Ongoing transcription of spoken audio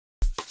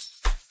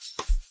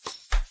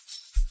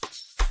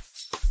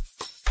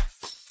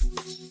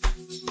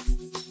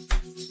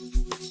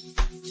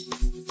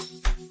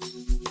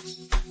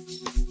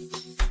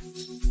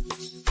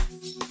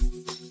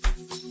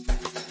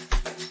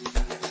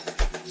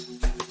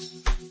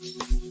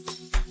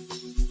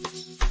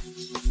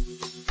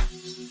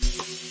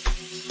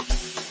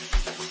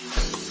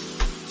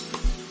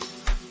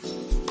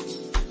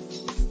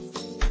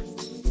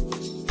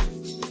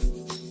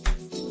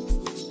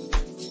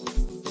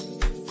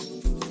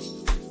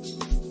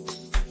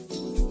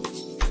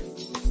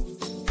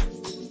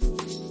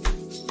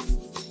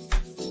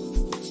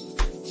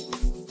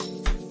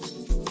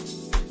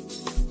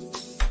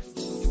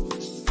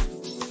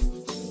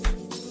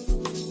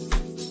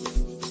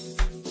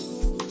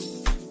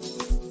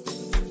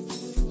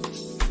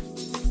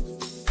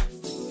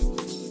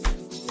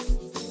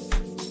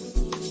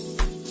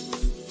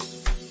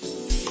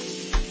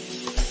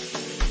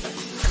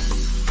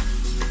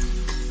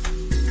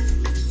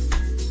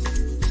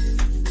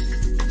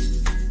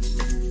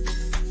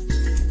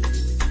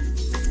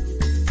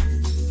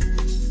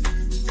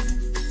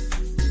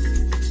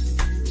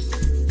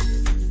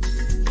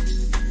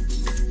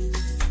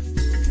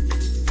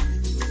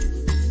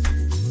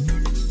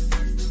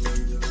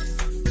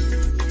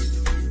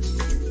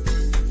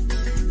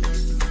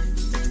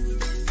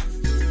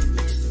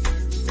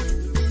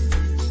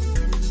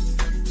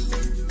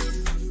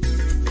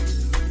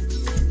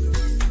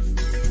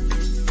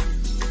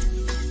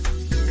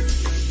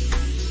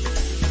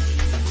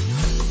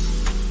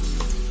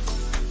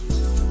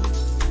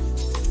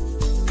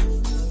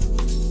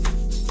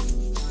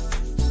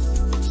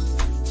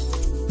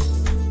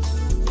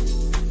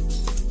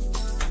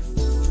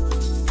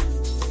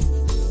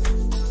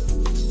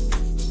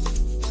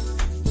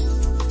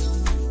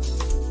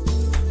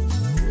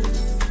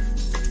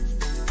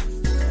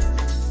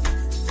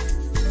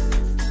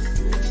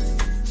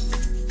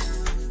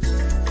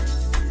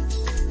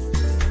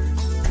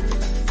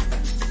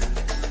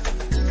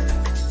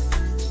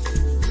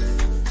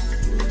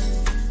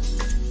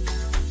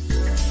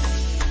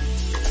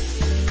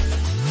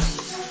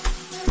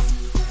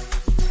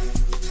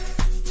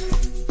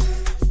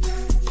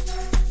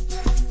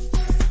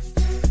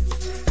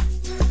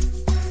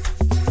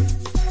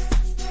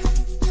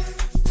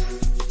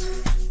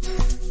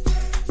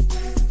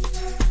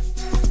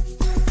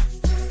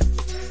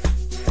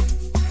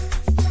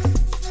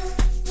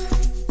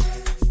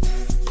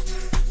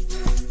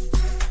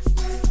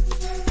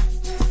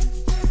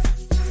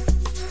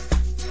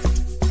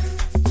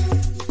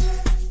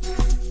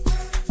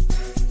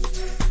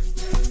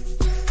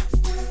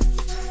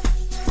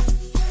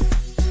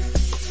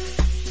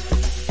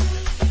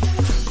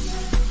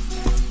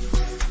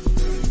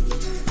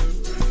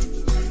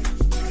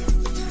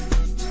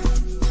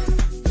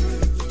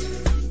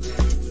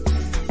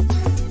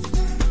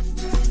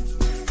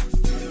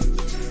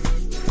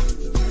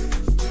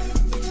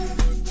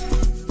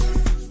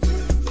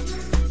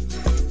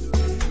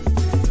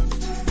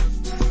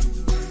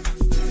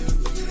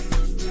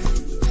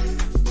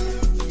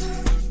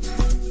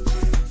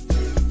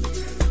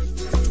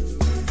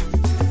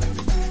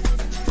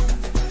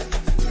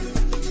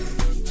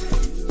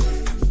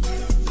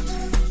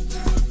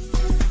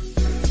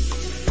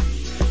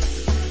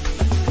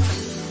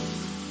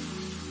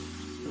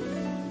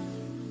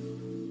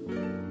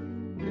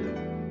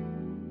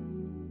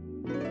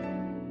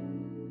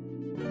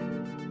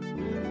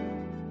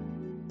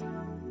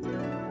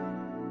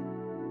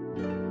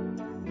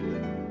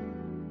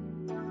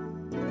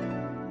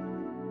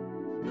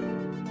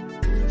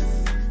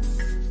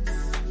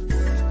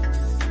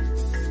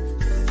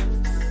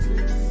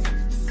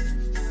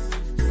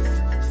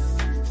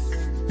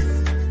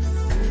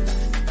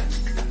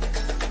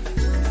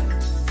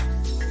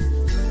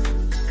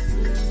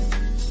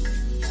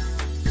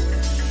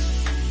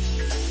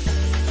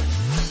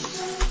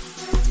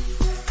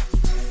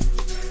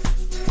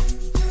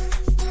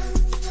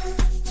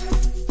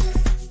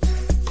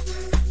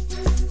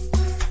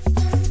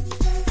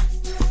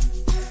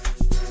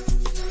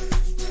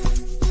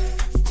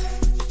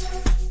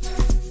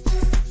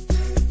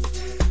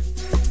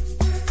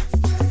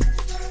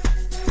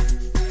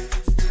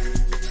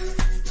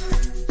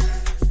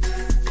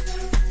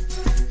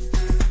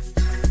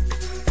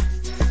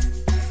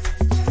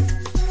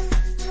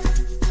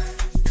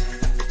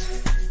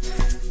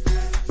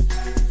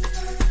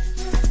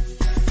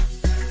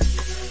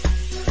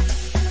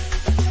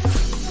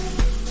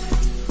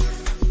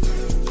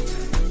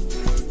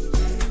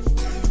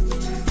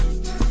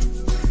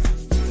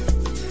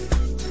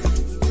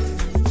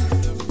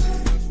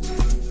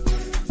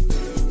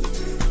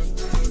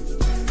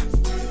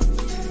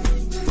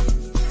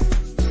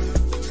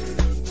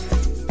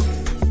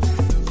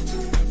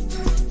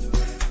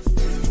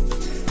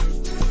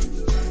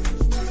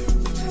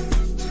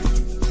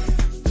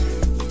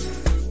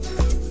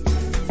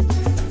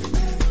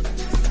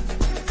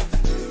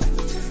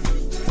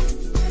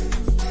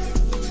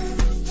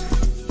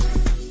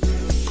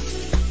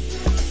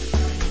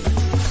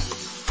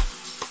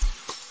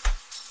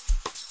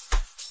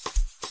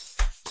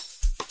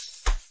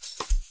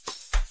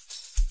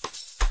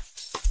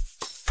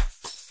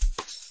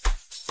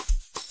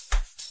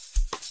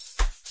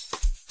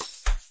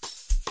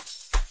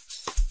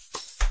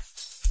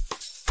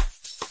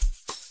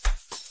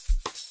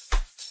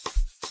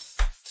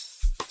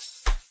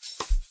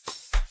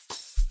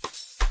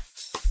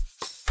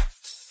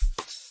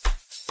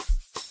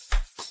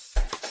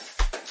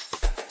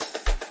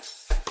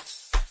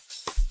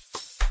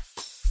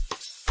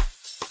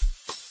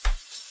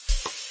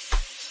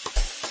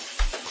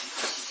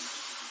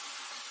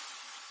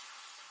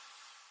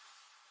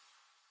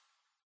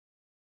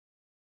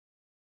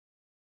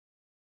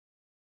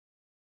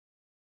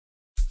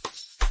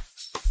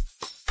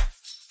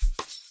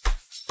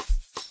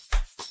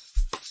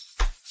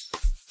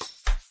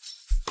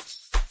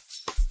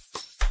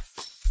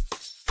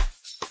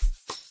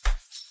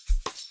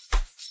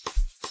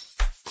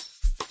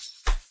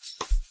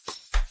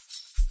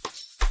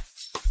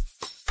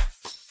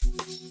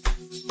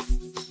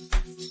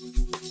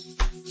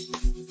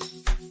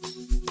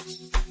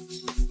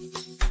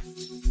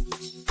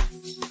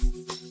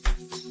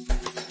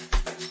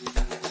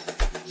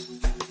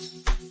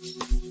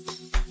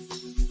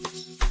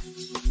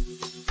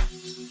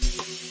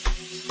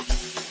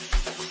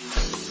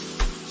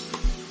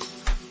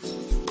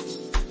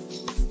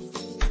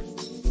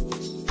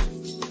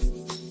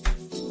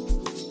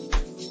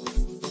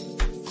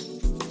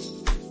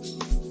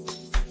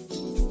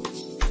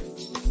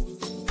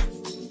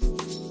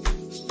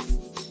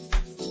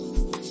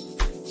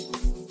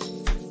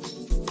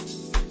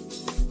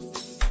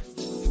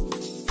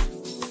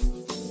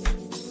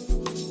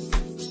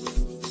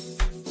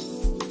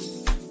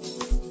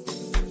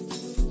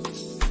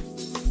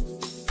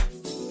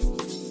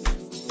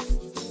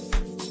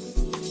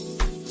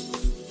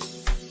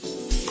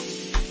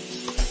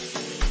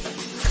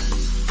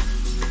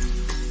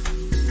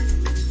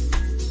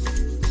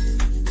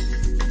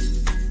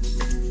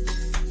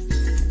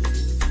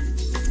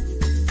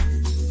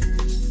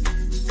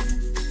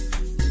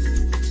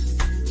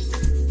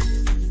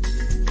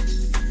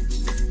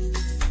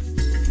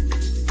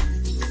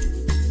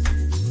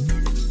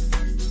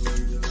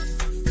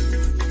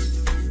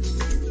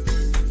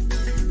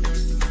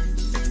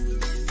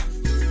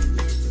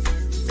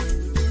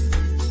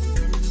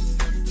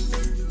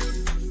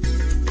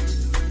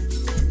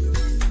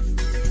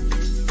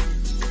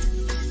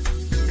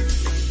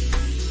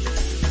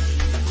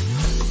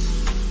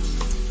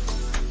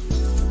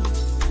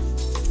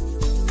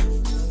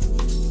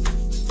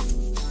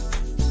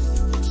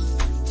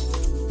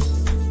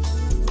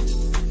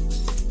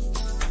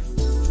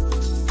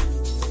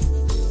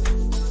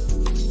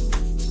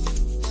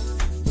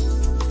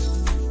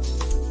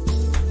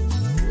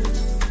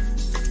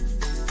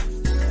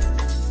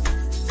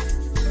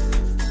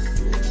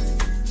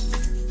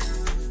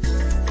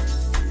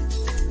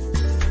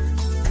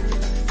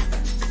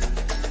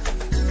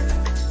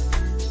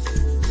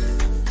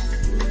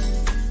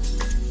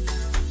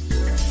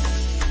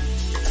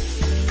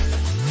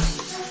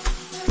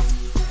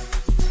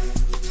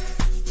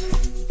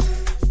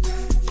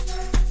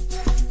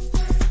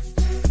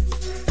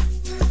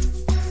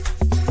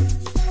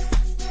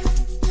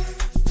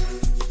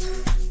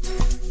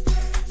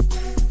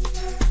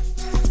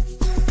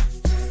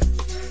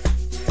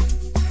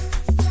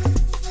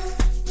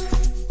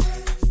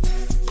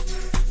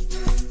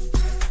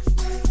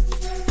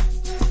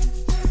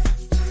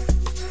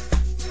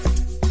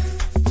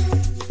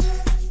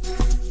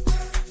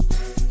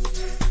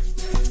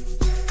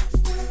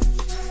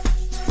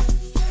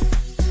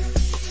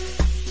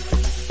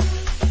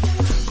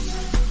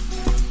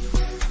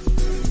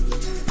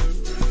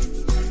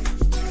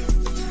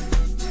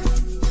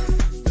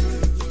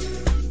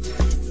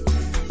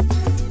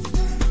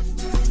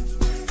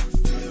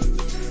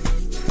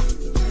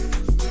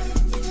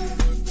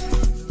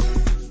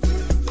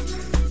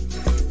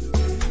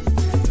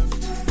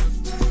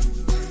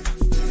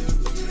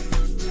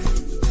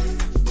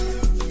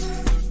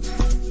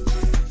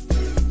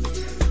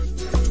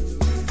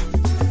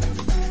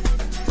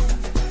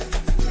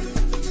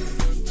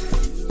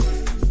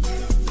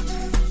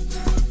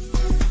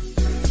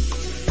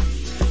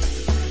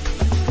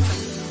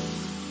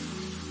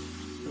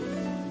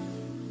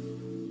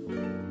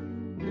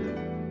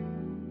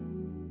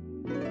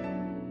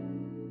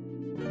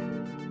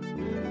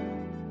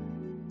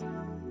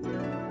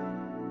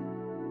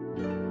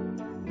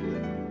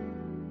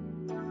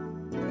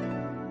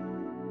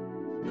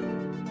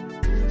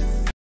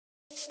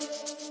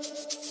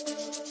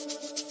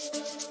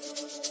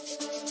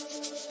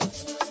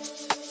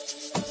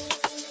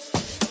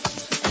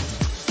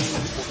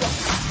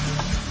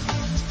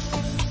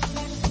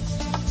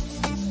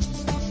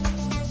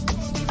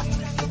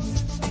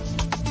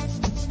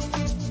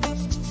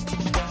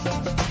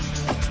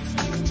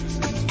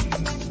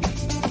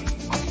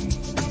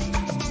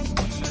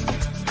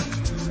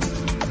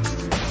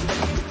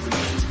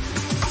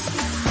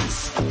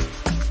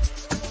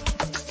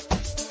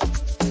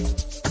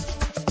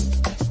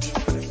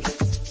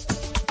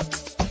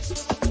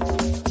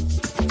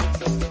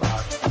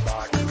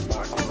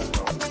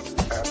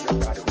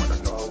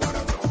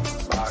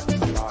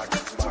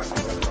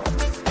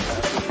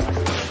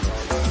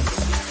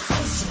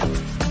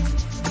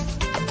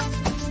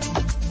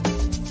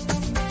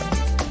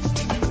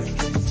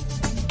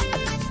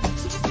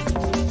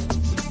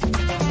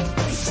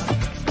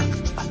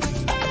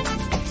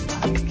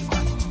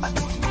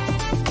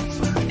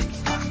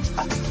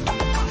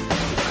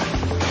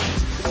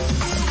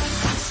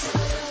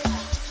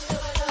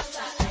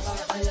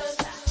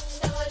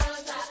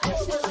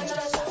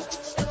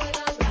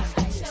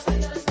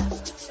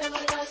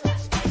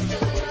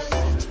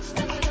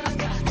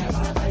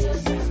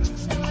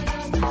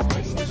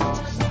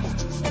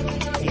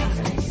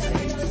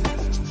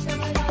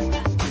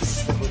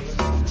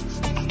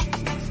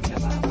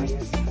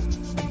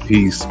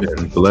Peace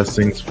and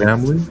blessings,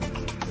 family.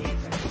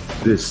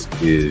 This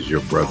is your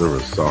brother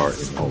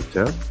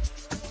asarimhotep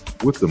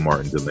with the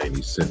Martin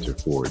Delaney Center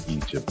for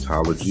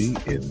Egyptology,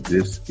 and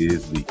this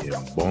is the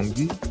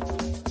Mbongi.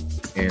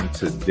 And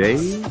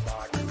today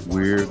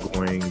we're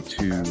going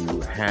to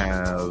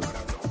have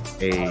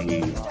a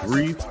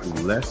brief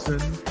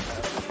lesson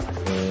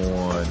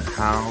on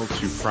how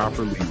to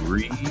properly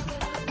read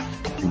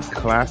the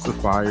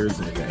classifiers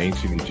in the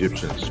ancient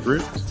Egyptian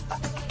script.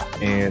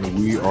 And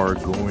we are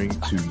going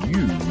to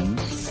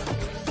use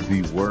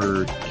the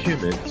word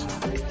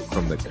Km.t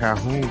from the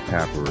Kahun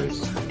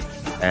papyrus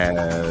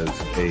as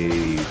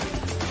a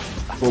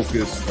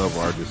focus of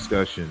our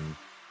discussion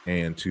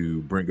and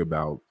to bring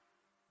about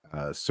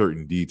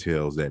certain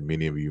details that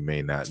many of you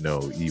may not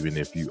know, even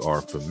if you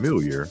are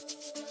familiar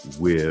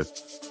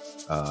with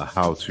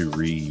how to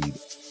read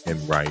and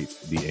write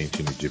the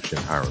ancient Egyptian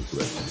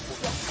hieroglyphs.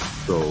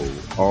 So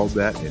all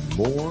that and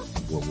more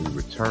when we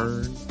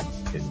return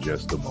in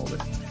just a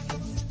moment.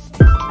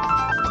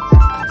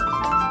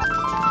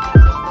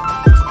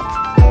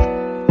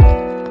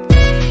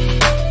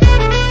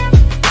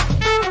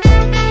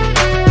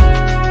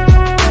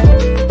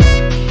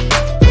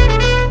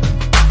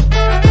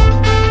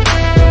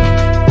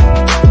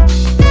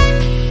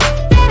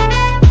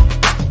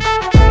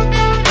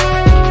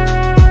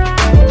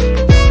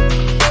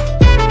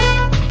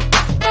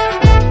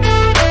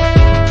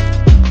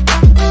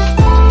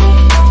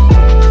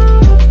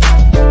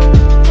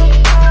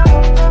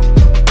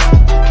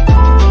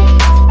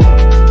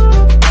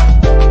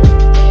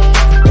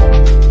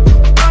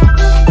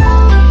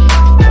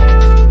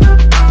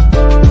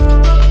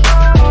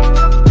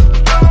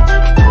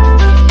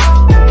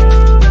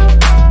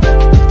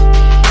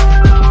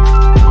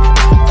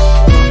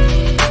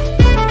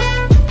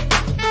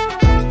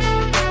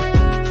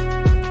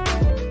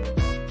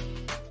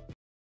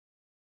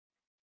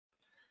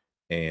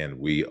 And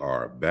we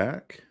are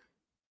back,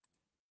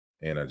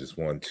 and I just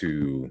want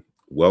to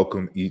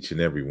welcome each and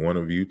every one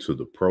of you to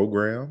the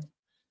program.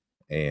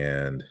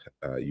 And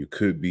you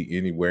could be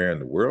anywhere in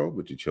the world,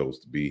 but you chose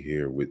to be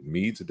here with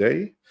me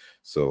today,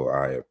 so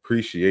I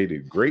appreciate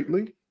it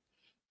greatly.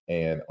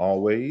 And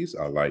always,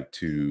 I like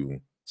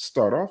to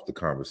start off the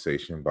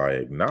conversation by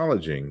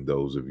acknowledging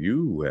those of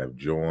you who have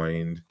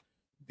joined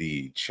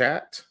the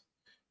chat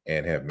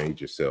and have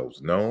made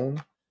yourselves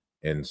known.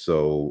 And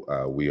so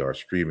we are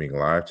streaming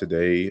live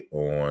today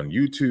on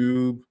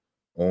YouTube,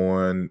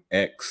 on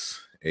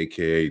X,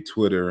 aka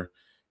Twitter,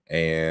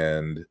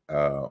 and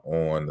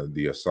on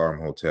the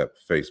asarimhotep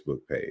Facebook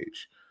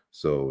page.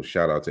 So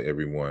shout out to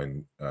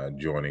everyone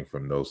joining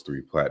from those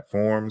three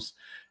platforms.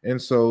 And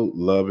so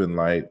love and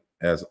light,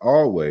 as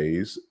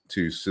always,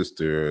 to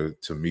Sister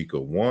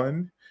Tamika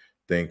One.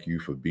 Thank you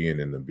for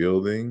being in the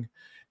building.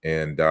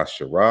 And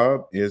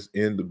Dasharab is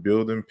in the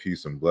building.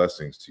 Peace and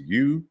blessings to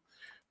you.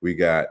 We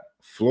got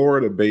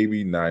Florida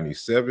Baby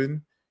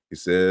 97. He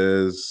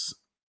says,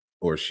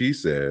 or she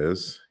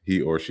says,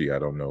 he or she, I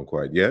don't know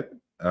quite yet.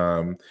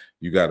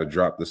 You got to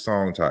drop the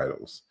song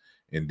titles.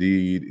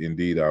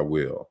 Indeed, I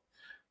will.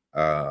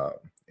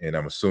 And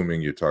I'm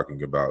assuming you're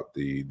talking about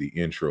the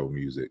intro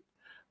music,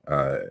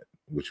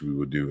 which we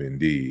will do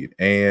indeed.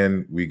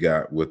 And we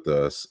got with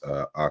us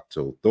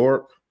Octo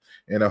Thorpe.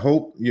 And I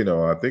hope,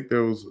 I think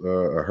there was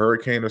a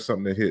hurricane or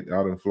something that hit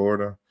out in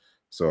Florida.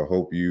 So I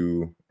hope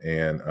you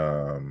and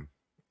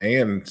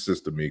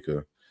Sister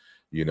Mika,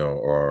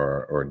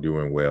 are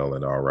doing well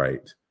and all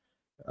right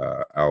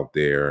out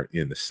there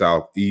in the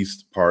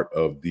southeast part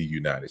of the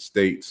United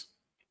States.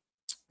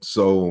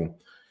 So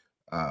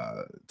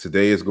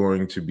today is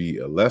going to be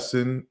a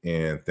lesson,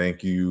 and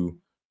thank you,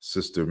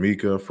 Sister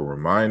Mika, for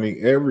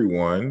reminding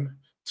everyone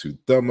to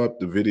thumb up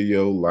the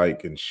video,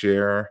 like and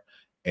share,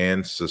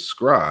 and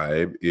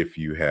subscribe if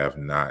you have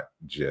not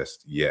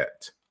just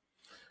yet.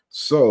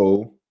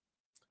 So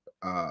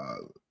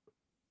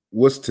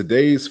what's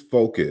today's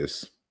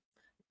focus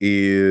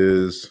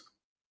is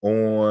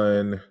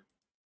on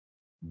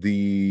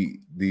the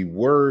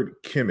word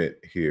Km.t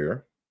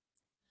here.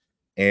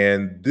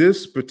 And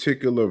this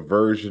particular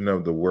version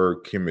of the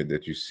word Km.t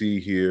that you see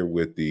here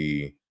with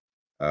the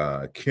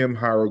Kim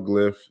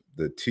hieroglyph,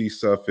 the T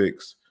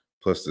suffix,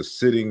 plus the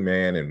sitting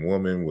man and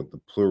woman with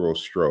the plural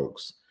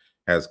strokes,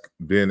 has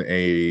been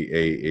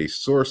a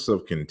source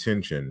of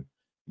contention,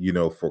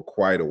 for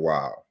quite a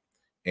while.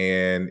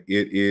 And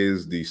it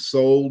is the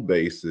sole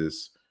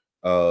basis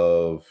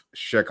of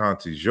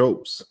Shekinah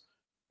Job's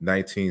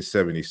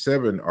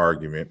 1977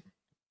 argument,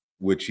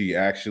 which he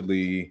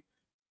actually,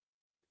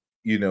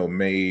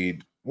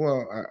 made,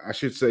 well, I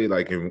should say,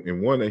 like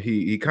in one that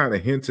he kind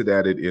of hinted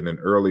at it in an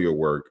earlier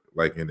work,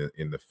 like in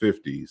the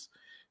 50s,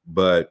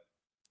 but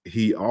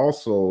he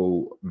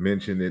also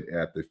mentioned it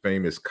at the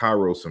famous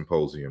Cairo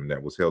Symposium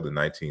that was held in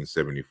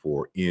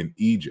 1974 in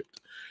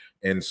Egypt.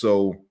 And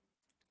so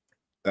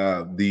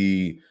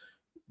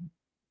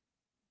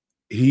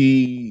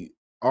he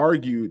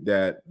argued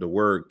that the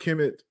word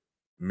Km.t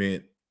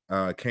meant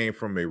came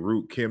from a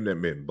root Kim that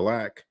meant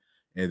black,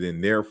 and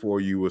then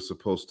therefore you were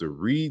supposed to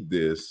read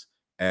this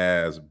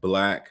as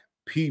black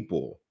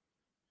people.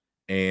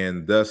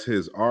 And thus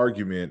his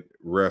argument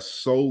rests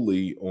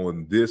solely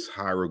on this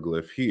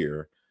hieroglyph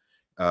here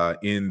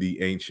in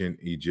the ancient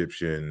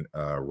Egyptian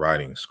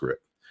writing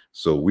script.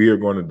 So we are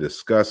going to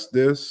discuss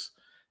this.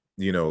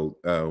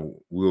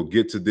 We'll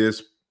get to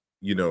this,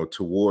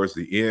 towards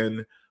the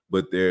end,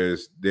 but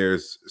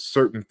there's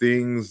certain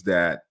things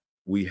that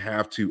we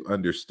have to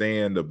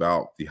understand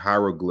about the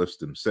hieroglyphs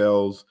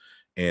themselves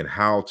and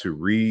how to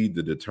read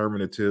the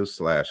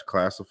determinatives /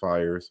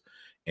 classifiers.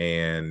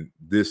 And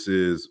this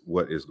is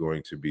what is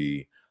going to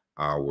be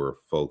our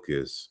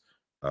focus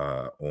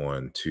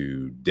on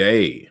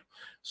today.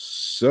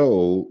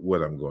 So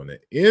what I'm going to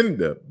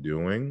end up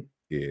doing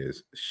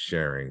is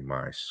sharing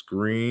my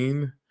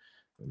screen.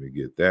 Let me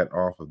get that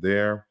off of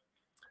there.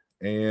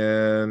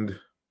 And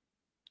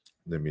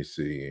let me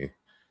see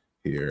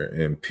here.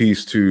 And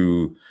peace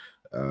to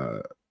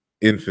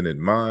Infinite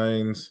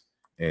Minds,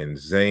 and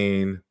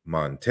Zane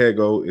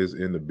Montego is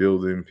in the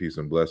building. Peace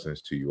and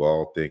blessings to you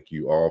all. Thank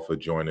you all for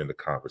joining the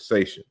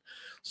conversation.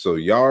 So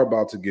y'all are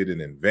about to get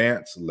an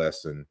advanced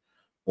lesson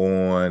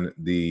on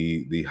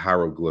the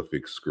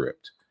hieroglyphic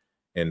script.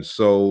 And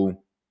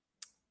so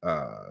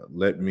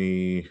let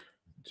me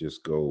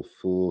just go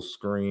full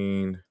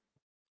screen.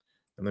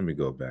 And let me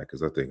go back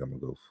because I think I'm going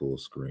to go full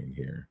screen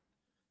here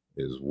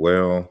as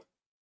well.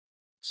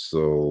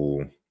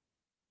 So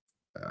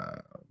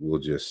we'll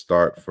just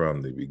start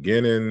from the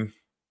beginning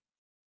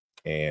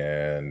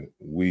and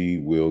we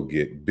will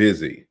get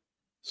busy.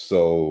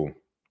 So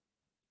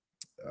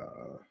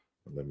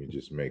let me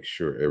just make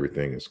sure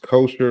everything is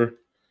kosher.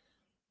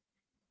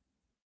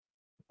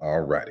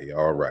 All righty.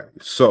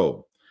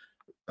 So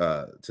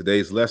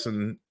today's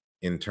lesson,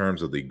 in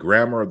terms of the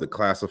grammar of the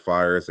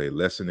classifiers, a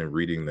lesson in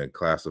reading the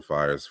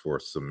classifiers for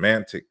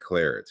semantic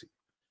clarity,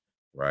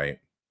 right?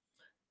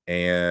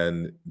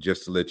 And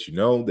just to let you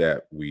know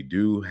that we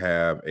do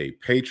have a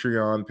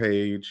Patreon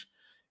page,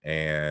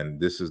 and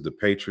this is the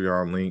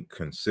Patreon link.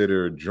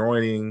 Consider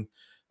joining.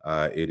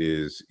 It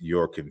is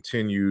your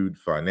continued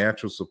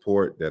financial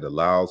support that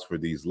allows for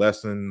these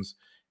lessons,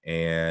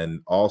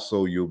 and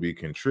also you'll be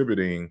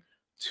contributing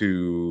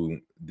to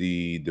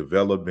the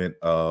development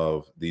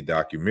of the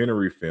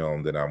documentary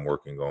film that I'm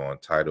working on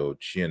titled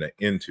China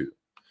Into,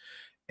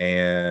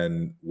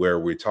 and where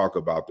we talk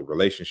about the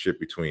relationship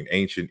between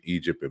ancient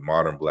Egypt and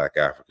modern Black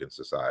African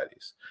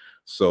societies.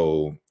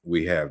 So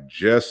we have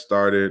just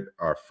started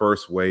our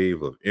first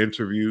wave of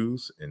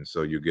interviews, and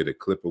so you get a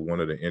clip of one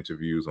of the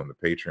interviews on the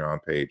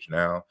Patreon page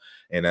now.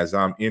 And as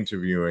I'm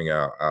interviewing,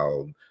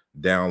 I'll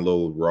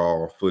download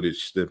raw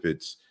footage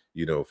snippets,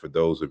 for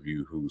those of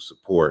you who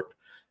support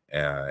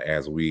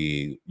as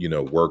we,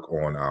 work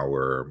on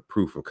our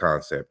proof of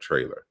concept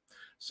trailer.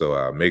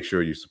 So make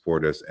sure you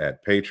support us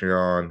at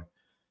Patreon.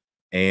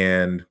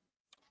 And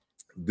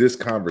this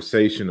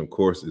conversation, of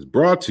course, is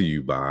brought to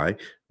you by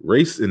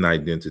Race and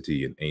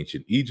Identity in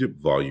Ancient Egypt,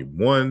 Volume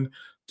 1,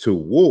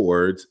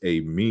 Towards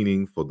a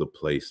Meaning for the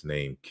Place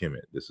Name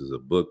Kemet. This is a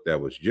book that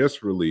was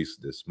just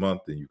released this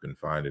month, and you can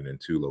find it in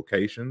 2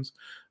 locations.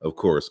 Of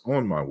course,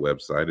 on my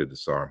website at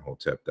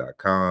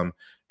asarimhotep.com,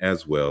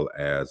 as well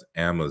as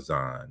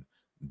Amazon.com.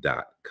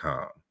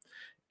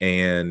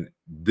 And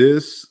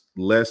this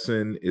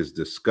lesson is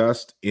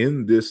discussed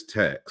in this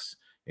text,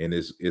 and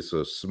it's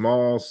a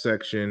small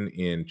section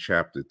in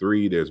chapter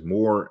 3. There's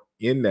more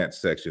in that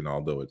section,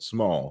 although it's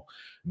small,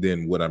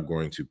 than what I'm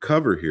going to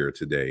cover here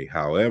today.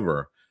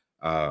 However,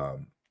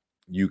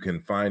 you can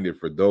find it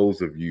for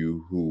those of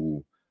you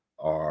who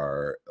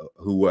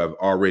have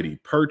already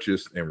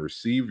purchased and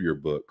received your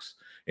books.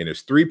 And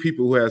there's 3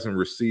 people who hasn't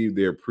received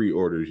their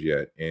pre-orders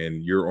yet,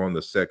 and you're on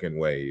the second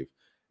wave.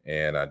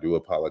 And I do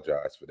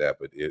apologize for that,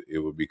 but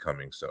it will be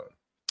coming soon.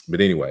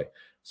 But anyway,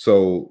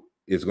 so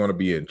it's going to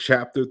be in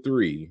chapter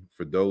 3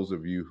 for those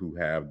of you who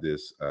have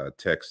this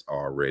text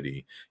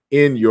already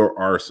in your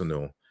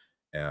arsenal.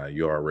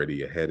 You're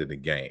already ahead of the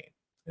game.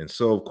 And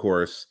so, of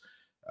course,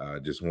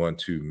 just want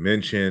to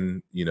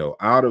mention,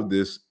 out of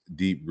this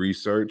deep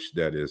research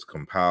that is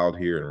compiled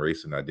here in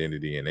Race and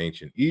Identity in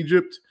Ancient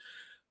Egypt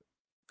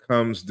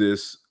comes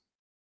this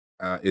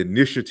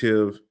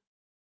initiative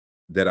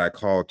that I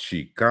call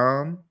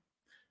Chikam,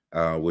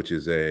 which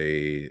is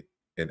an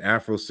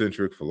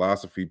Afrocentric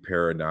philosophy,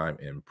 paradigm,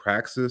 and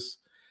praxis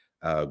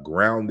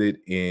grounded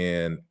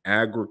in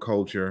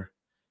agriculture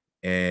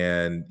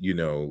and,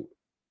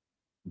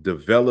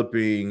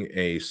 developing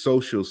a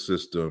social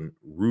system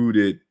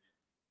rooted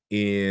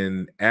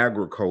in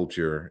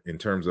agriculture in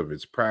terms of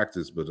its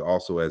practice, but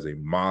also as a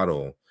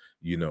model,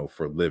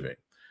 for living.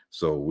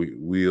 So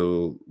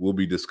we'll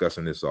be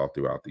discussing this all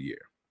throughout the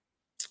year.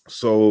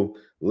 So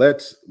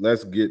let's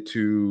get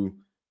to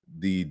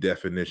the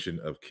definition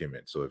of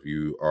Kemet. So if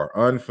you are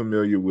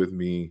unfamiliar with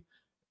me,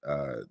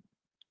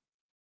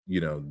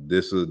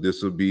 this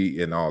will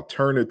be an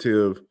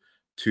alternative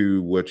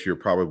to what you're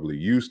probably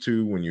used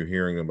to when you're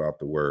hearing about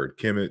the word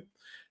Kemet,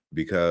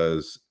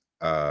 because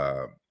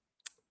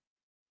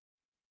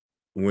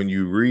when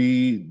you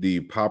read the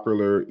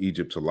popular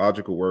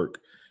Egyptological work,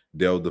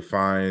 they'll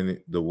define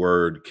the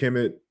word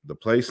Kemet, the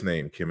place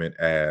name Kemet,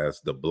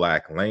 as the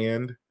Black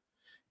Land.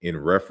 in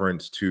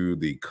reference to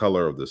the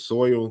color of the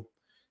soil.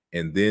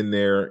 And then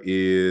there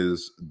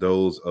is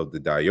those of the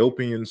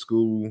Diopian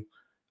school.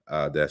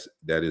 That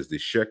is the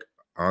Sheikh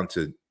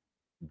Anta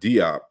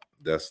Diop,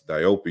 that's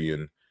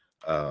Diopian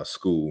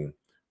school,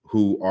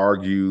 who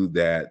argue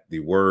that the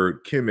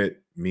word Kemet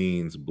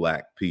means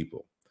black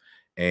people.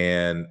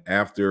 And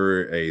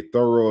after a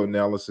thorough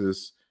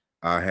analysis,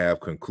 I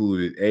have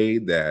concluded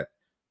that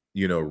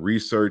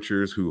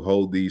researchers who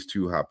hold these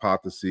two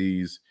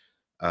hypotheses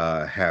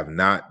have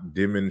not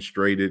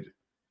demonstrated,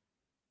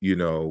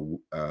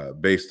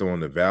 based on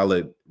the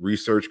valid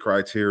research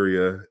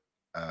criteria,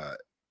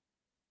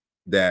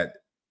 that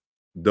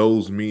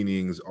those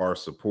meanings are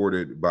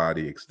supported by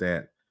the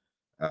extant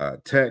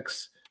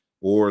text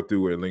or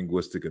through a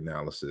linguistic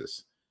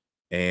analysis.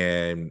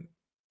 And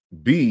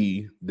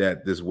B,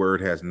 that this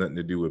word has nothing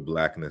to do with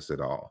blackness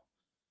at all.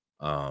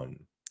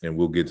 And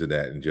we'll get to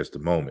that in just a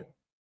moment.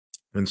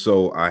 And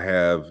so I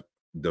have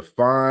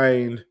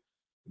defined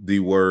the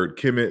word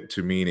Kemet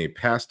to mean a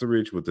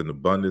pasturage with an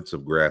abundance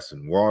of grass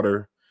and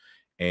water.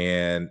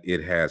 And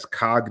it has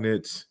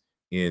cognates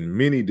in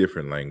many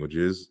different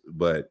languages,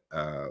 but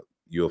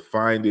you'll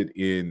find it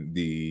in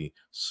the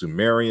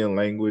Sumerian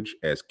language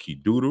as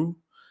Kiduru,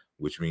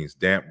 which means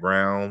damp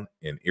ground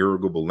and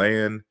irrigable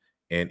land,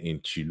 and in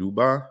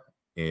Chiluba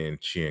and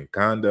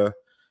Chiankanda,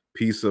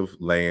 piece of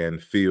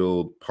land,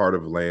 field, part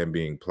of land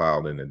being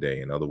plowed in a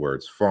day. In other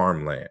words,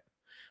 farmland.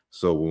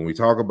 So when we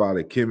talk about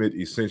a Kemet,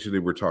 essentially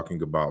we're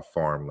talking about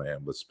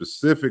farmland, but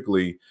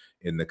specifically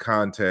in the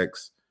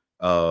context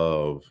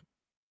of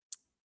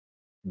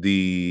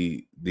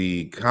the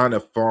kind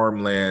of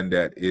farmland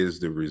that is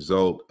the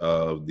result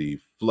of the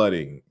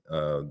flooding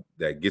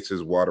that gets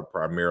its water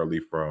primarily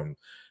from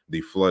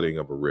the flooding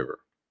of a river,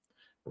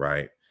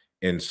 right?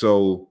 And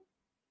so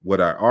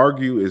what I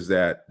argue is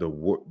that the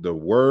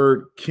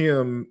word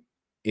Kim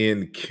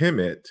in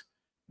Kemet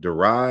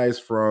derives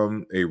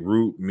from a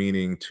root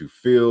meaning to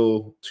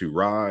fill, to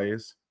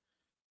rise,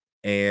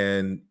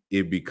 and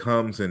it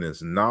becomes in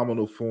its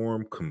nominal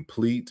form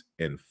complete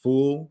and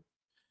full.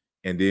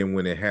 And then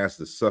when it has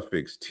the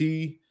suffix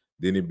 "t",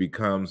 then it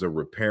becomes a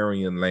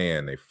riparian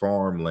land, a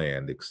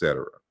farmland,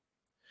 etc.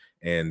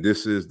 And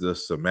this is the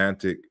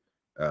semantic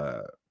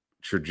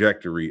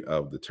trajectory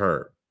of the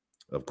term.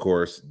 Of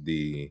course,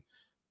 the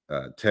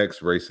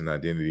Text, Race, and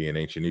Identity in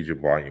Ancient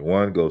Egypt, Volume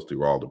 1, goes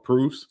through all the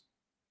proofs.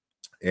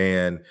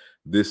 And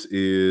this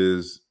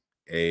is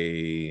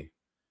a,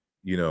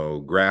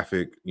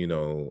 graphic,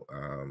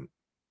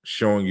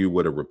 showing you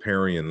what a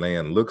riparian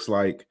land looks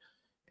like.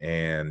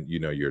 And,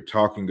 you're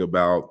talking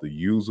about the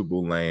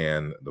usable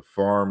land, the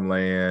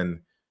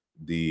farmland,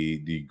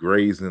 the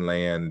grazing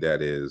land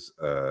that is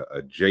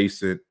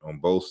adjacent on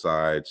both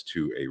sides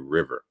to a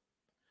river,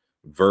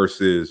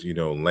 versus,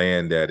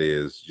 land that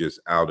is just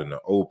out in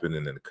the open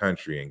and in the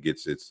country and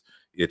gets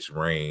its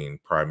rain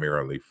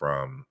primarily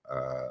from,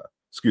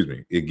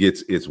 it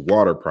gets its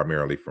water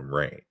primarily from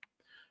rain,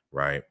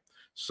 right?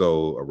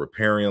 So a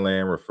riparian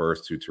land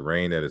refers to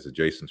terrain that is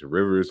adjacent to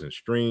rivers and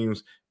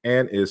streams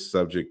and is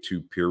subject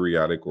to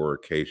periodic or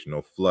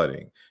occasional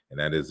flooding. And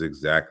that is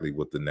exactly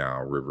what the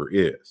Nile River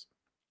is,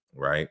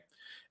 right?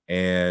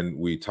 And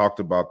we talked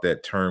about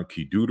that term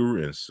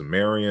Kidudu in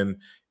Sumerian,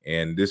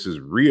 and this is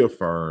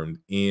reaffirmed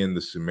in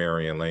the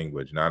Sumerian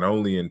language, not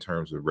only in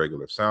terms of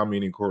regular sound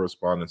meaning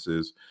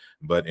correspondences,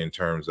 but in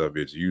terms of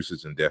its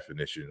usage and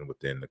definition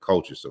within the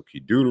culture. So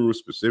Kidudu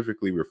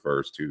specifically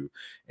refers to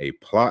a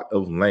plot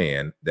of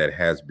land that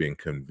has been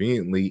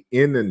conveniently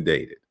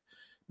inundated.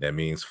 That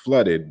means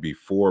flooded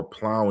before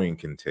plowing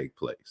can take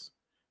place.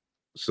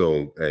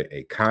 So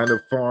a kind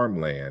of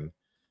farmland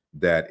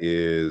that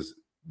is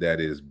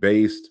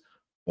based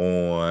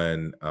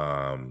on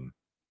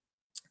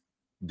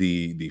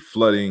the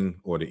flooding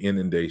or the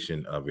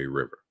inundation of a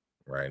river,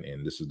 right?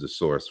 And this is the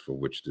source for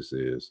which this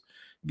is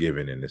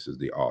given, and this is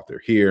the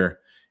author here.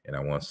 And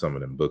I want some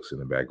of them books in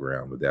the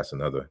background, but that's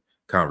another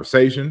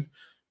conversation.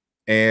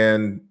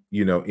 And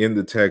in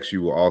the text,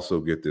 you will also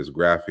get this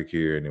graphic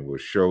here, and it will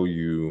show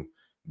you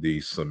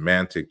the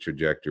semantic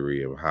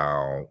trajectory of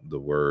how the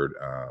word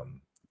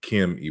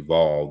Kim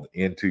evolved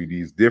into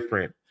these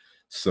different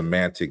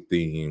semantic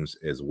themes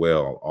as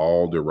well,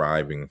 all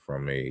deriving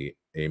from a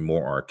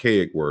more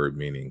archaic word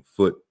meaning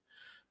foot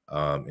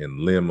and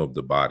limb of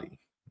the body,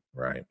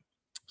 right?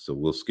 So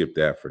we'll skip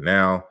that for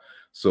now.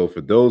 So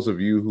for those of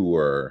you who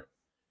are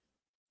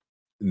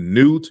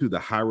new to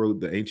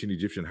the ancient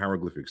Egyptian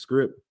hieroglyphic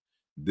script,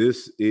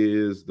 this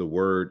is the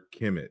word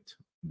Kemet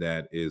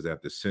that is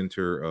at the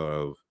center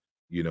of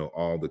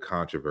all the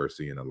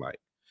controversy and the like.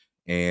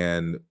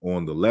 And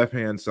on the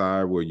left-hand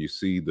side, where you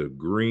see the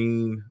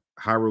green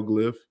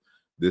hieroglyph,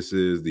 this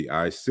is the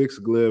I6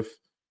 glyph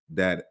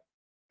that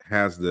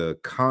has the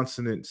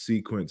consonant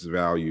sequence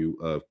value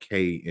of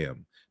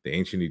Km. The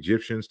ancient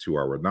Egyptians, to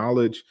our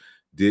knowledge,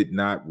 did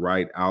not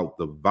write out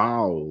the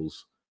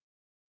vowels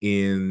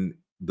in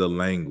the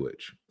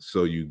language.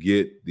 So you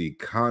get the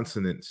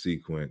consonant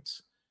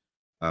sequence,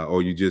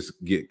 or you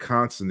just get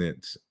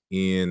consonants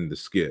in the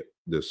skip.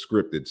 the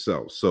script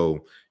itself.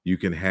 So you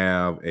can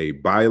have a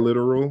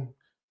biliteral,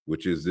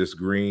 which is this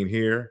green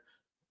here,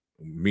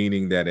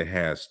 meaning that it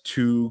has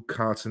two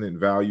consonant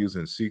values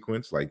in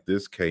sequence, like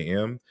this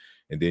KM.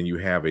 And then you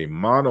have a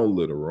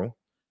monoliteral,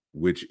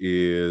 which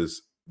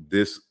is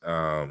this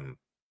glyph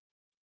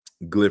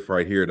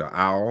right here, the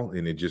owl,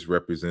 and it just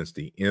represents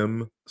the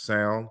M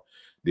sound.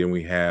 Then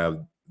we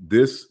have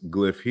this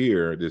glyph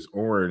here, this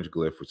orange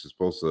glyph, which is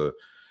supposed to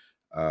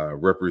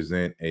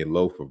represent a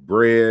loaf of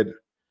bread,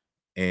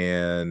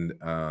 and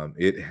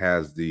it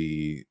has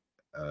the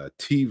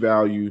T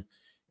value.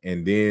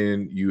 And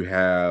then you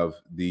have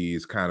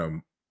these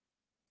kind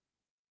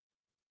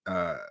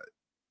of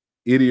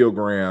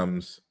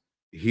ideograms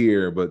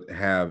here, but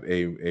have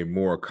a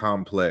more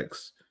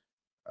complex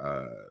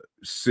uh,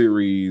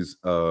 series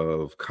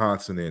of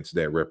consonants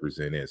that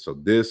represent it. So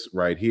this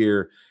right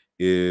here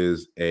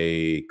is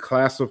a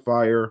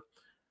classifier.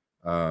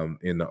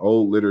 In the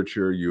old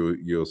literature,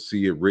 you'll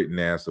see it written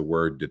as the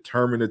word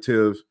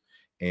determinative,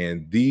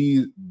 and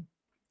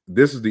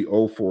this is the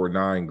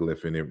 049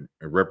 glyph, and it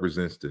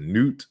represents the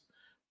Newt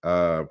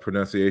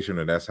pronunciation,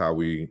 and that's how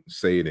we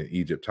say it in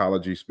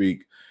Egyptology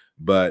speak.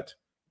 But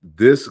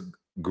this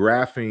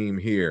grapheme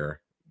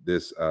here,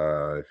 this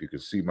if you can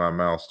see my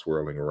mouse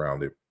twirling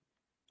around it,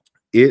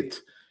 it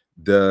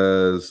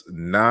is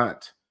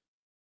not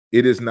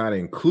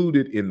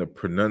included in the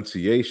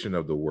pronunciation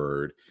of the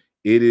word.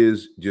 It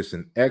is just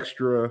an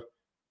extra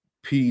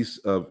piece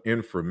of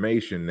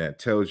information that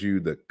tells you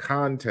the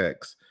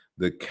context,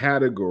 the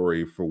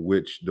category for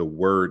which the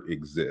word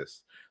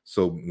exists.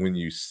 So when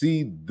you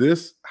see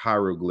this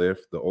hieroglyph,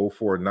 the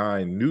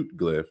 049 Newt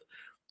glyph,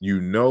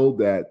 you know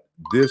that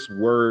this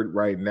word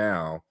right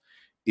now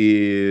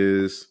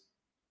is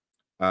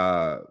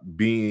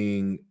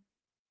being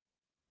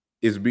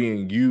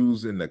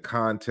used in the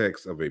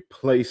context of a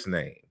place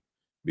name,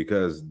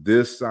 because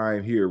this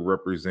sign here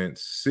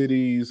represents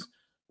cities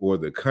or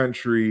the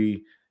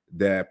country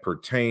that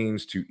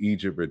pertains to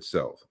Egypt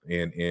itself.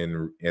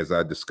 And as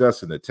I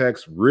discussed in the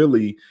text,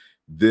 really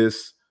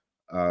this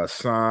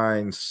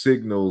sign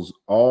signals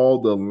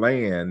all the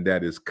land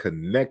that is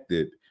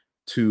connected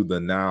to the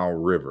Nile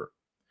River.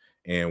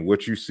 And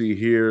what you see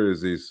here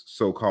is these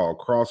so-called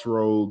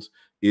crossroads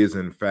is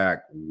in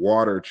fact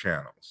water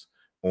channels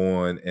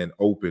on an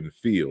open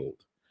field.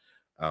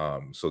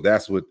 So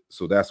that's what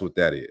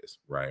that is,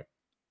 right?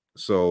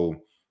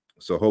 So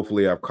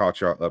hopefully I've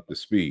caught y'all up to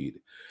speed.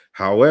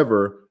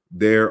 However,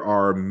 there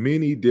are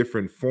many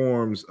different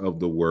forms of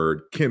the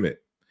word Kemet,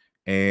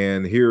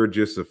 and here are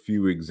just a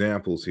few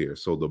examples here.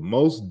 So the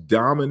most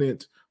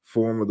dominant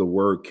form of the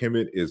word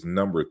Kemet is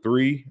number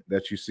 3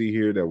 that you see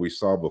here that we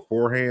saw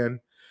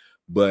beforehand,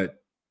 but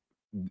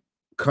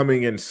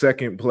coming in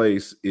second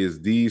place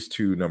is these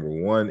two, number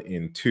 1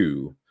 and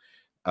 2.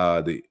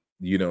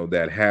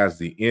 That has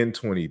the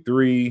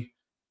N23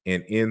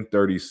 and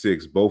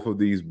N36, both of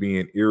these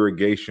being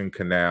irrigation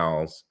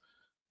canals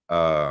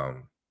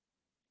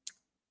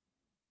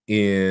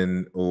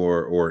in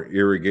or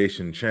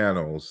irrigation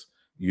channels,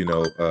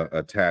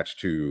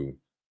 attached to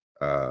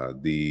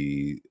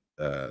the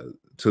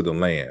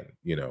land,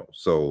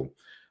 so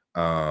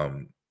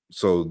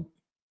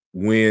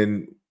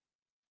when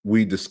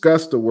we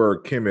discuss the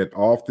word Kemet,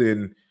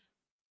 often,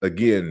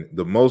 again,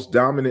 the most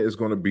dominant is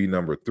going to be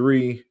number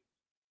 3,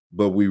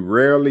 but we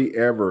rarely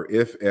ever,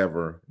 if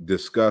ever,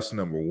 discuss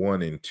number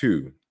 1 and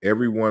 2.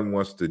 Everyone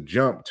wants to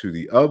jump to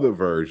the other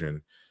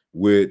version,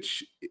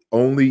 which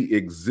only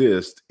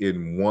exists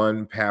in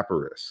one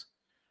papyrus.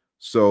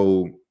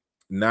 So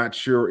not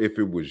sure if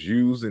it was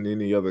used in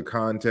any other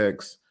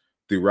context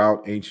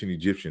throughout ancient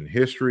Egyptian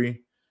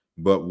history,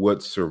 but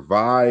what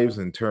survives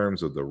in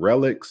terms of the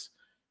relics,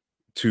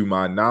 to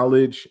my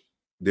knowledge,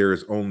 there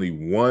is only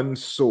one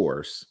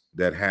source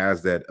that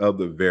has that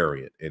other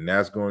variant, and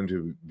that's going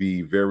to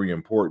be very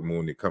important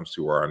when it comes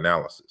to our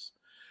analysis,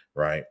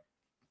 right?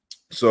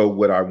 So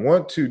what I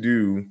want to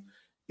do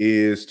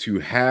is to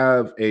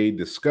have a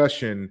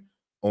discussion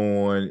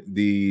on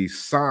the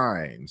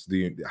signs,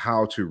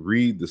 how to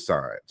read the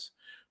signs.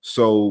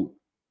 So,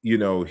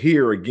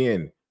 here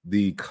again,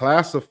 the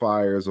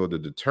classifiers or the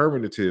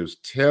determinatives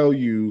tell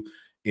you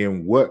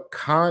in what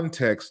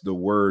context the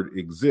word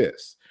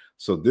exists.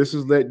 So this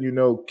is letting you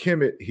know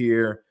Kemet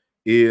here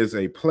is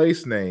a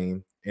place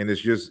name, and it's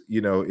just,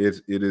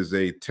 it is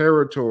a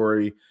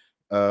territory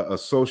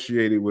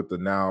associated with the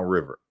Nile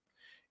River.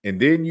 And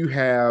then you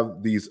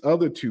have these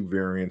other two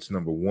variants,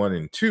 number 1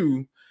 and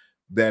 2,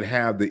 that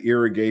have the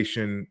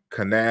irrigation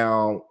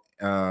canal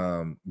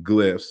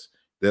glyphs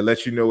that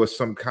let you know it's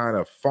some kind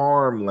of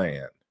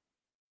farmland,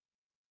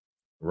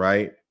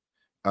 right?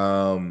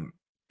 And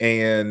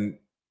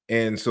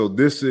so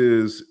this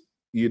is,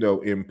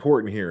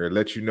 important here. It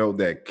lets you know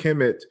that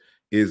Kemet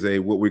is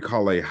what we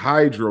call a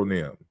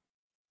hydronym.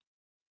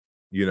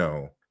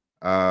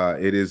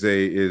 It is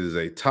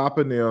a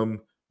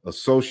toponym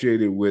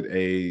associated with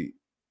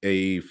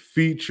a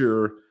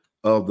feature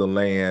of the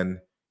land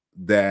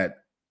that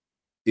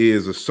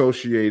is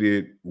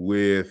associated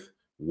with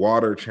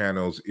water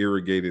channels,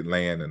 irrigated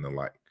land, and the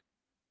like,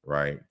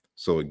 right?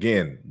 So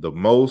again, the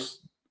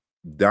most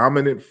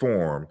dominant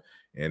form,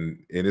 and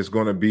it's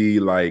going to be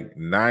like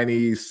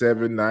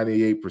 97,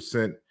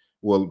 98%,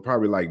 well,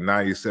 probably like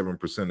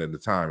 97% of the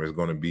time is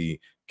going to be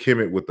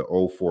Kemet with the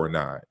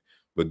 049.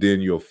 But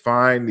then you'll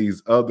find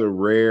these other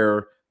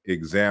rare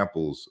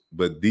examples,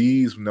 but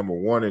these number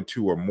 1 and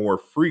 2 are more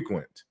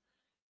frequent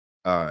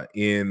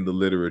in the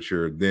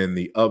literature than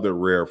the other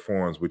rare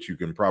forms, which you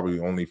can probably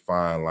only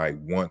find like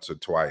once or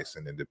twice,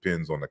 and it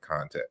depends on the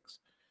context,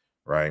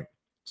 right?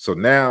 So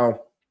now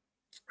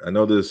I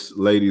know this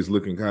lady's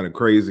looking kind of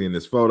crazy in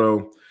this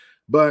photo,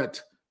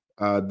 but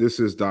this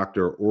is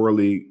Dr.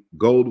 Orly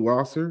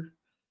Goldwasser,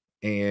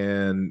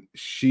 and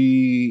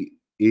she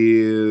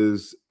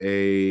is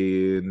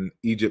an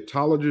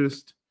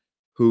Egyptologist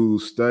who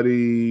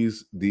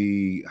studies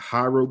the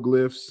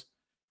hieroglyphs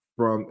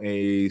from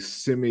a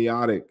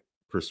semiotic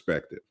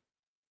perspective.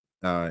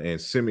 And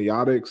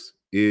semiotics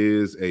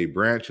is a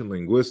branch in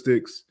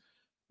linguistics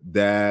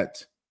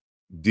that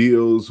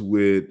deals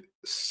with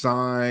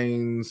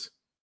signs,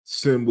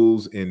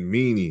 symbols, and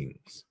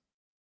meanings,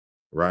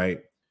 right?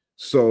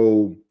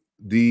 So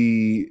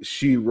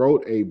she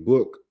wrote a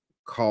book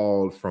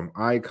called From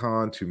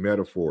Icon to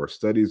Metaphor,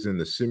 Studies in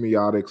the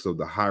Semiotics of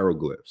the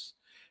Hieroglyphs.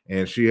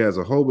 And she has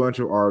a whole bunch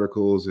of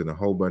articles and a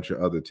whole bunch of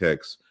other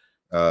texts,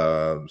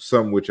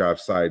 some which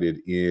I've cited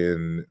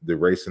in the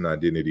Race and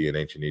Identity in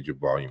Ancient Egypt,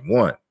 Volume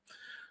 1,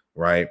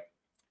 right?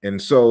 And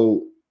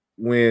so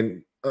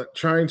when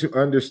trying to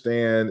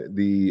understand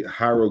the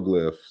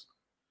hieroglyphs,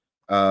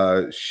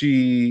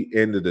 she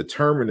and the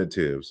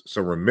determinatives.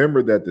 So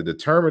remember that the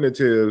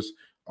determinatives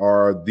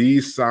are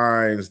these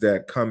signs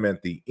that come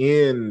at the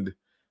end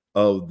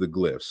of the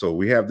glyph. So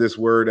we have this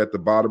word at the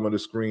bottom of the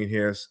screen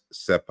here,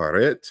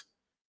 separet,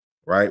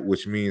 right,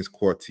 which means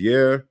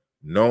courtier,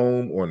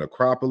 nome, or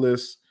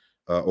necropolis,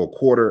 or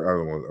quarter. I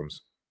don't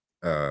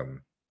know.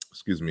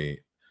 Excuse me.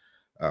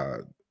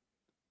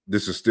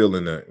 This is still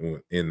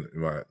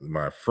in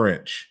my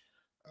French.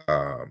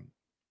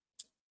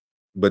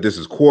 But this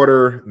is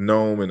quarter,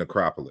 nome, and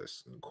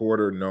necropolis,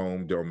 quarter,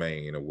 nome,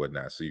 domain, or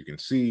whatnot. So you can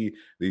see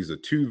these are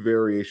two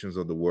variations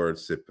of the word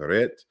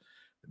seperet,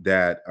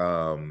 that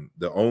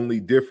the only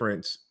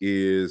difference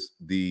is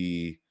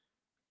the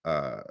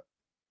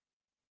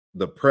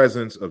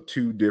presence of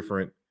two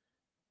different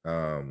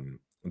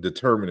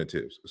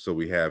determinatives. So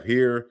we have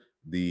here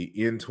the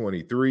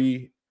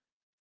N23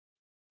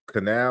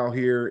 canal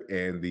here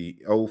and the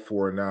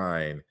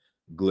 049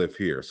 glyph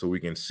here. So we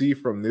can see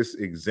from this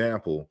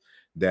example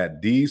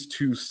that these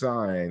two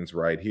signs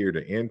right here,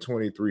 the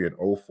N23 and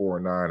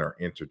 049, are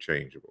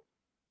interchangeable,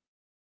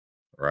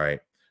 right?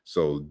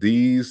 So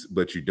these,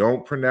 but you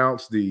don't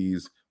pronounce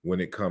these when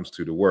it comes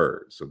to the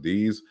word. So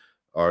these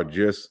are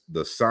just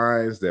the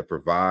signs that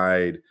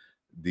provide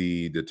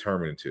the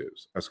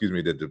determinatives, excuse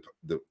me,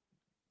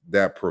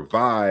 that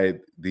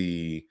provide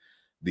the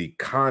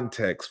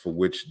context for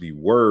which the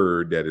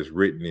word that is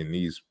written in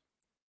these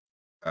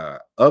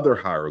other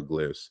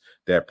hieroglyphs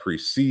that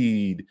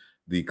precede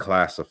the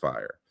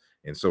classifier.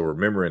 And so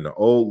remember, in the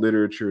old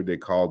literature, they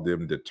called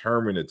them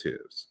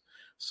determinatives.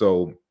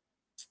 So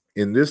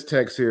in this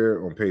text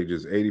here on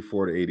pages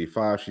 84 to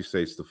 85, she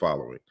states the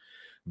following: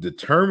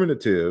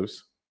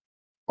 determinatives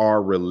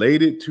are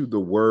related to the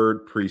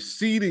word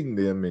preceding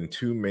them in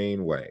two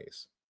main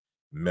ways: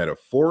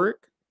 metaphoric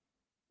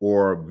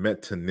or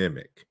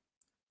metonymic,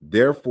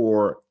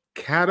 therefore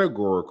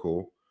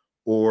categorical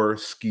or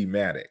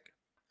schematic.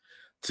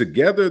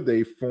 Together,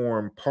 they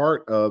form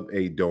part of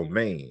a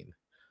domain.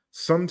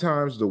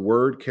 Sometimes the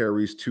word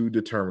carries two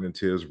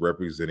determinatives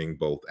representing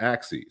both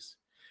axes.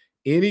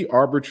 Any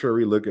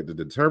arbitrary look at the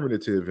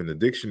determinative in the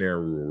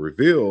dictionary will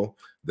reveal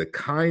the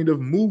kind of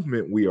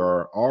movement we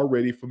are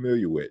already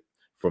familiar with,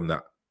 from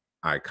the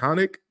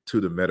iconic to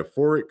the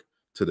metaphoric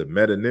to the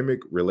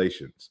metonymic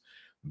relations.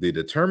 The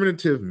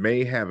determinative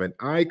may have an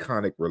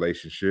iconic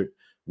relationship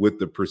with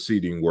the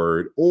preceding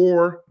word,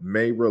 or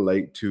may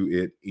relate to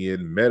it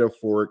in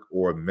metaphoric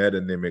or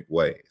metonymic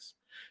ways.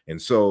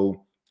 And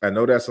so I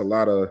know that's a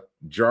lot of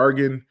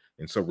jargon.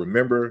 And so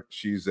remember,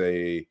 she's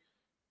a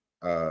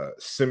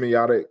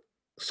semiotic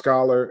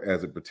scholar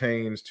as it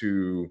pertains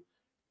to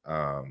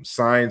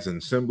signs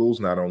and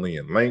symbols, not only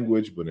in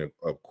language, but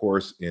of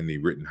course in the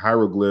written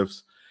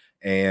hieroglyphs.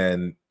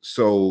 And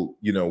so,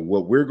 you know,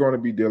 what we're going to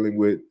be dealing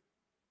with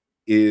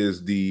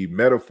is the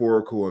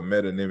metaphorical and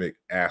metonymic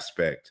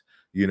aspect,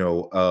 you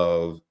know,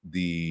 of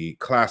the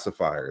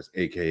classifiers,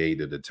 aka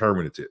the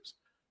determinatives,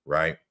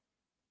 right?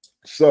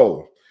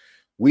 So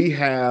we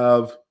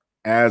have,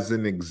 as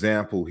an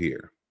example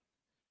here,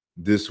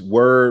 this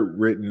word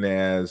written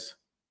as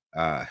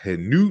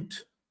henut,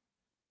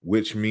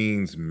 which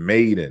means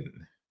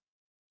maiden.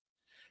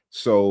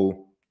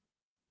 So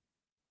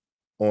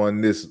on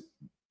this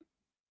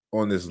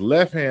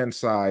left-hand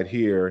side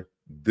here,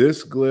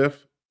 this glyph,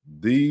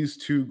 these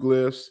two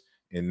glyphs,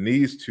 and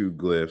these two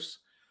glyphs,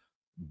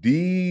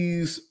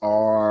 these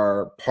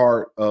are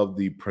part of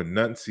the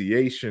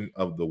pronunciation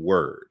of the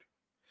word.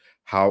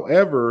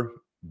 However,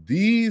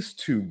 these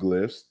two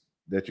glyphs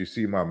that you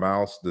see my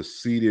mouse, the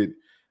seated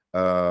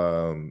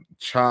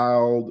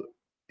child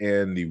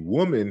and the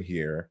woman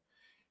here,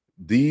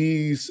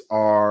 these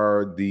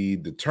are the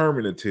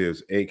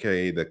determinatives,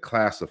 aka the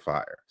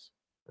classifiers,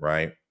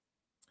 right?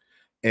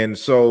 And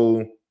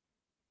so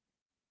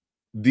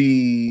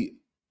there's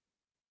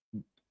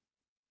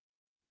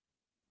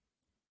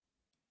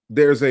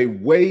a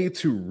way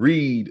to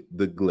read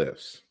the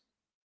glyphs.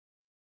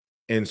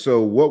 And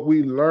so what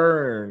we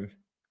learn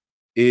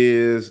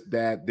is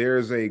that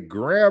there's a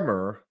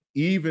grammar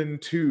even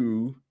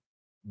to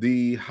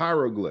the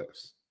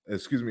hieroglyphs,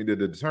 excuse me, the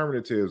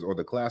determinatives or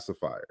the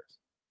classifiers.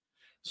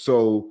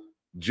 So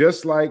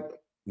just like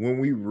when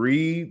we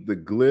read the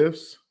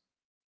glyphs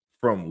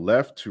from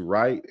left to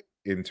right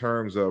in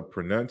terms of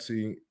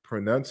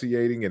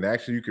pronunciating, and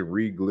actually you can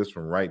read glyphs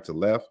from right to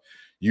left,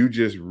 you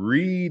just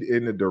read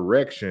in the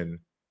direction,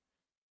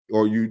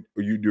 or you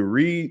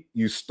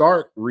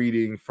start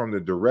reading from the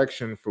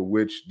direction for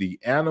which the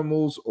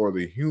animals or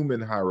the human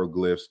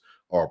hieroglyphs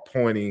are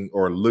pointing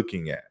or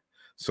looking at.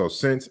 So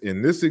since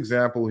in this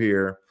example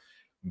here,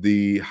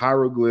 the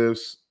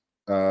hieroglyphs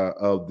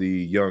of the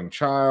young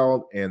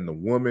child and the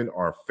woman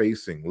are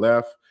facing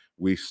left,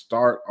 we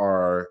start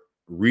our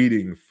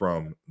reading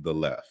from the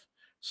left.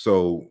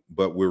 So,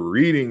 but we're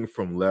reading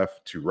from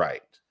left to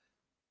right.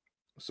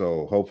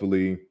 So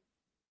hopefully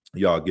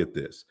y'all get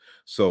this.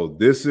 So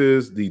this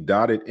is the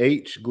dotted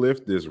H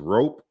glyph, this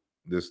rope,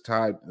 this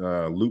tied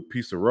loop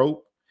piece of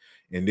rope.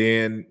 And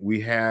then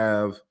we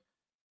have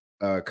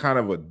kind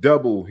of a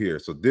double here.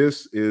 So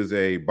this is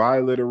a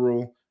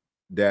biliteral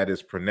that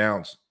is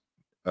pronounced,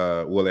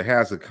 well, it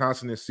has a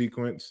consonant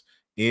sequence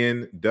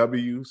in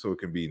W. So it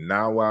can be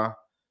Nawa,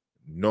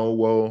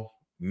 Nowo,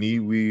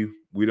 Niwi.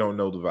 We don't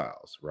know the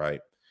vowels, right?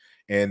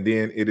 And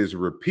then it is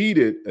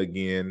repeated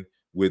again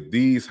with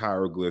these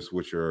hieroglyphs,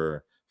 which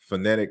are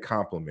phonetic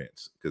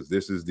complements, because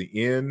this is the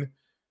N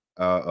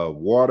of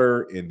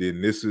water, and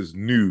then this is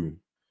new,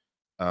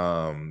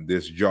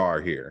 this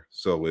jar here.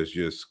 So it's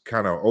just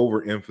kind of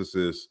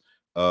overemphasis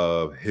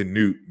of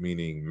Hanut,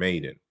 meaning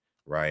maiden,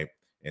 right?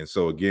 And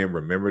so again,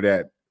 remember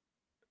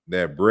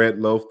that bread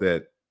loaf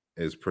that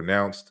is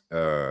pronounced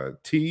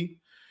T.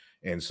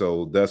 And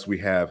so thus we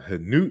have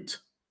Hanut,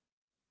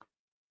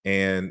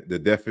 and the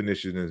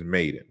definition is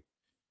maiden.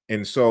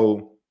 And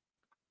so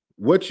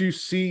what you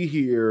see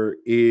here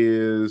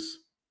is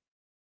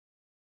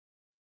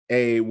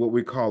what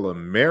we call a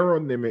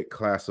meronymic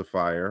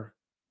classifier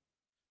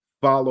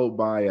followed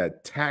by a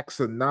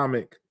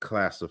taxonomic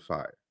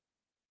classifier.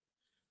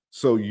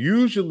 So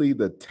usually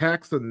the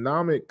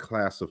taxonomic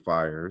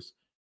classifiers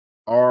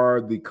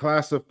are the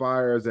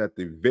classifiers at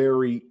the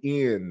very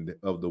end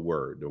of the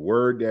word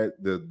that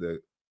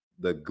the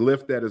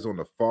glyph that is on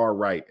the far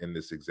right in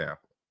this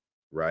example,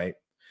 right?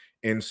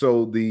 And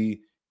so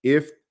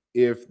if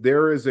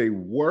there is a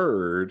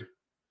word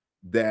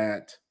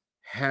that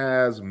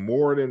has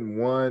more than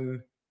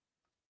one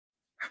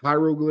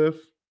hieroglyph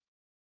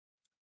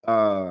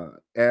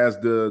as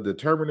the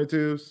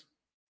determinatives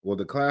or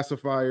the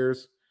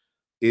classifiers,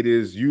 it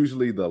is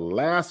usually the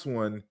last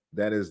one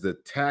that is the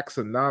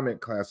taxonomic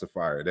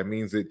classifier. That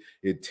means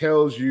it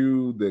tells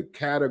you the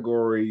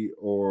category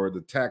or the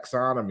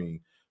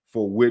taxonomy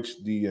for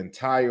which the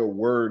entire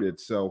word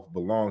itself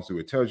belongs to.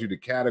 It tells you the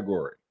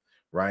category,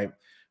 right?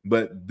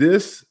 But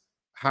this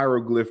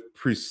hieroglyph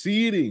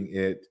preceding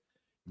it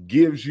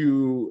gives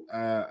you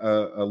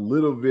a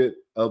little bit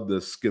of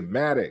the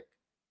schematic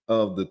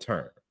of the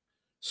term.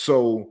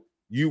 So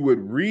you would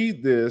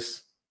read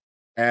this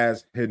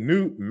as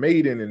Hanut,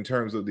 maiden, in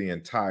terms of the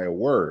entire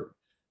word.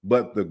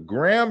 But the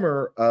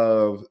grammar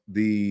of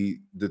the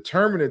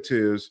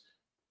determinatives,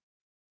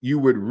 you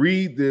would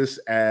read this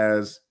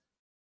as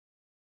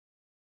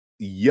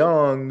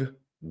young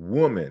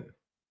woman.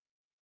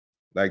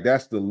 Like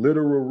that's the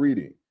literal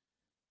reading.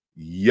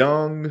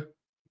 Young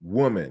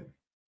woman.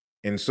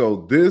 And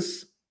so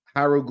this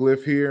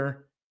hieroglyph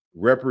here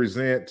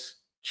represents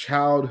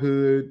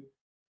childhood,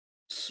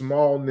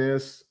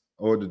 smallness,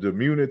 or the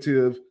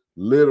diminutive,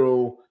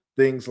 little,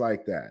 things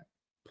like that,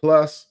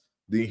 plus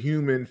the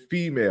human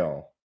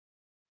female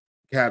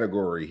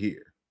category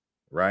here,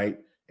 right?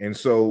 And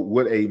so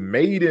what a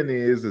maiden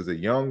is a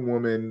young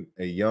woman,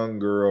 a young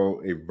girl,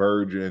 a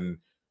virgin,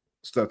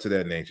 stuff to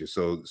that nature.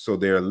 So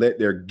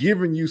they're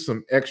giving you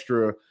some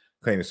extra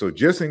cleaning. So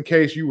just in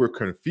case you were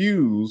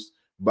confused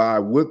by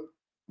what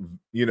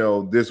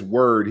this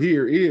word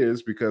here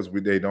is, because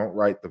they don't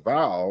write the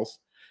vowels,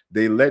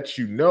 they let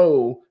you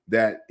know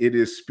that it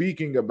is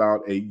speaking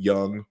about a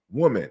young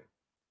woman.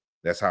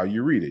 That's how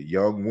you read it.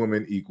 Young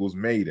woman equals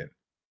maiden.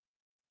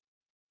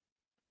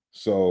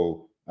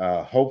 So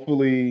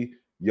hopefully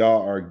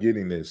y'all are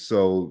getting this.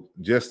 So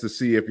just to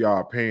see if y'all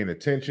are paying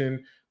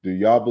attention, do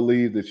y'all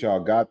believe that y'all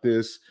got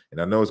this? And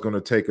I know it's going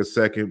to take a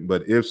second,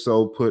 but if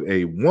so, put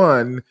a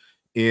 1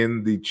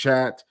 in the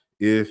chat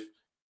if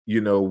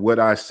what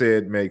I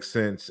said makes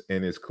sense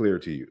and is clear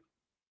to you.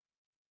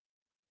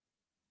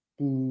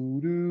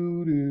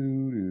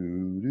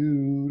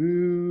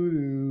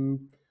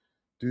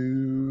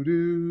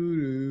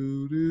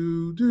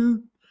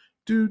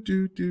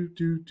 do do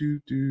do do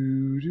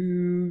do do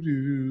do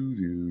do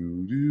do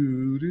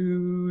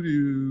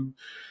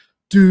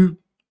do do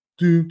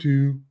do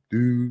do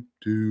do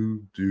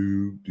do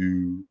do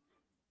do.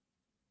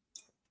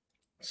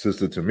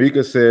 Sister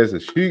Tamika says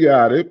that she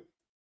got it,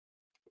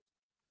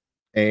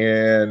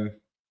 and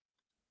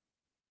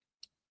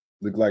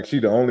look like she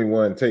the only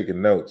one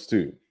taking notes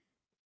too.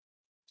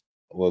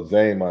 Well,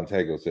 Zane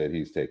Montego said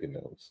he's taking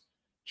notes.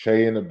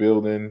 Che in the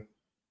building.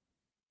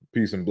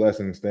 Peace and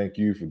blessings. Thank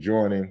you for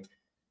joining.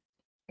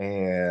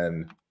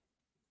 And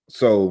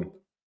so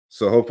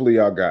hopefully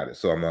y'all got it.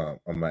 So I'm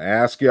gonna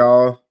ask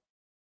y'all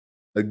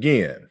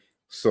again.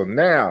 So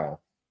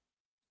now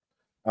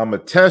I'm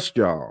gonna test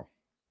y'all.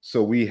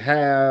 So we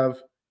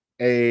have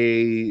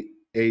a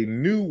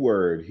new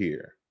word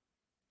here,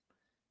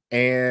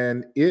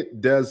 and it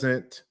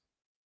doesn't.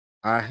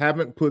 I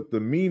haven't put the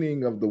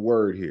meaning of the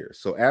word here.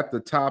 So at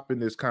the top in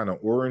this kind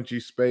of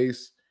orangey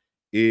space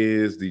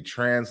is the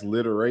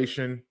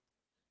transliteration,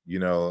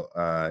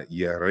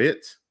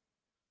 yerit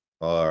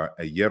or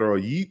a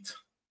yeroyit,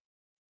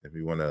 if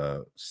you want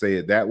to say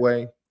it that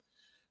way.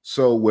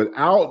 So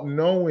without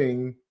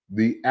knowing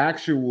the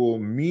actual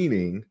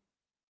meaning,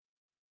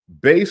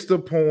 based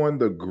upon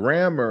the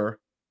grammar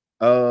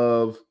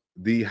of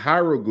the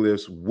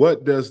hieroglyphs,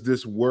 what does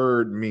this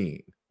word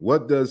mean?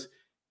 What does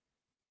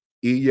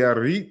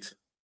iyarit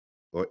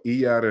or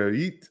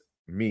iyarit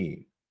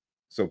mean?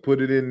 So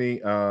put it in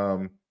the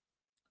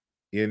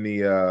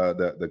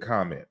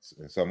comments.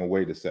 And so I'm gonna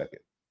wait a second.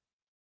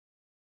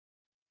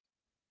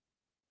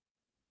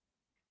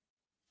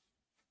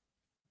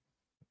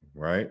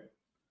 Right.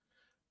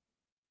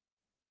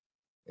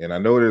 And I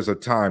know there's a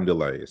time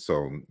delay,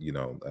 so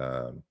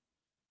I'm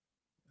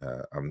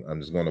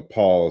just going to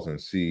pause and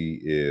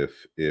see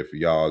if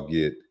y'all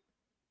get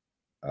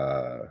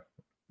the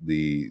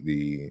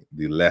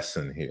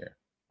lesson here,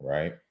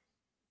 right?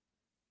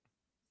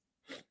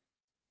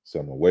 So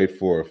I'm gonna wait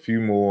for a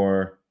few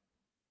more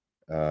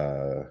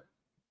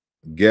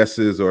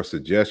guesses or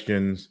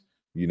suggestions.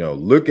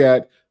 Look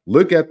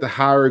at the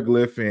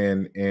hieroglyph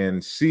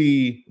and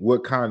see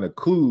what kind of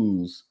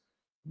clues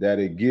that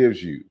it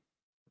gives you,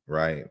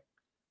 right?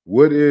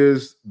 What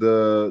is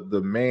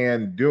the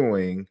man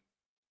doing,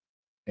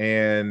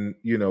 and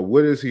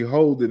what is he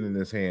holding in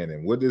his hand,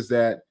 and what does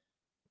that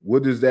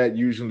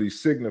usually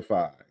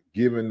signify,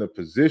 given the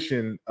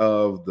position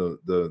of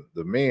the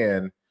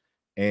man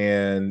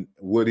and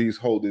what he's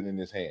holding in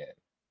his hand,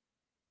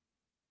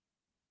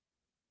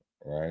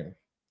 right?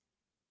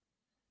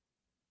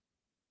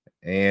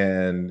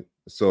 And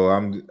so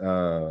I'm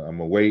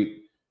gonna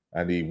wait.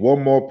 I need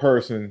one more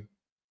person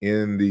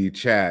in the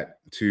chat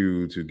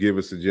to give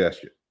a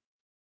suggestion,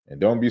 and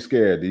don't be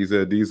scared. These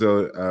are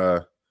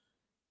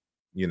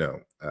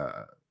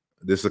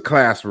this is a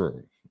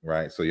classroom,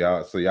 right? So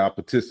y'all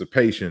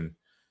participation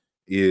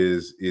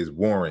is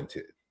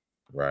warranted,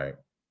 right?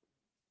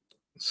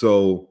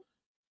 So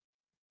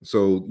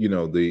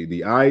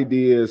the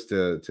idea is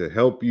to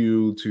help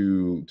you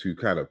to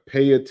kind of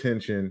pay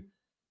attention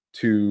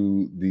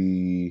to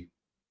the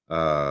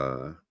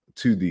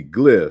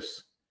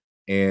glyphs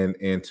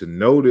and to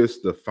notice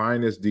the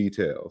finest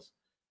details.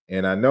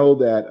 And I know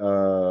that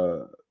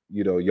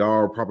y'all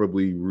are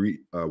probably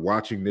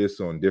watching this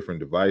on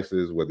different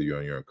devices, whether you're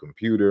on your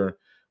computer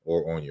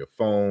or on your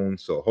phone.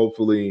 So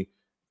hopefully,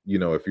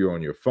 if you're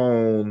on your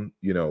phone,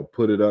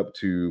 put it up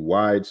to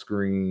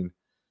widescreen,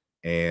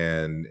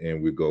 and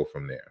we go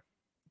from there,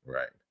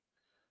 right?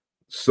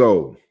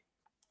 So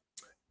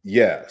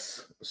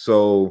yes,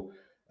 so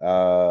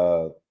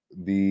the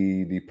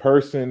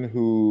person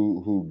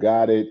who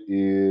got it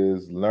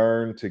is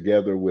Learn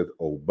Together with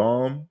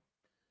Obam,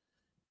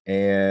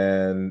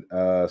 and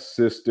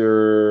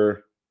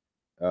sister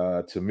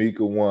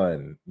Tamika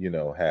One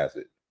has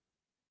it.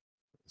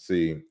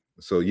 See,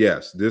 so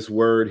yes, this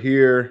word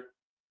here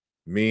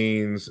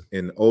means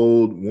an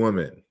old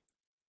woman.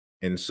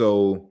 And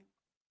so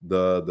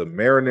the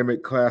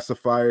meronymic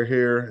classifier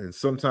here, and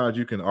sometimes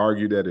you can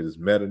argue that it is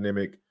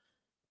metonymic,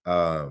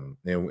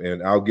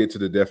 and I'll get to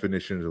the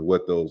definitions of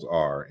what those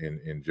are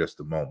in just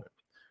a moment.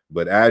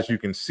 But as you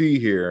can see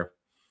here,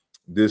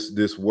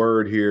 this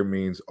word here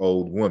means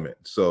old woman.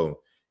 So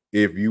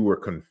if you were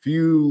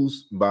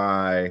confused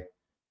by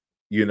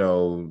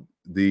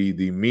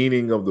the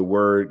meaning of the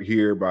word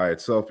here by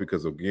itself,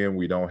 because again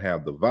we don't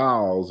have the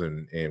vowels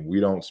and we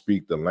don't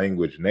speak the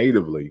language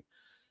natively,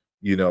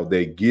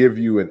 they give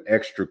you an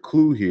extra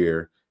clue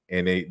here,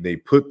 and they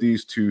put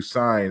these two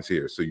signs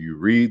here. So you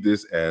read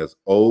this as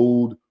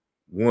old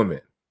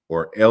woman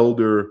or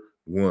elder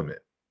woman,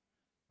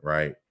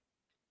 right?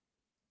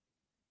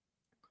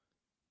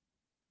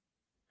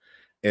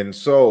 And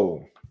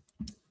so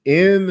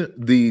in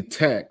the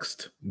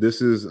text,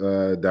 this is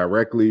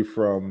directly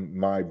from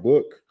my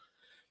book.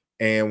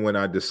 And when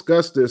I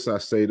discuss this, I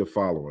say the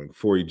following: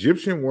 for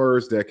Egyptian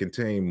words that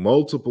contain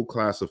multiple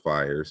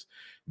classifiers,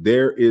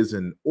 there is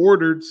an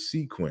ordered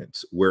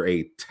sequence where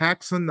a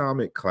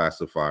taxonomic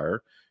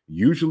classifier,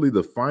 usually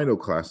the final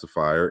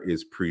classifier,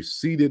 is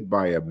preceded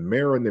by a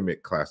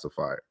meronymic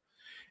classifier.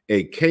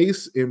 A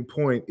case in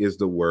point is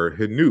the word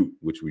Hanut,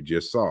 which we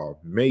just saw,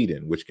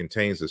 maiden, which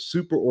contains a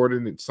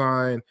superordinate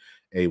sign,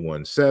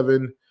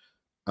 A17,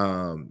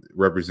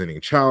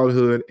 representing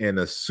childhood, and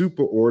a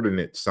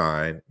superordinate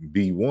sign,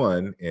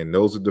 B1, and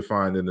those are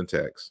defined in the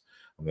text.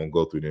 I won't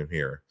go through them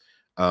here.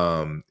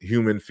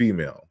 Human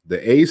female. The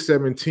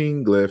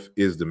A17 glyph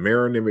is the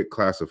meronymic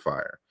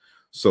classifier.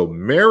 So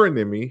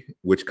meronymy,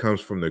 which comes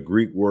from the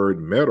Greek word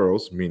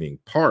meros, meaning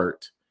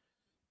part,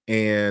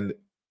 and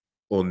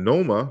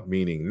onoma,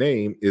 meaning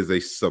name, is a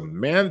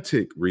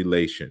semantic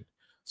relation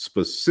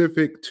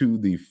specific to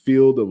the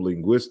field of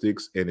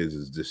linguistics and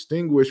is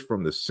distinguished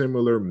from the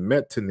similar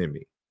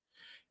metonymy.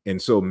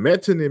 And so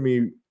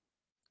metonymy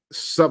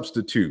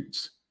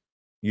substitutes,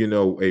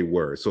 a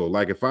word. So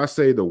like if I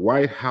say the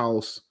White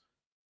House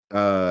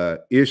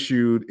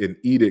issued an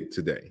edict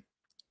today,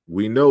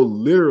 we know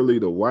literally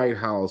the White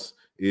House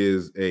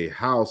is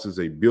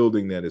a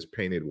building that is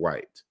painted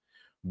white.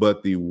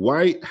 But the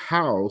White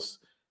House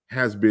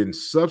has been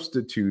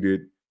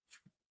substituted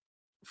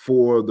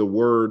for the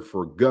word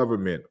for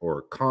government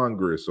or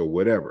Congress or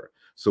whatever.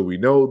 So we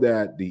know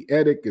that the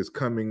edict is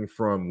coming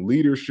from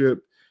leadership,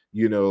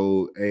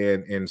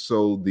 and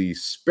so the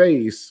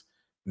space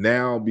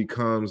now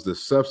becomes the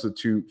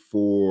substitute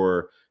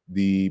for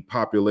the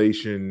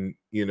population,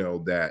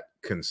 that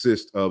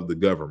consists of the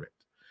government.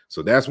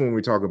 So that's when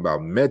we talk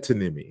about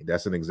metonymy.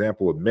 That's an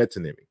example of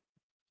metonymy.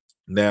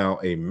 Now,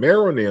 a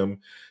meronym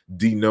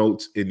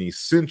denotes an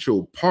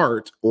essential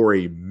part or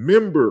a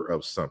member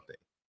of something.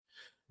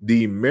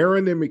 The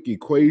meronymic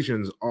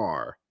equations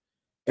are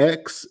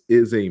X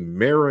is a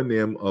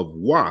meronym of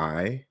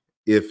Y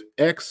if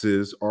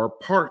X's are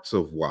parts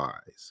of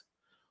Y's,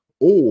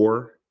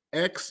 or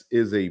X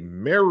is a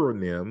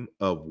meronym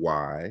of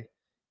Y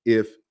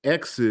if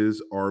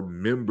X's are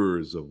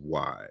members of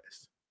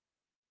Y's,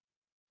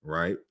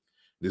 right?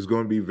 This is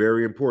going to be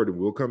very important.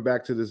 We'll come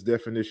back to this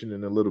definition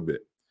in a little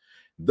bit.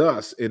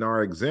 Thus, in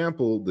our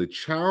example, the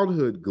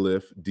childhood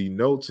glyph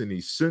denotes an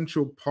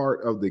essential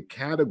part of the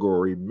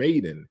category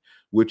maiden,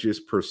 which is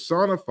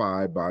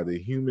personified by the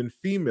human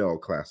female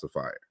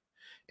classifier.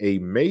 A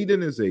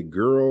maiden is a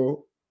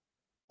girl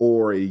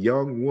or a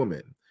young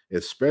woman,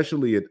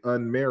 especially an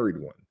unmarried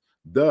one.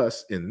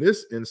 Thus, in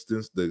this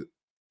instance, the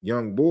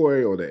young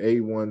boy or the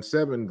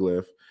A17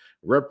 glyph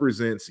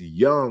represents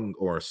young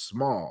or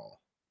small.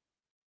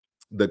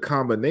 The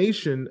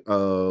combination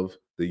of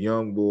the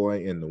young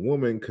boy and the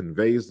woman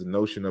conveys the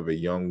notion of a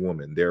young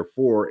woman,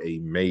 therefore a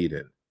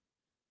maiden,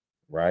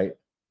 right?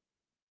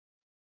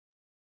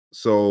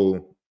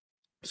 So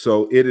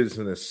it is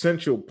an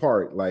essential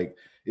part. Like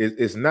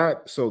it's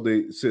not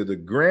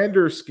the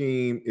grander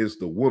scheme is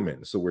the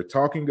woman. So we're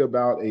talking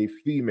about a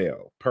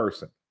female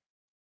person,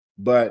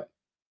 but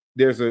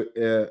there's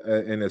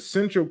an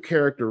essential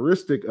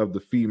characteristic of the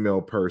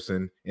female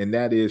person, and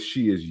that is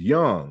she is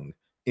young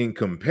in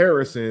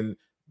comparison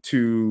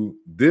to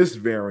this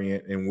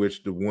variant in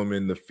which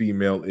the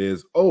female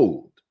is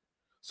old.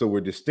 So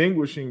we're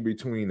distinguishing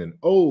between an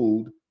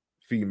old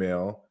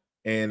female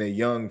and a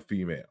young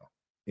female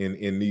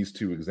in these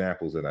two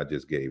examples that I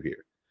just gave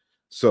here.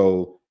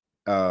 So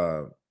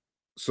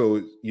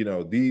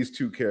these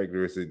two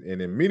characteristics,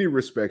 and in many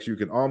respects, you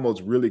can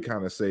almost really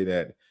kind of say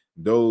that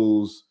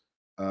those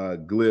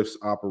glyphs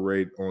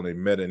operate on a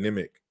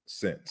metonymic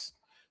sense,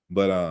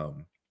 but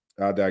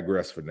I'll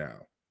digress for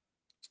now.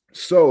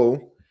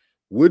 So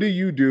what do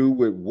you do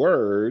with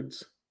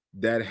words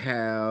that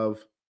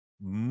have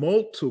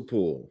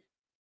multiple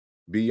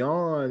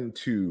beyond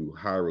two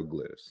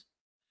hieroglyphs?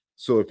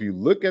 So if you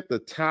look at the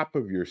top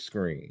of your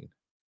screen,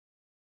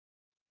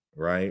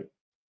 right,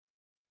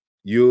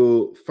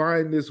 you'll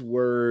find this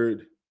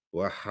word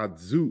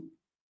wahadzu,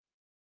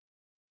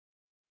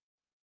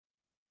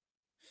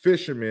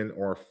 fisherman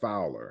or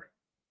fowler,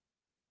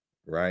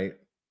 right?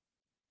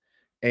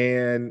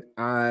 And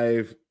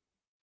I've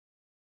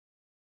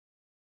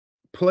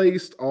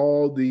placed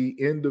all the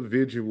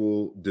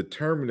individual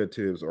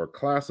determinatives or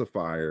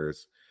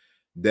classifiers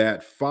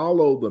that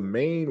follow the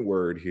main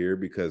word here,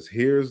 because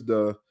here's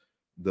the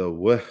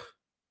wah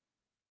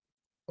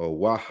or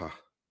waha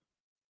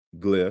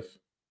glyph,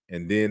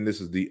 and then this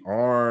is the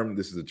arm.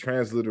 This is a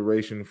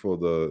transliteration for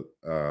the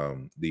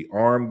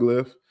arm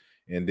glyph,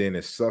 and then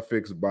it's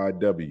suffixed by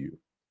W,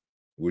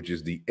 which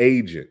is the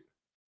agent,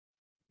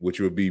 which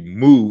would be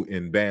mu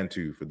in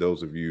Bantu for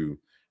those of you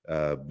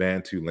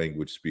Bantu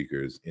language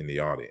speakers in the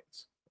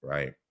audience,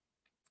 right?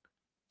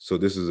 So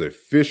this is a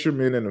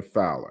fisherman and a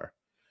fowler.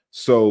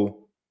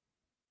 So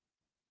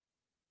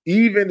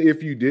even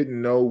if you didn't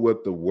know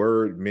what the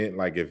word meant,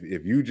 like if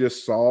you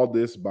just saw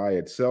this by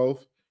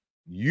itself,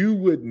 you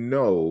would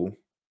know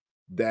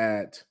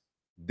that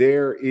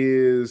there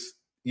is,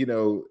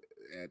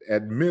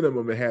 at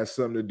minimum, it has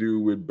something to do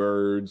with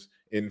birds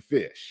and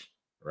fish,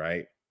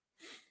 right?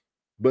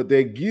 But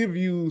they give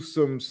you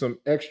some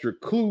extra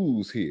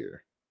clues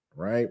here,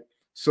 right?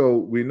 So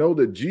we know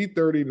the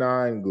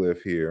G39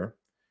 glyph here,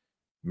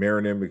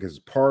 meronymic, is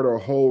part or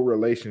whole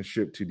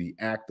relationship to the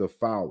act of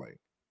fouling.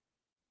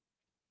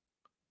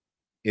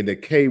 In the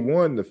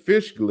K1, the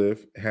fish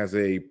glyph has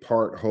a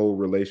part whole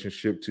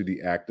relationship to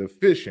the act of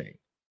fishing.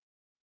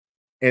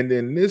 And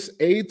then this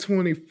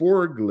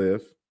A24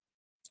 glyph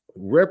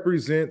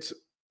represents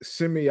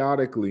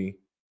semiotically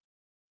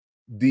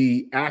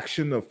the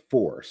action of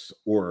force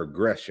or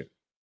aggression.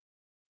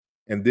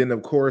 And then,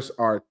 of course,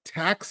 our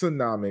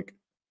taxonomic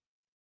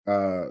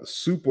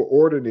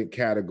superordinate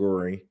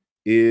category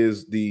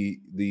is the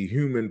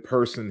human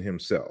person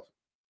himself.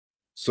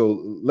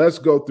 So let's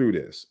go through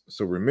this.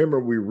 So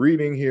remember, we're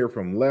reading here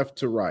from left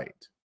to right.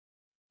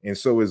 And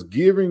so it's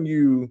giving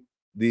you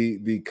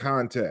the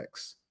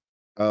context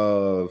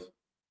of,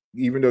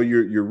 even though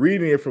you're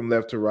reading it from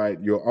left to right,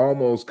 you'll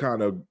almost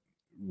kind of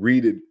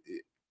read it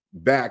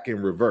back in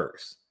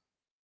reverse,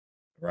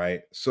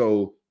 right?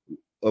 So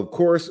of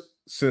course,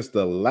 since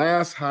the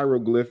last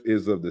hieroglyph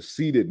is of the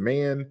seated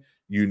man,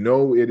 you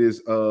know it is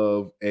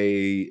of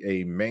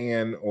a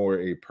man or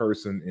a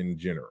person in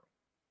general,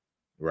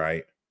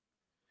 right?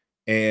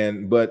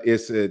 And but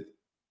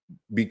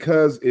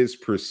because it's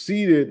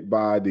preceded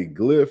by the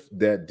glyph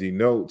that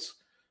denotes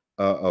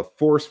a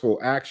forceful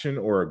action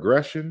or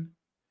aggression,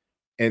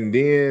 and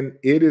then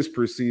it is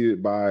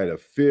preceded by the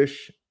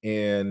fish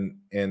and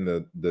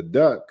the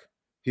duck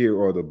here,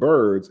 or the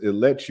birds. It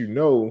lets you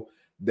know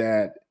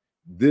that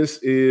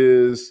this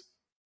is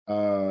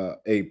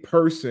a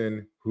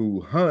person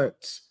who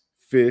hunts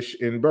fish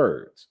and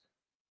birds,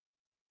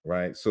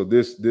 right? So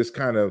this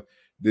kind of,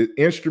 the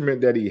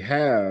instrument that he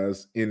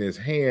has in his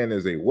hand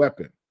is a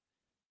weapon.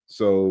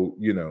 So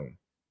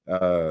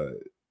uh,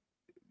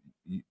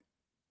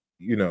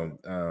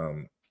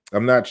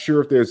 I'm not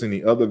sure if there's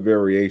any other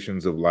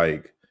variations of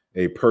like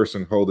a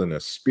person holding a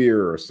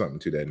spear or something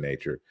to that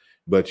nature,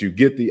 but you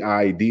get the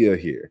idea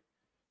here.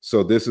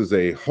 So this is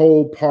a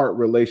whole part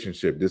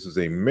relationship. This is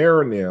a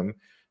meronym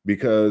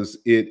because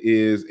it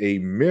is a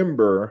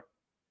member,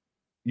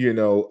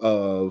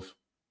 of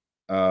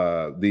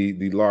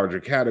the larger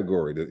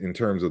category in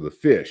terms of the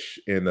fish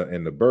and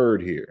the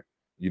bird here.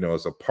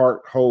 It's a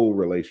part whole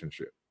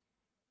relationship.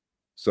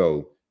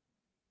 So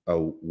a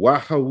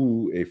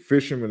wahau, a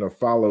fisherman or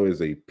follower,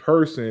 is a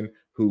person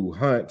who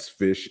hunts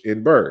fish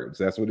and birds.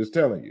 That's what it's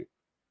telling you,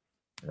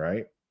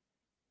 right?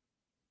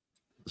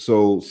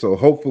 So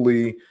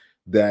hopefully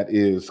that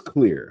is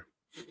clear.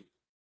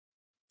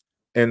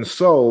 And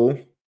so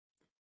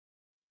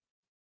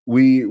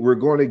we're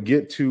going to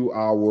get to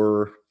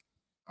our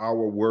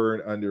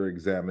word under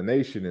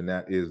examination, and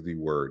that is the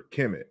word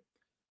Kemet.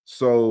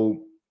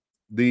 So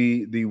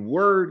the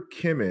word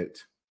Kemet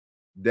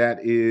that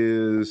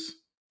is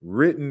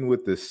written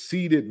with the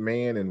seated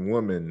man and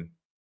woman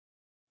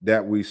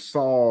that we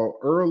saw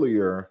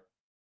earlier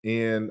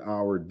in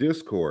our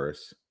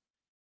discourse,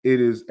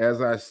 it is,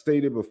 as I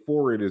stated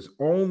before, it is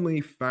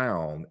only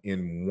found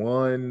in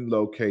one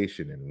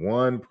location, in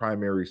one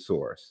primary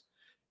source,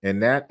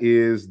 and that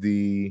is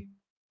the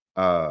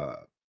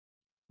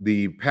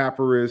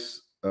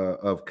papyrus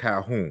of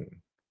Kahun.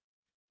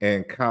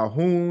 And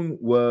Kahun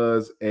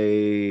was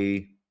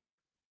a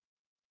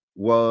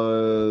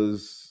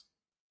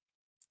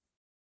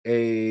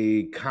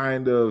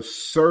kind of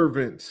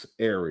servants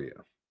area,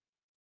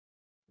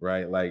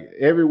 right? Like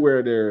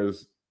everywhere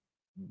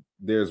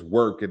there's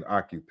work and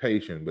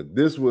occupation, but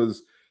this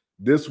was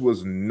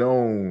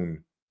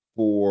known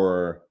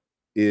for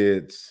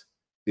its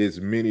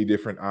many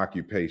different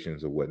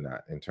occupations or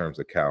whatnot in terms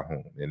of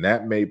Calhoun, and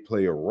that may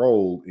play a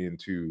role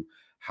into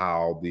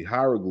how the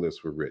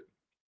hieroglyphs were written.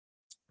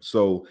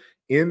 So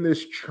in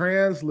this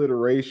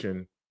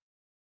transliteration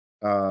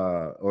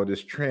or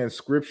this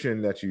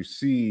transcription that you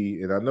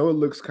see, and I know it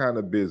looks kind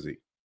of busy,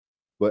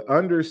 but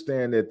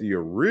understand that the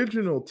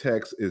original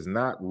text is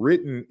not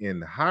written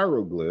in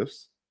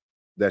hieroglyphs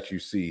that you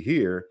see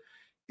here.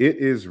 It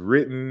is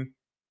written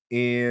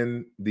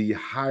in the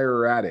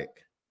hieratic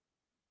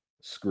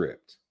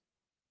script.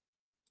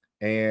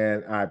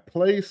 And I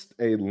placed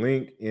a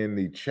link in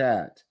the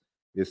chat.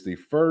 It's the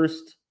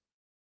first,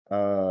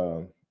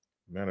 matter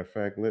of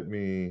fact, let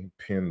me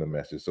pin the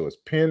message. So it's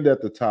pinned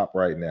at the top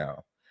right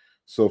now.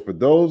 So for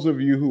those of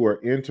you who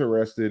are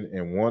interested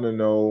and want to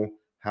know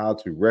how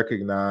to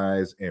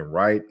recognize and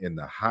write in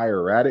the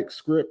hieratic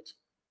script,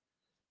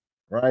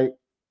 right?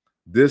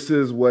 This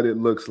is what it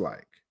looks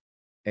like.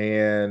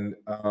 And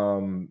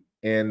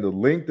the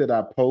link that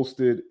I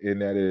posted,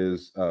 and that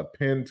is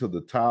pinned to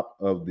the top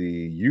of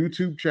the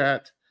YouTube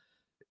chat,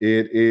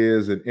 it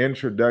is an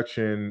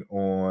introduction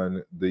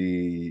on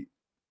the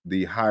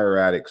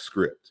hieratic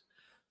script.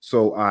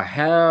 So I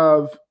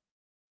have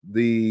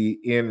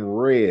in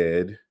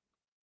red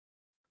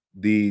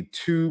the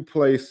two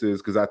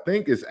places, because I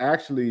think it's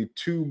actually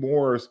two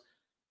more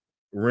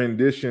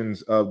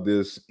renditions of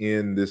this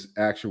in this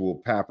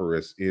actual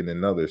papyrus in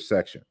another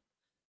section,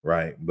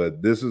 right?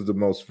 But this is the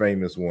most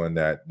famous one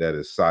that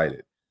is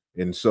cited.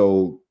 And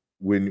so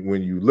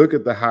when you look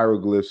at the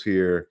hieroglyphs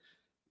here,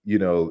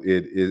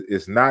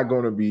 it's not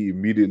going to be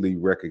immediately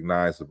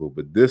recognizable,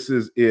 but this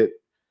is it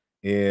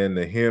in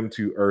the hymn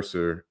to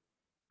Ursa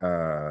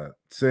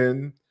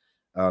Sin,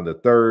 the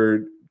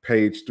third,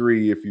 page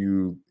 3, if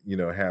you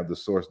have the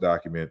source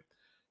document.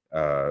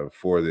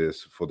 for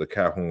the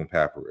Kahun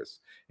papyrus.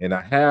 And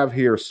I have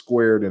here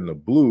squared in the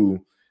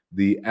blue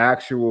the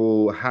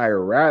actual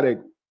hieratic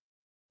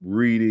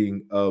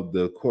reading of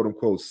the quote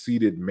unquote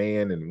seated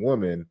man and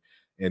woman,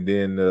 and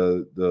then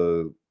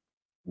the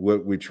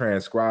what we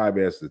transcribe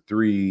as the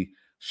 3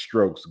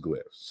 strokes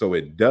glyphs. So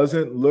it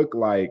doesn't look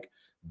like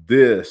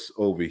this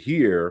over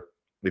here.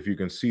 If you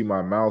can see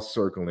my mouse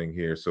circling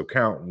here, so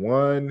count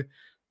 1,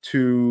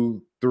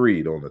 2,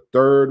 3 on the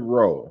 3rd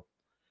row.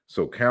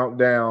 So count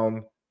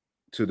down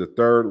to the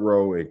 3rd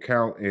row and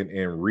count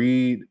and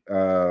read.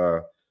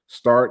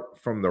 Start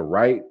from the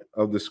right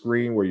of the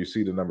screen where you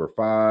see the number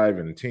 5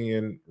 and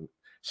 10.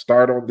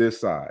 Start on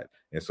this side,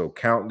 and so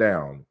count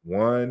down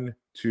 1,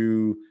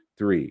 2,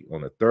 3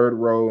 on the 3rd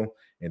row,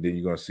 and then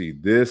you're going to see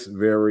this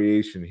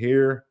variation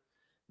here.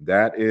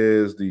 That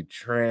is the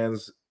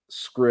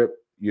transcript,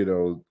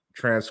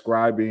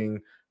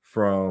 transcribing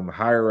from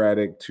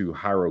hieratic to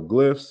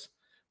hieroglyphs.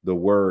 The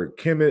word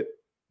Kemet,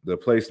 the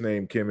place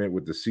name Kemet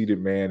with the seated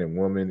man and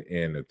woman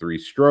and the 3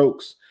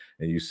 strokes.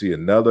 And you see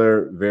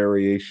another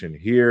variation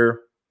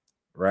here,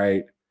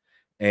 right?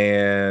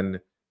 And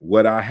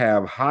what I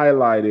have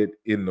highlighted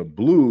in the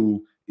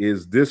blue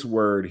is this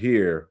word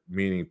here,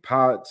 meaning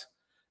pot,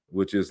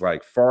 which is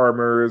like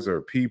farmers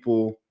or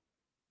people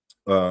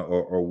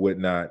or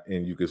whatnot.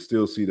 And you can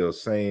still see those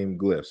same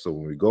glyphs. So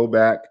when we go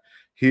back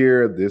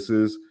here, this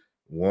is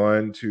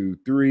 1, 2,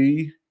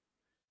 3.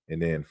 And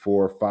then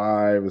 4,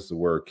 5 is the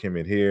word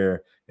Kemet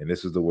here. And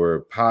this is the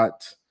word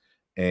pot.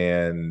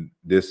 And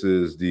this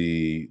is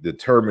the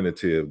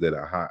determinative that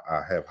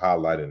I have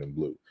highlighted in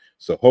blue.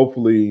 So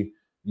hopefully,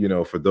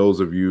 for those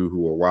of you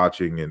who are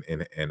watching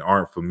and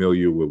aren't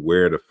familiar with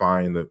where to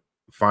find it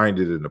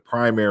in the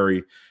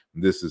primary,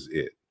 this is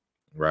it,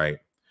 right?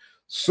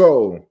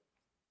 So,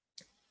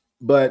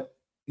 but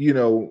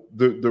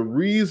the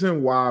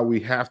reason why we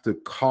have to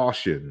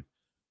caution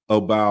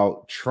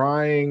about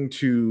trying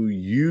to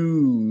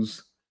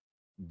use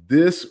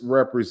this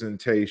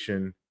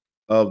representation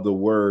of the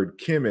word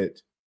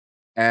Kemet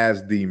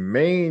as the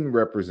main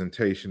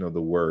representation of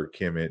the word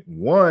Kemet,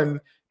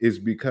 one is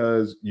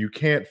because you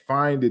can't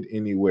find it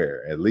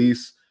anywhere, at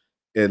least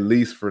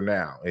for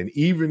now. And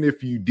even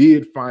if you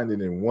did find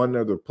it in one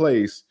other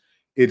place,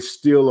 it's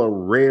still a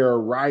rare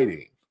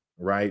writing,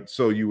 right?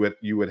 So you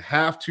would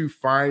have to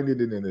find it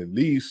in at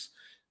least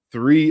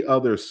 3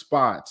 other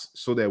spots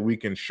so that we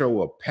can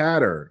show a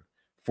pattern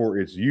for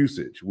its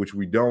usage, which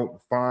we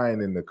don't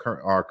find in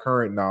our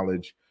current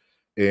knowledge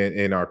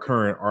in our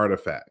current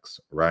artifacts,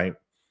 right?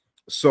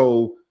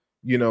 So,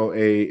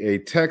 a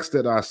text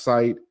that I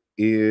cite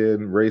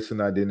in Race and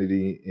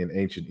Identity in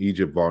Ancient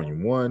Egypt,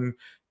 Volume 1,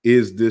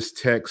 is this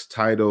text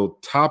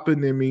titled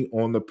Toponymy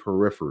on the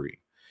Periphery,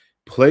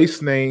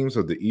 Place Names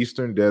of the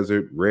Eastern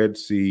Desert, Red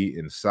Sea,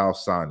 and South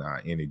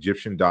Sinai in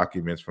Egyptian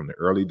documents from the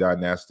early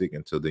dynastic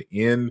until the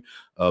end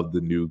of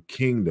the New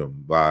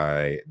Kingdom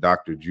by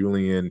Dr.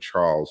 Julian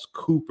Charles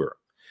Cooper.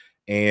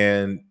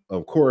 And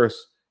of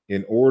course,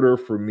 in order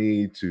for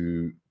me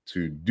to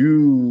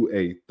do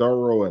a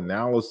thorough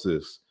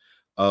analysis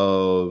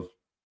of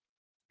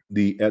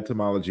the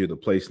etymology of the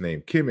place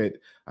name Kemet,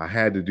 I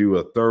had to do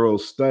a thorough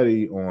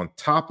study on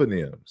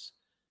toponyms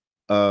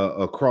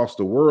across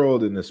the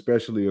world and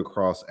especially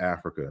across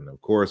Africa. And of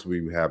course,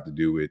 we have to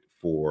do it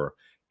for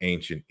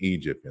ancient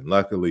Egypt. And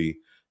luckily,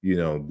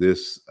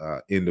 this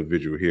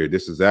individual here,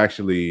 this is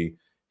actually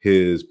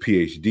his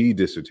PhD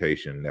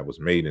dissertation that was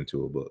made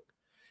into a book.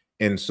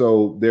 And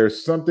so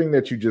there's something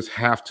that you just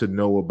have to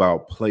know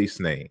about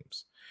place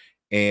names.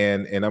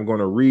 And I'm going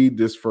to read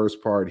this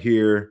first part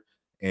here,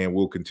 and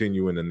we'll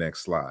continue in the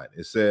next slide.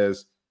 It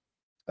says,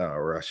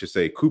 or I should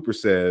say, Cooper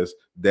says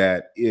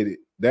that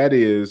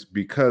is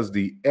because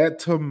the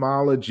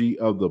etymology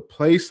of the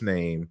place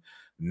name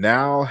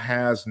now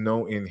has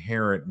no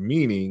inherent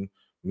meaning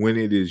when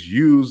it is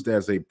used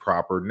as a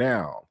proper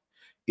noun.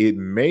 It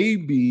may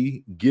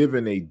be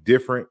given a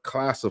different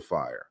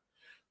classifier.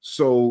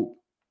 So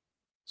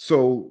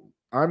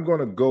I'm going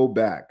to go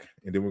back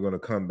and then we're going to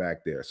come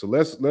back there. So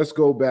let's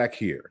go back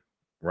here,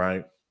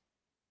 right?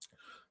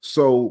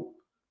 So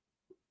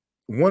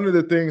one of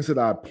the things that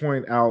I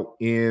point out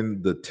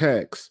in the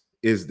text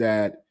is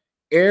that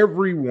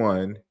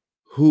everyone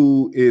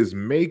who is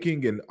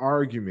making an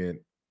argument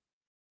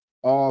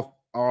off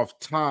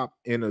top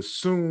and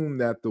assume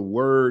that the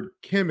word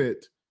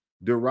Kemet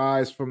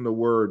derives from the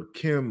word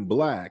Kim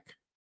Black,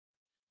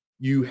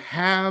 you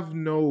have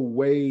no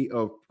way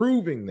of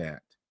proving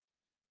that.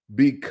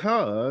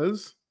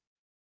 Because,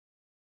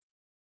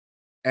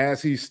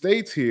 as he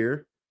states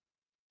here,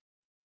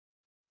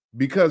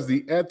 because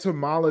the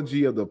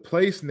etymology of the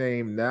place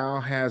name now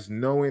has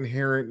no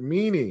inherent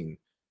meaning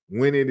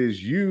when it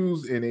is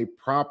used in a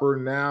proper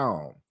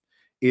noun.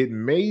 It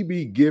may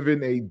be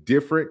given a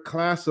different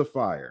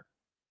classifier.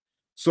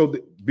 So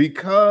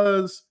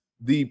because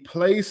the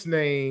place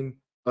name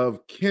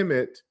of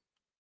Kemet,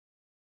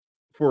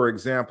 for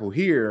example,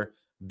 here,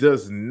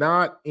 does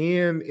not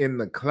end in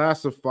the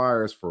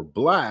classifiers for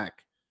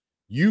Black,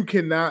 you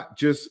cannot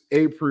just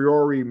a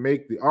priori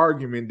make the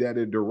argument that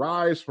it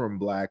derives from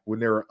Black when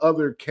there are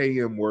other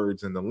KM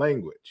words in the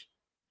language.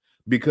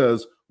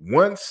 Because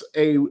once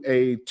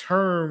a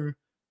term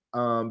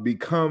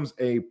becomes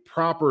a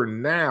proper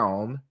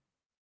noun,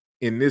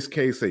 in this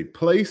case, a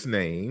place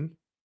name,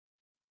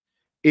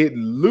 it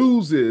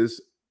loses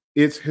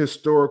its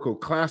historical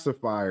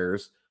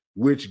classifiers,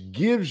 which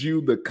gives you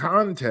the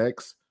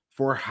context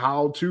for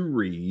how to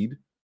read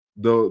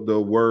the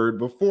word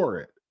before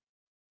it,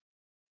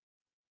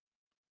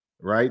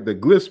 right? The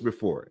glyphs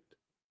before it.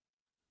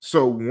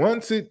 So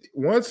once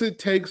it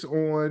takes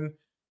on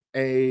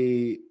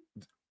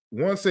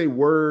once a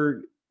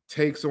word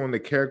takes on the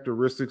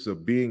characteristics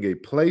of being a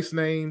place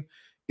name,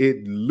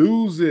 it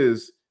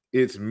loses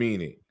its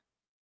meaning.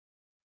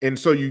 And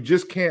so you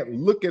just can't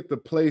look at the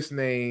place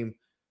name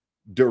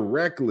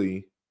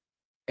directly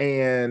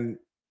and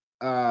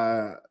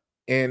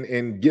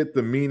get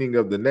the meaning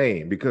of the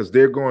name, because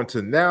they're going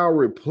to now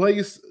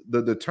replace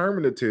the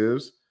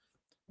determinatives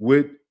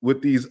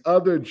with these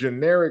other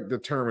generic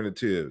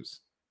determinatives.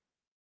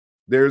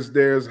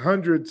 There's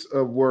hundreds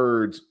of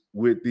words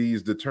with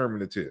these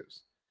determinatives.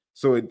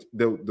 So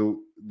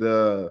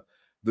the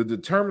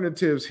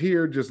determinatives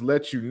here just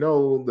let you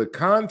know the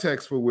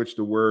context for which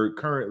the word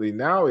currently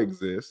now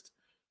exists,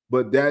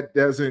 but that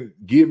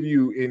doesn't give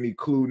you any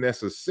clue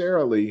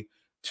necessarily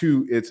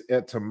to its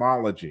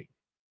etymology.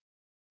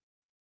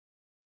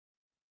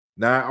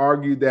 Now, I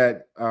argue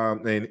that,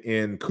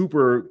 and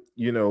Cooper,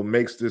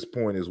 makes this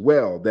point as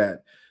well,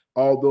 that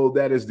although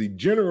that is the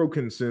general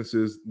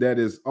consensus, that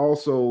is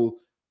also,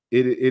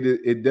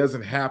 it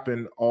doesn't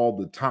happen all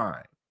the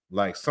time.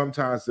 Like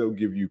sometimes they'll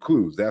give you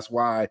clues. That's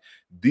why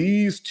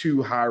these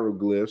two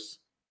hieroglyphs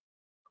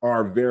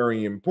are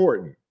very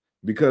important,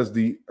 because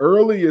the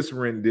earliest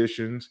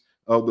renditions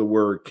of the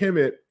word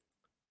Kemet,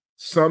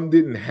 some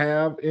didn't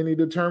have any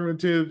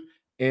determinative,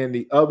 and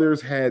the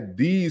others had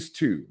these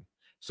two.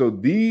 So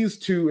these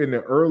two in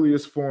the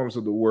earliest forms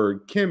of the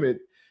word Kemet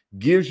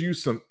gives you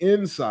some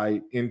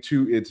insight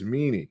into its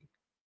meaning,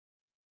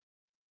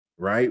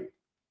 right?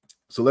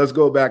 So let's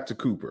go back to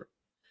Cooper,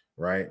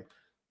 right?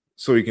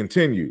 So he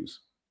continues,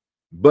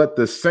 but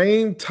the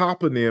same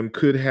toponym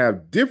could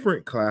have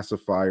different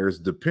classifiers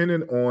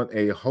depending on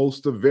a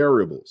host of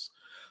variables,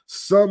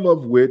 some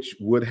of which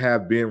would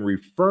have been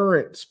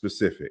referent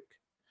specific.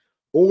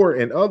 Or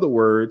in other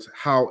words,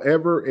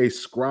 however a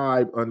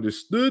scribe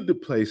understood the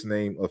place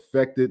name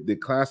affected the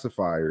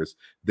classifiers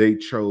they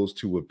chose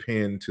to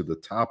append to the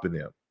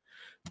toponym.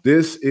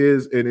 This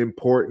is an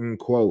important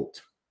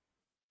quote,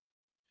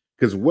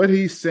 because what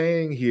he's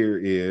saying here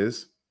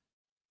is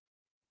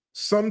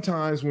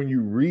sometimes when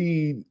you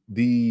read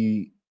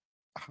the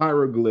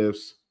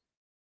hieroglyphs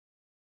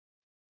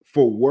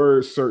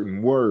for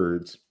certain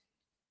words,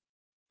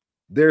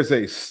 there's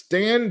a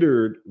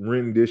standard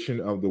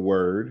rendition of the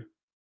word,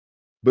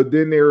 but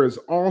then there is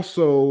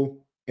also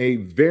a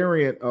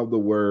variant of the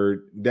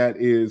word that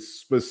is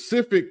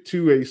specific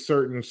to a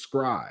certain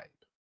scribe.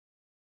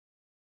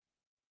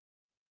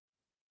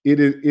 It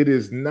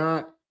is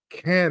not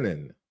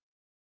canon.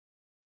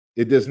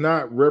 It does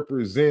not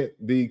represent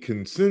the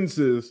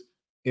consensus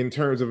in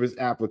terms of its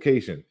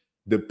application.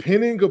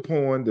 Depending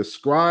upon the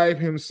scribe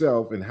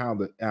himself and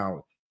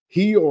how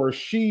he or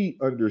she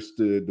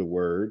understood the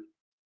word,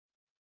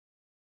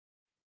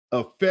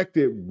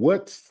 affected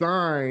what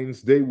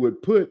signs they would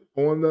put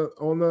on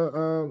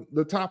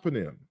the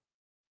toponym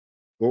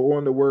or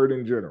on the word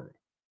in general.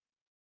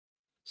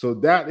 So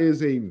that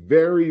is a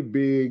very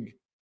big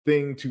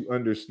thing to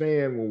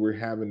understand when we're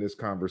having this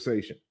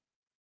conversation.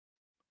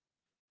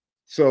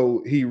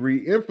 So he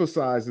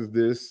re-emphasizes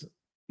this,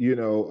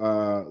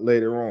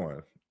 later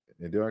on.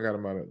 And do I got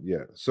him out?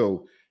 Yeah.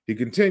 So he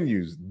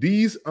continues,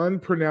 these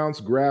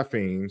unpronounced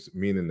graphemes,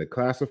 meaning the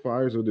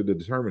classifiers or the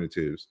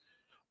determinatives,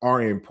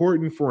 are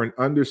important for an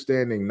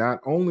understanding not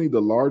only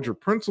the larger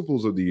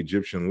principles of the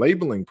Egyptian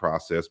labeling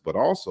process, but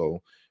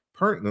also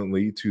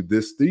pertinently to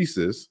this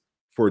thesis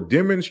for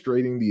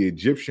demonstrating the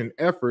Egyptian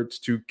efforts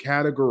to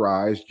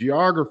categorize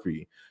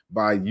geography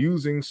by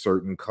using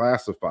certain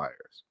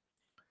classifiers.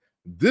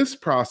 This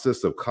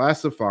process of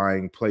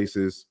classifying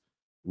places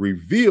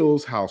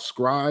reveals how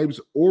scribes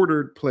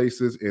ordered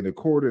places and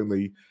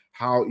accordingly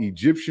how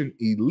Egyptian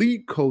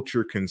elite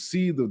culture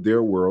conceived of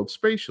their world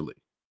spatially.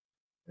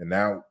 And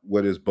now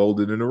what is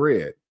bolded in the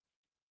red?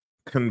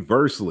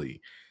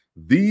 Conversely,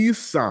 these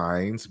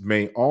signs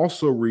may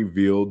also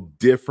reveal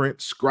different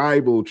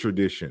scribal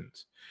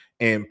traditions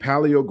and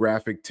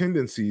paleographic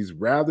tendencies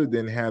rather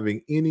than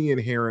having any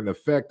inherent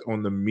effect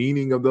on the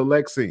meaning of the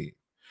lexeme.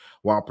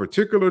 While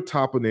particular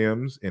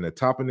toponyms, and a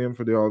toponym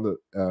for the all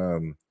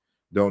that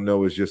don't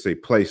know is just a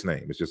place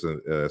name. It's just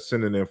a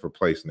synonym for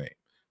place name,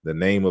 the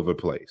name of a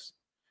place,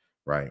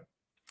 right?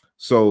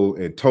 So,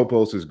 and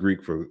topos is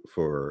Greek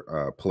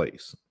for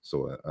place.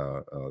 So,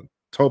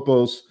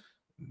 topos,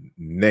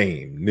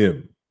 name,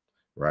 nim,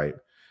 right?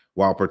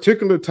 While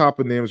particular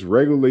toponyms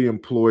regularly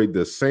employed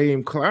the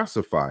same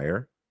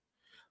classifier,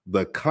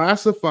 the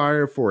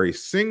classifier for a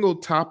single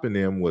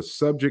toponym was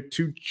subject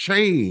to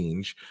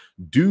change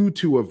due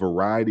to a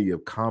variety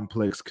of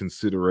complex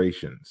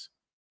considerations,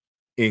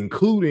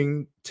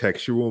 including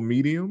textual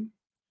medium,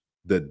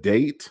 the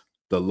date,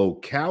 the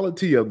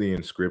locality of the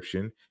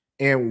inscription,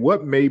 and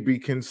what may be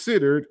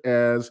considered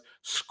as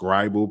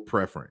scribal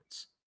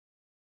preference.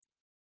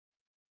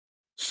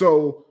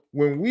 So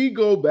when we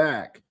go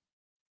back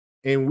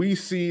and we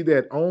see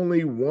that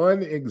only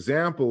one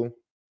example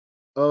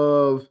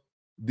of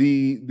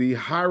the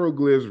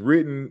hieroglyphs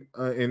written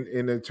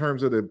in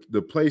terms of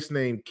the place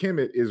name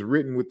Kemet is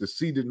written with the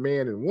seated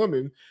man and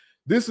woman,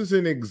 this is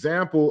an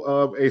example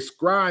of a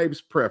scribe's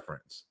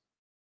preference,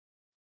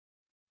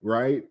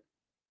 right?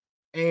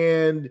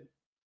 And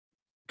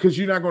because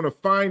you're not going to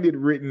find it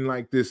written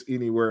like this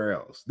anywhere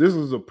else. This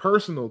is a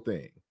personal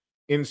thing.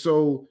 And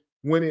so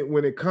when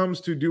it comes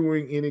to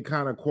doing any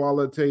kind of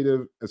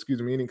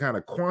any kind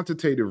of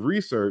quantitative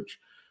research,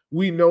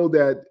 we know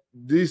that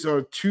these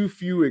are too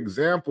few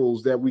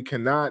examples that we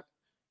cannot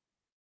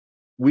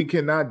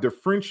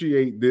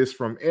differentiate this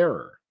from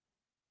error.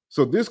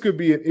 So this could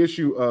be an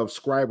issue of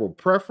scribal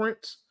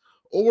preference,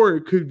 or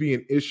it could be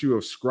an issue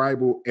of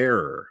scribal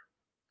error,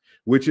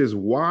 which is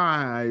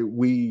why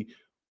we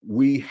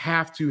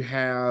have to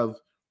have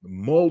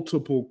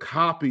multiple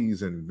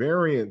copies and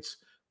variants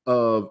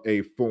of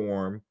a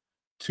form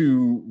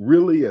to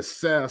really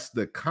assess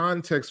the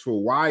context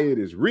for why it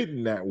is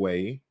written that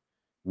way,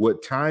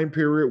 what time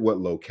period, what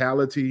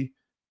locality,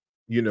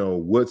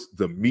 what's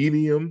the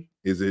medium.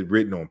 Is it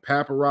written on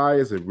papyri?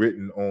 Is it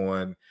written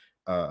on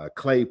a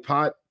clay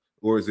pot?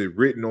 Or is it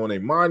written on a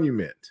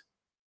monument?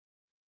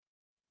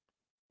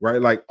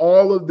 Right? Like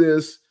all of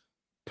this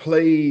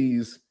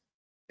plays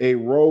a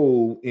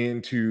role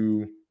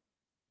into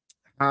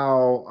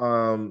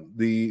how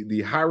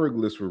the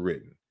hieroglyphs were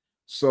written.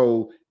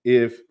 So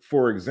if,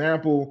 for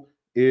example,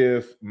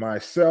 if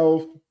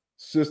myself,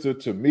 Sister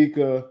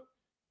Tamika,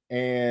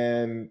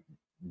 and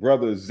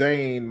Brother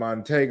Zane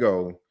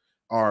Montego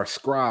are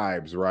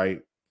scribes,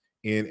 right,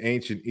 in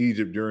ancient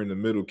Egypt during the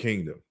Middle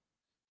Kingdom,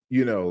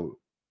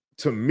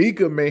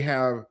 Tamika may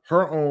have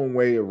her own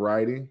way of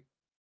writing,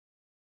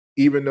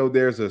 even though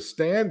there's a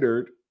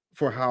standard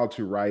for how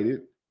to write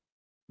it.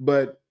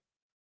 But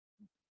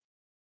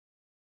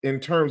in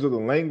terms of the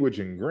language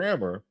and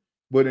grammar,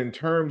 but in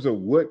terms of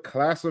what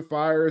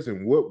classifiers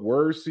and what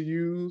words to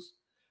use,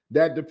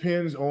 that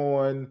depends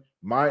on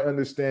my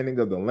understanding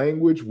of the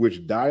language,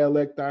 which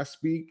dialect I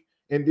speak,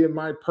 and then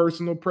my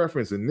personal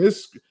preference. In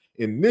this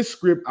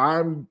script,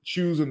 I'm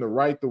choosing to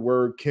write the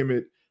word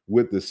Kemet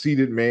with the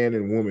seated man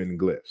and woman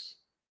glyphs.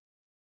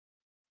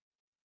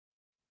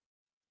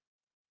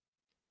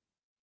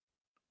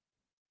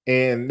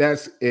 And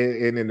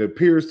it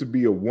appears to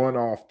be a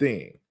one-off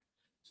thing.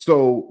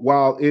 So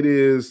while it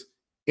is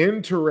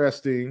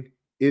interesting,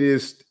 it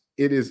is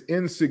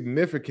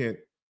insignificant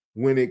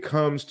when it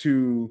comes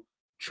to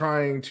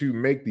trying to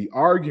make the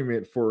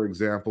argument, for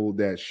example,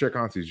 that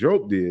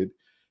Km.t did,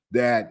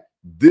 that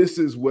this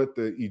is what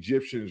the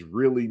Egyptians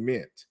really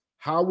meant.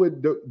 How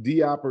would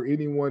Diop or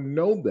anyone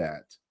know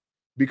that?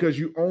 Because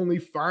you only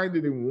find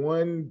it in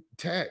one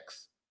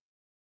text,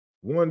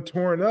 one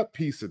torn up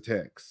piece of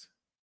text.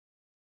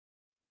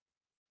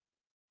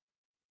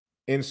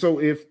 And so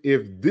if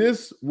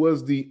this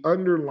was the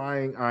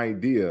underlying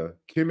idea,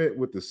 Kemet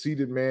with the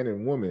seated man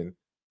and woman,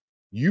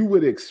 you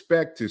would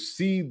expect to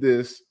see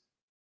this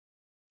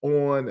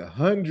on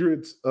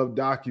hundreds of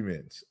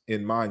documents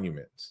and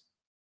monuments,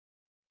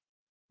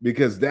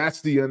 because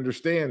that's the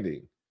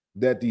understanding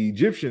that the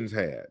Egyptians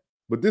had.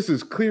 But this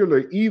is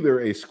clearly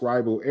either a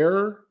scribal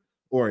error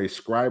or a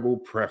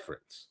scribal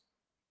preference,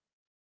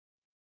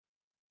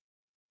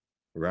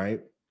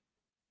 right?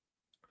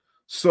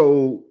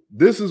 So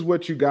this is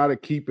what you got to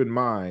keep in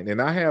mind.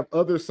 And I have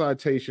other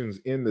citations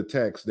in the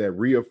text that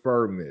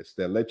reaffirm this,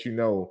 that let you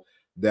know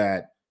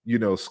that,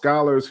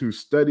 scholars who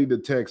study the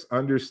text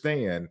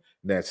understand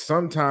that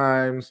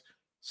sometimes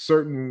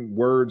certain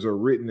words are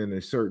written in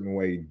a certain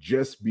way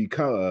just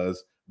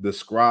because the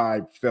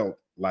scribe felt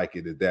like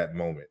it at that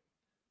moment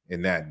in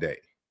that day,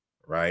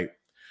 right?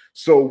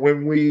 So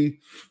when we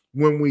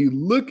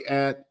look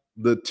at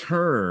the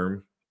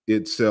term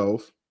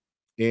itself,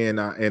 and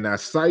I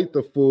cite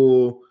the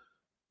full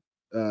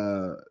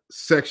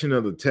section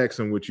of the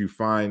text in which you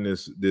find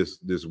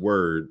this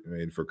word,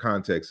 and for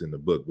context in the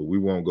book, but we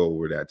won't go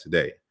over that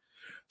today.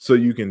 So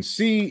you can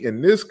see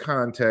in this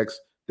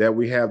context that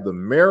we have the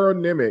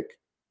meronymic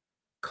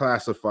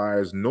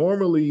classifiers.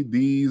 Normally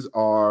these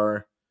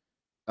are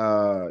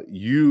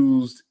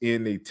used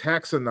in a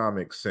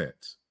taxonomic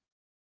sense,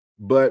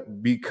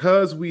 but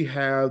because we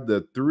have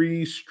the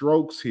three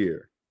strokes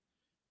here,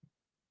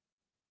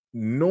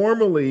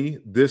 normally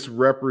this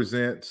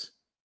represents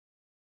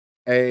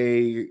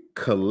a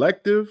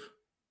collective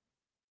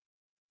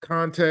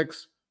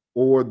context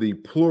or the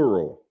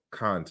plural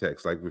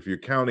context, like if you're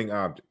counting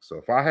objects. So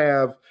if I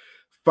have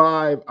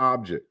 5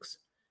 objects,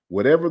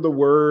 whatever the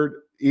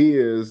word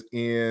is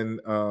in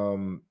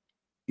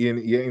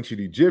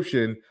ancient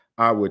Egyptian,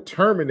 I would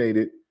terminate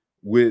it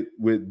with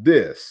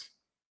this.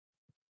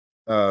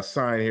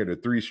 sign here, the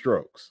 3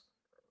 strokes,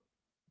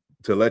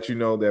 to let you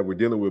know that we're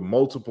dealing with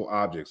multiple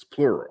objects,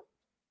 plural.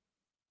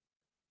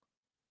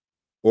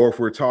 Or if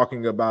we're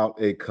talking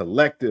about a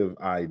collective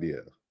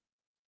idea,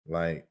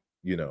 like,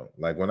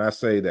 like when I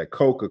say that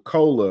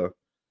Coca-Cola,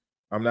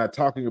 I'm not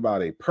talking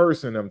about a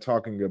person, I'm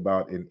talking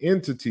about an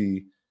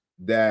entity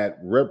that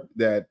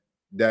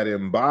that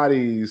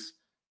embodies,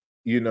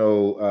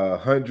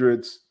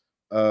 hundreds,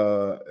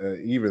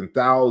 even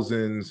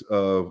thousands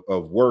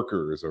of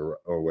workers or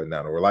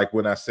whatnot. Or like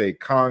when I say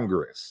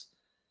Congress,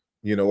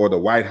 or the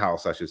White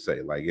House, I should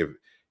say. Like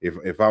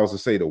if I was to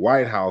say the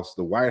White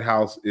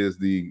House is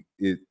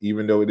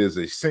even though it is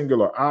a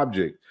singular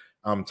object,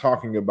 I'm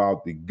talking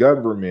about the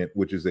government,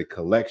 which is a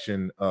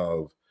collection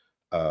of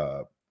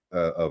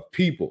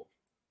people,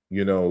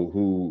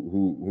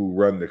 who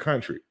run the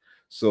country.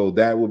 So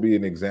that would be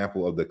an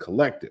example of the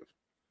collective,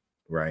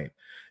 right?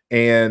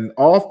 And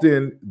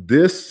often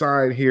this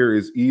sign here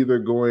is either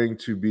going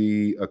to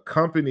be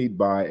accompanied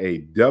by a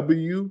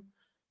W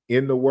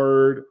in the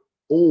word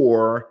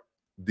or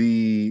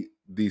the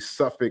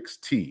suffix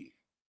T.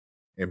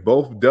 And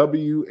both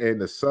W and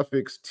the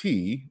suffix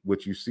T,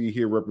 which you see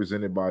here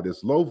represented by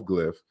this loaf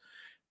glyph,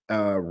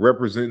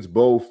 represents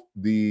both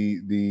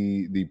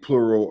the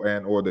plural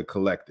and or the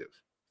collective,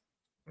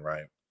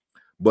 right?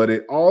 But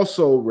it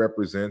also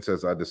represents,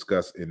 as I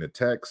discussed in the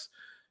text,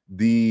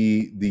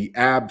 the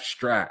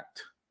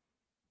abstract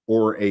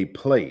or a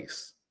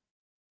place.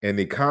 And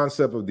the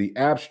concept of the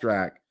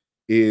abstract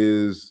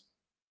is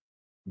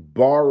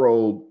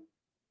borrowed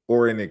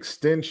or an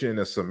extension,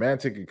 a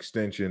semantic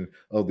extension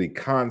of the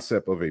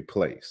concept of a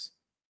place,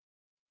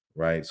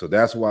 right? So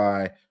that's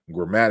why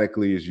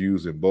grammatically is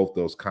used in both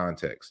those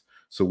contexts.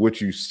 So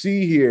what you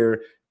see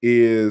here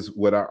is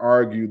what I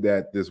argue,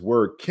 that this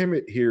word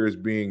Km.t here is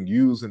being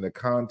used in the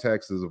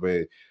context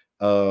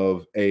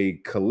of a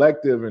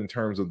collective in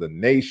terms of the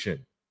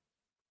nation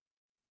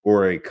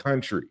or a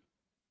country,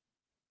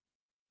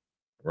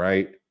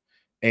 right?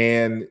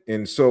 And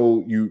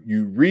so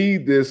you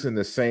read this in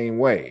the same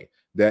way,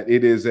 that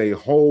it is a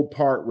whole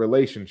part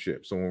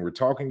relationship. So when we're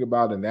talking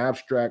about an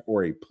abstract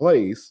or a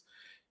place,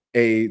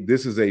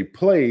 this is a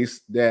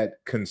place that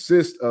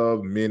consists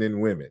of men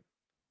and women,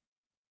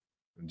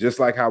 just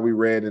like how we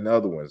read in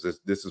other ones.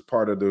 This is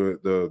part of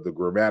the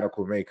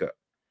grammatical makeup.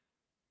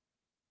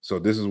 So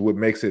this is what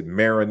makes it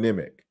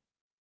meronymic.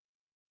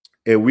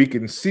 And we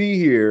can see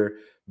here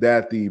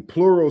that the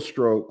plural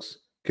strokes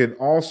can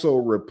also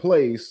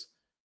replace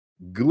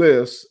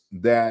glyphs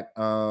that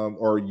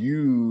are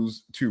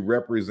used to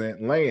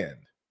represent land,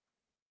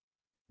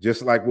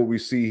 just like what we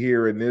see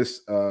here in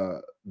this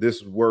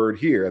this word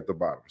here at the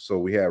bottom. So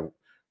we have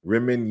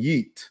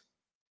Remenyit,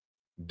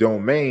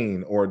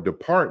 domain or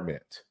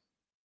department,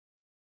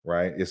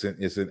 right? It's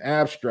an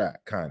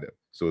abstract kind of.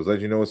 So it's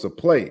letting you know it's a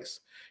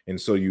place. And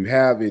so you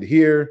have it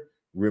here,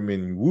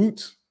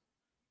 Remenyut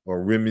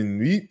or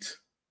Remenyit.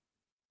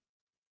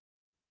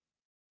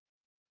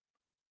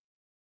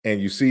 And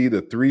you see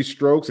the 3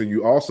 strokes, and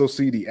you also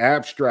see the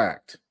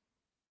abstract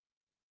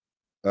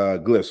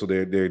glyph. So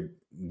they're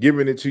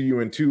giving it to you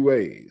in 2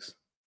 ways,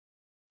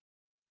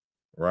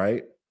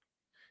 right?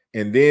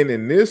 And then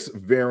in this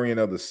variant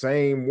of the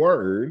same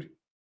word,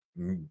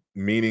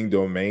 meaning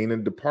domain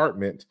and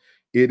department,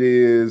 it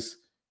is,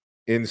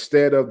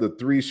 instead of the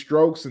 3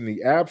 strokes in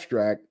the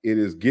abstract, it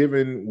is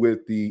given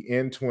with the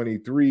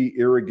N23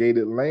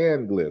 irrigated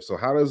land glyph. So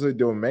how does a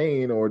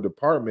domain or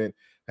department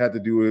have to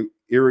do with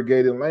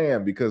irrigated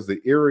land? Because the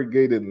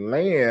irrigated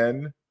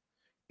land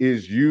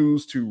is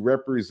used to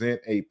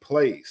represent a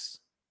place.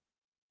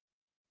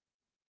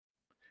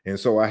 And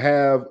so I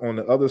have on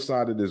the other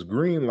side of this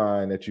green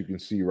line that you can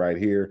see right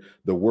here,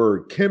 the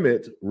word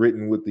Km.t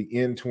written with the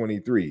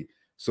N23.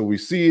 So we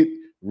see it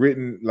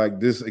written like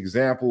this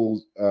example.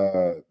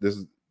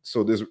 This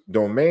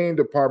domain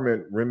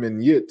department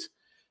Remenyit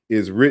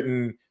is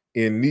written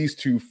in these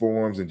 2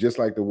 forms, and just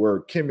like the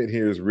word Km.t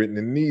here is written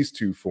in these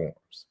 2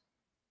 forms.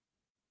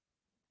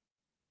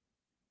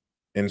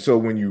 And so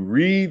when you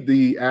read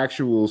the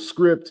actual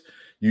script,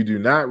 you do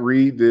not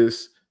read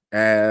this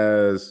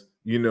as,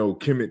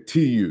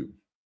 Km.tu,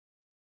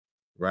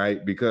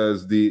 right?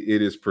 Because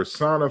it is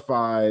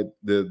personified,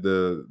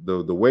 the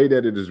way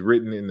that it is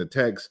written in the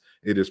text,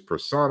 it is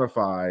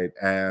personified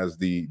as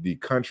the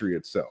country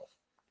itself,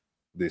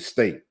 the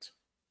state.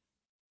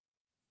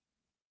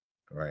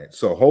 Right.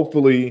 So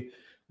hopefully,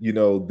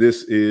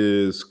 this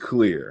is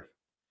clear.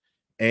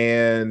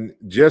 And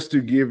just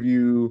to give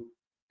you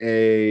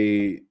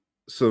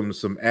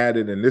some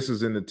added, and this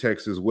is in the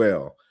text as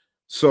well.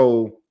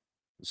 So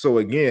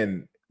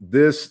again,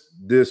 this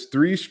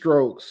 3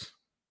 strokes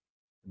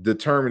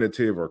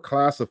determinative or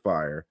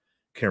classifier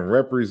can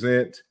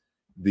represent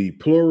the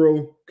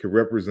plural, can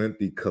represent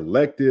the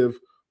collective,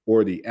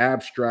 or the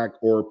abstract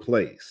or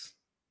place.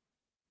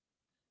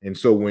 And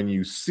so when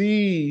you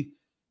see,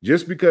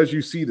 just because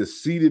you see the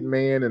seated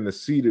man and the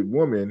seated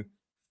woman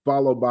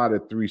followed by the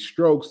 3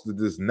 strokes, that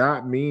does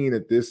not mean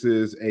that this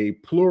is a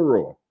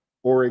plural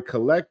or a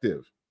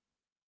collective.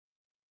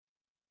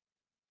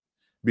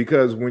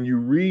 because when you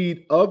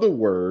read other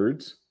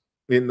words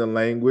in the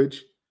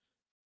language,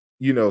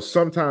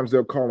 sometimes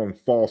they'll call them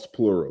false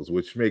plurals,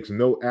 which makes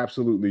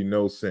absolutely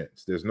no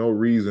sense. There's no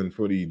reason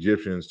for the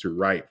Egyptians to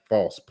write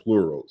false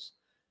plurals.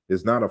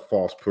 It's not a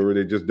false plural.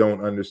 They just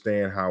don't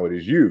understand how it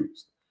is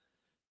used.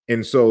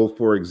 And so,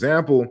 for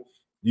example,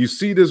 you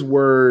see this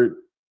word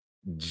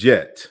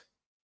jet,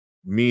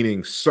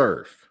 meaning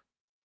surf,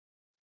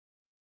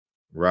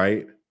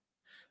 right?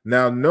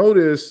 Now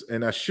notice,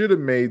 and I should have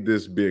made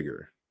this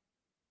bigger,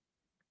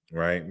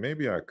 right?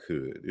 Maybe I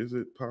could. Is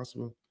it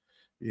possible?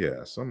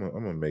 Yeah, so I'm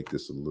gonna make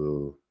this a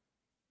little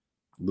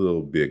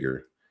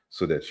bigger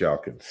so that y'all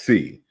can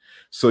see.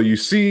 So you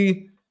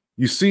see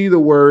the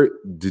word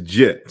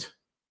digit.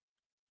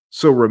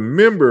 So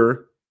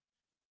remember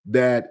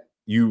that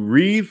you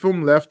read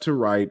from left to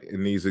right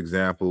in these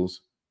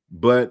examples,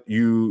 but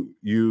you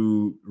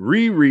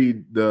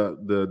reread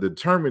the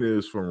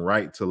determinatives from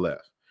right to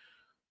left.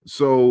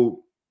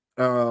 So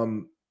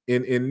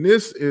in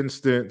this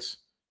instance,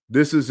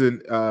 this is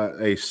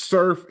a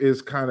surf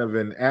is kind of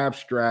an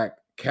abstract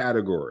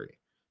category.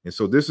 And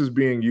so this is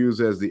being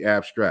used as the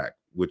abstract,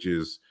 which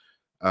is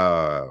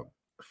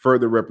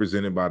further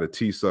represented by the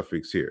T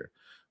suffix here.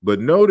 But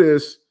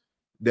notice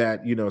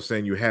that,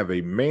 saying you have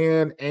a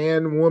man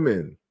and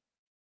woman.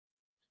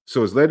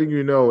 So it's letting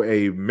you know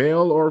a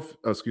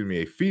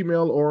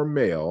female or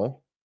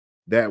male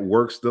that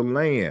works the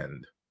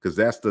land, because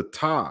that's the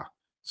ta.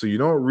 So you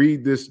don't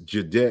read this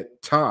jadet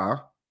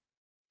ta,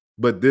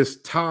 but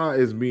this ta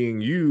is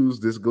being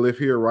used, this glyph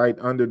here right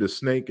under the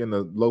snake and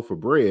the loaf of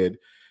bread.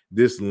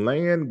 This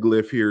land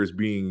glyph here is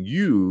being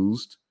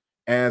used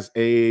as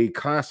a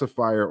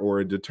classifier or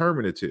a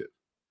determinative.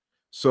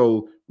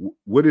 So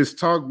this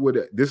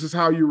is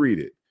how you read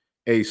it.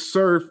 A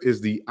serf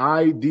is the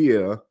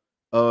idea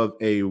of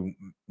a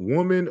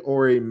woman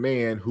or a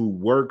man who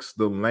works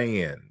the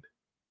land.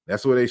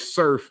 That's what a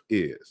serf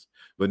is.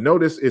 But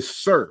notice it's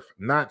serf,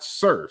 not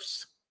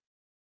serfs.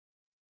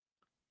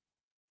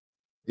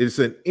 It's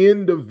an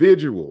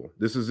individual.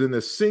 This is in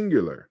the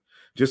singular.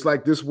 Just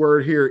like this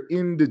word here,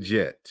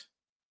 indigent.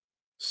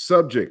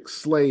 Subject,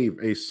 slave,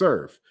 a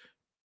serf.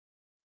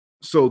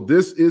 So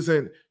this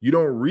isn't, you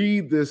don't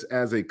read this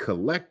as a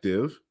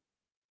collective,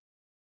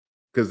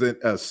 because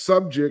a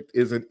subject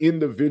is an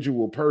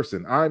individual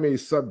person. I'm a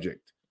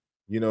subject.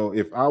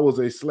 If I was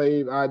a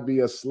slave, I'd be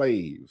a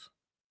slave.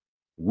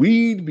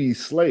 We'd be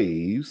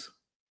slaves,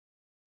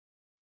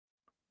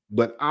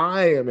 but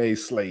I am a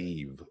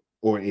slave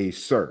or a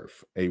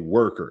serf, a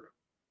worker,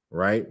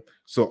 right?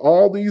 So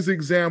all these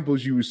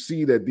examples, you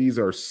see that these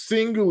are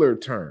singular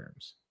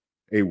terms.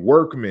 A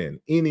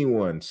workman,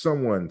 anyone,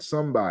 someone,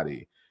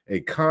 somebody, a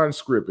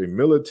conscript, a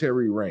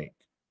military rank,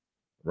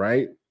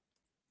 right?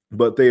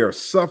 But they are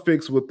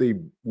suffixed with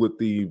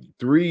the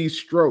three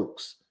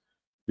strokes,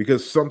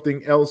 because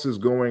something else is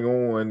going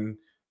on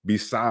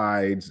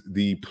besides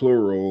the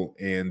plural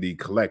and the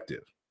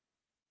collective.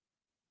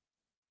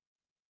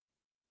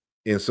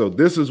 And so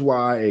this is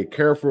why a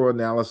careful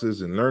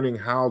analysis and learning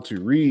how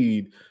to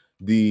read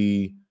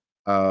the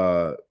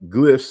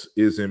glyphs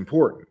is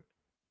important.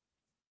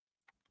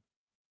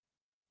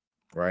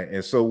 Right.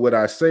 And so what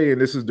I say,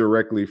 and this is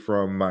directly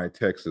from my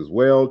text as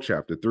well,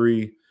 chapter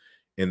 3,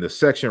 in the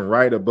section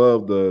right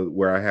above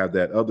where I have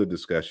that other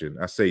discussion,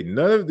 I say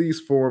none of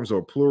these forms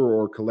are plural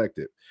or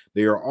collective.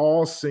 They are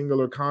all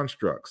singular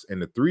constructs,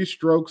 and the three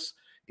strokes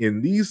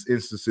in these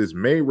instances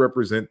may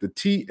represent the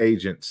T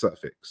agent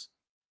suffix.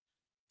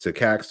 To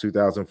CAX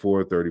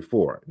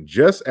 2004-34.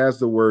 Just as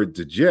the word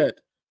digit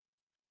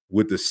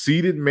with the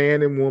seated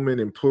man and woman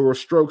in plural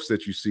strokes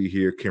that you see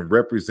here can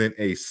represent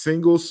a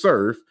single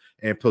serf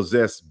and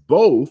possess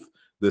both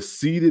the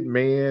seated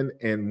man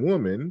and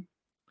woman,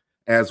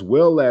 as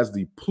well as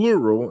the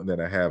plural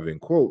that I have in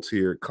quotes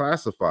here,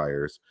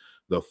 classifiers,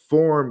 the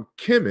form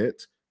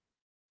Km.t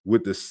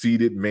with the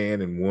seated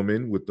man and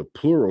woman with the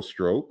plural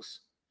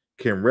strokes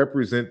can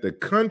represent the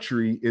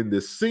country in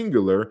the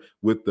singular,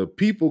 with the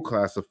people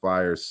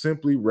classifier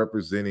simply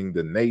representing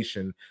the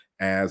nation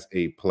as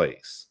a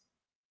place.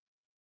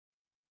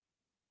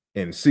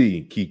 And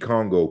C,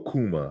 Kikongo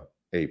Kuma,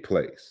 a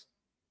place,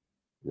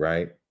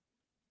 right?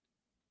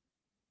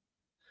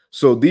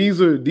 So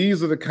these are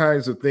the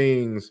kinds of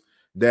things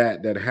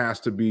that has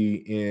to be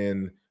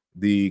in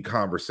the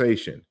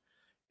conversation.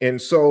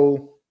 And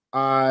so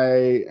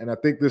I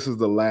think this is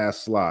the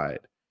last slide.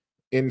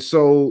 And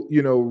so,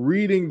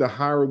 reading the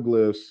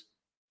hieroglyphs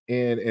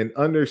and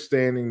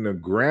understanding the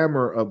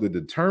grammar of the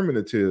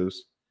determinatives,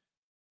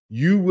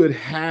 you would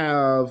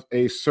have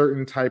a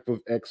certain type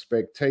of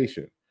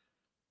expectation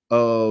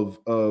of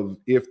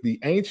if the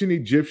ancient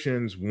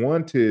Egyptians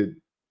wanted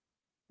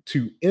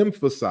to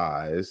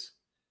emphasize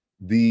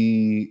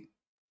the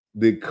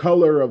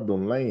color of the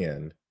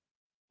land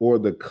or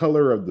the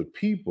color of the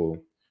people,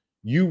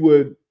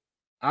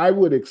 I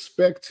would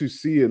expect to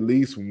see at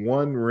least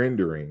one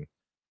rendering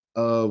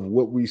of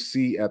what we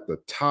see at the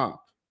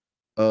top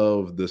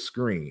of the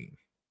screen,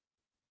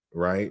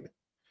 right?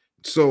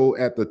 So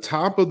at the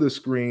top of the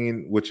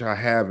screen, which I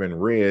have in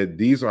red,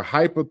 these are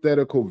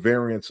hypothetical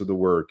variants of the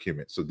word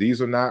Kemet. So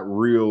these are not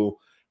real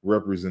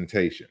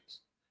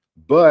representations.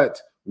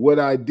 But what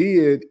I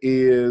did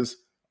is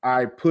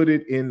I put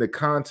it in the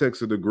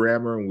context of the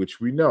grammar in which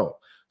we know.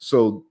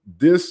 So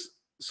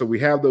so we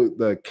have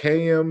the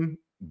KM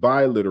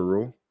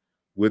biliteral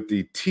with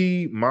the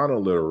T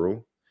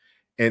monoliteral.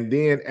 And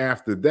then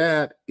after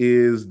that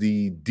is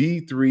the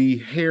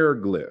D3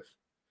 hieroglyph.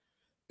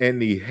 And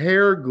the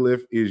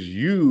hieroglyph is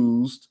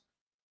used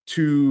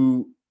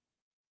to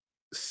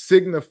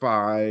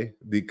signify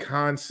the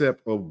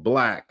concept of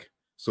black.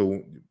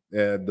 So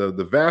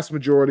the vast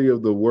majority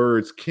of the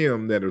words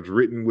Kim that is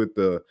written with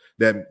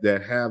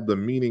that have the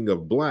meaning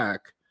of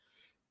black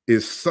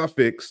is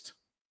suffixed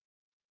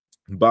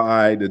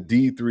by the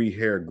D3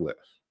 hieroglyph.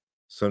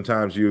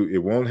 Sometimes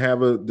it won't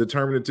have a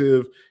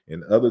determinative,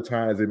 and other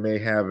times it may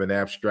have an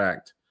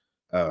abstract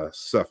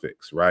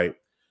suffix, right?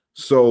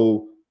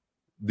 So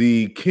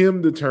the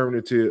Kim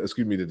determinative,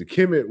 excuse me, the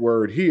Kemet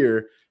word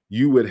here,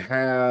 you would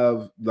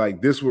have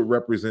like this would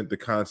represent the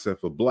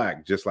concept of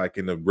black, just like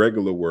in the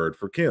regular word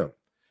for Kim.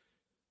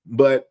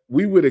 But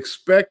we would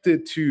expect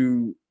it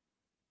to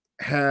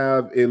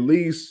have at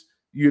least,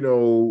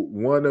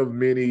 one of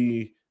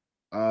many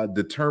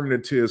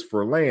determinatives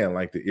for land,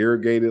 like the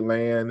irrigated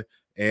land,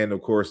 and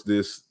of course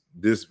this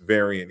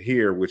variant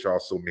here, which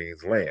also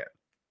means land,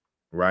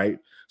 right?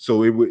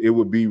 So it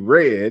would be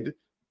red,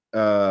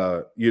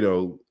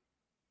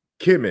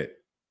 Kemet,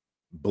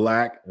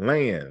 black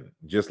land,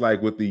 just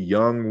like with the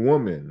young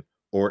woman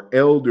or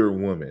elder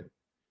woman,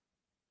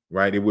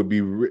 right? It would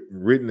be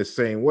written the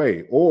same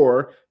way.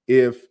 Or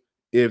if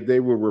they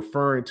were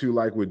referring to,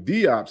 like what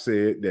Diop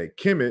said, that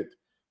Kemet,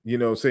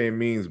 saying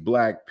means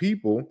black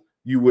people,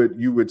 you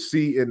would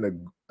see in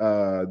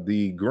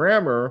the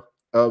grammar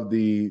of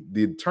the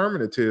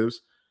determinatives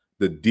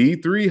the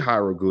D3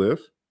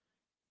 hieroglyph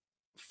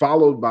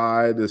followed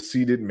by the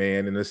seated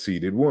man and the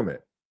seated woman.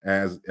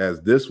 As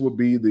this would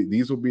be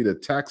these would be the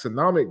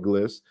taxonomic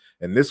glyphs,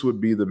 and this would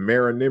be the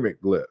meronymic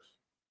glyph,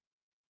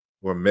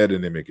 or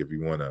metonymic if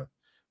you want to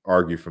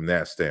argue from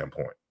that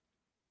standpoint,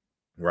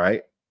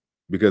 right?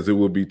 Because it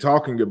would be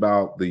talking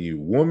about the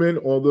woman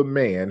or the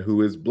man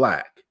who is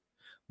black,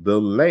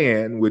 the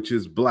land which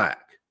is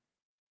black.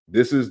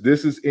 This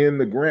is in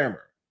the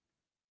grammar,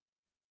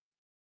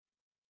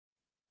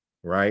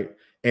 right?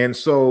 And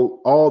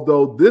so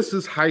although this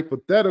is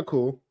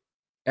hypothetical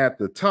at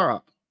the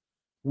top,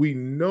 we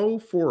know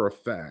for a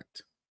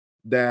fact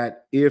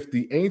that if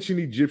the ancient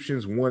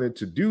Egyptians wanted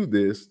to do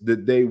this,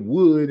 that they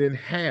would and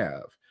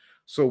have.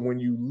 So when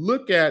you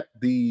look at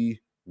the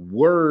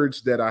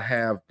words that I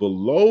have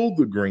below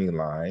the green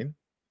line,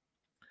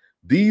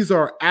 these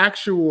are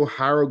actual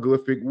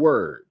hieroglyphic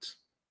words.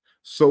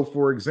 So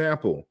for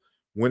example,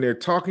 when they're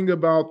talking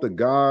about the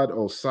god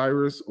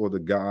Osiris or the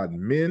god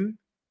Min,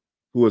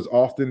 who is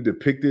often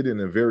depicted in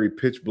a very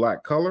pitch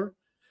black color,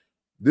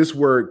 this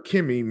word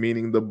Kimi,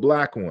 meaning the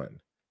black one.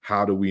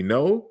 How do we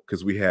know?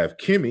 Because we have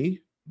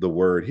Kimi, the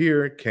word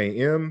here,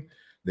 KM,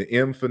 the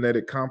M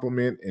phonetic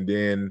complement, and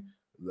then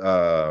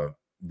the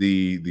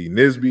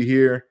Nisbe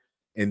here.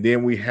 And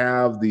then we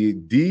have the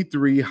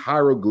D3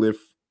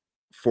 hieroglyph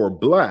for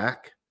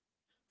black,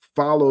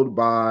 followed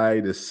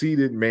by the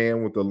seated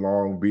man with the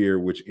long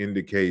beard, which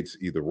indicates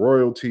either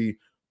royalty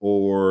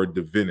or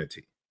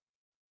divinity,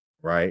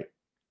 right?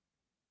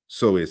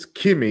 So it's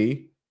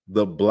Kimi,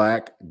 the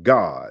black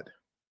god,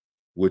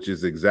 which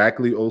is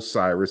exactly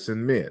Osiris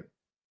and Min.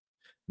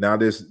 Now,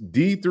 this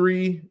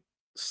D3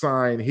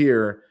 sign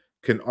here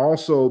can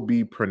also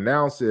be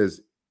pronounced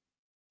as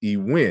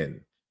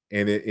Iwin,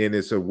 and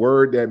it's a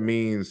word that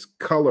means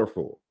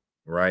colorful,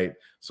 right?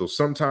 So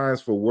sometimes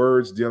for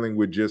words dealing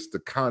with just the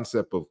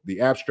concept of the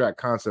abstract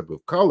concept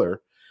of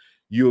color,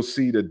 you'll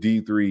see the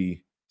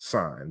D3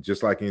 sign,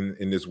 just like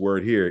in this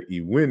word here,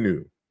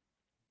 Iwinu,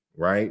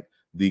 right?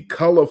 The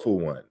colorful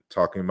one,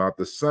 talking about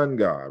the sun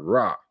god,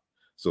 Ra.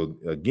 So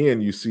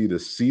again, you see the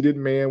seated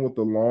man with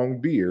the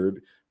long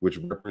beard, which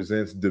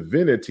represents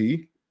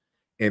divinity,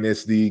 and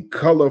it's the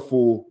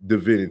colorful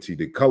divinity,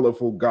 the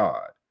colorful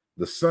god,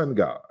 the sun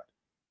god,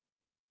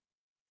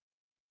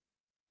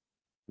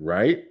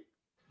 right?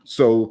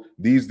 So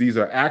these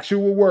are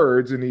actual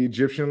words in the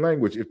Egyptian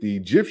language. If the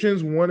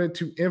Egyptians wanted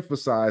to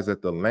emphasize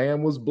that the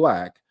land was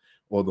black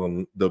or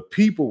the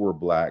people were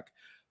black,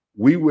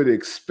 we would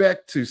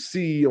expect to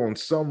see on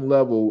some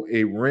level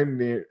a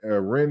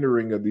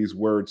rendering of these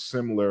words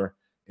similar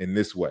in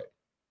this way.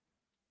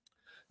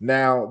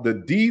 Now, the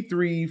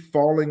D3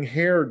 falling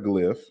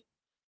hieroglyph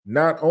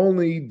not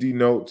only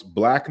denotes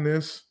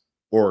blackness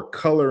or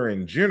color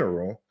in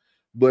general,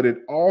 but it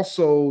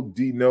also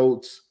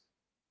denotes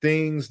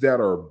things that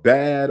are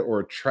bad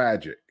or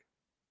tragic,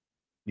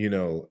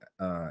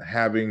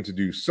 having to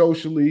do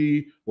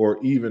socially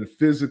or even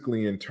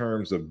physically in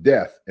terms of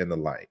death and the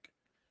like,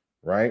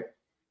 right?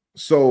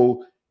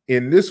 So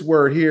in this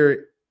word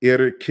here,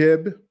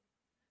 irkib,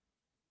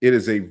 it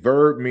is a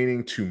verb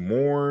meaning to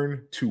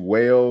mourn, to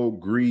wail,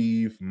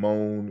 grieve,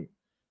 moan,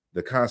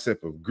 the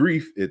concept of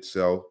grief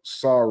itself,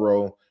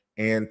 sorrow,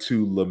 and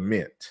to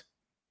lament,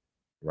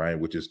 right?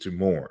 Which is to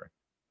mourn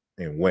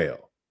and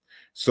wail.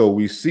 So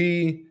we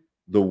see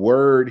the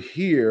word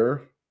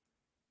here,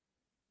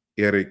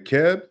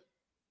 erikeb.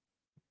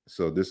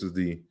 So this is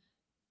the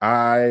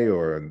I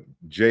or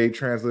J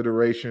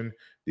transliteration,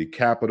 the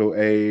capital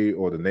A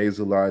or the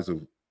nasalized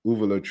of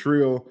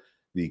uvulatrial,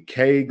 the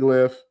K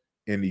glyph,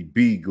 and the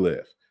B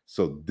glyph.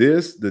 So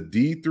this, the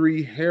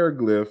D3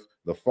 hieroglyph,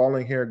 the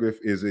falling hieroglyph,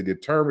 is a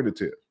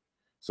determinative.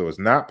 So it's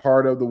not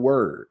part of the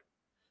word.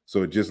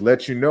 So it just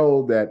lets you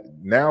know that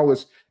now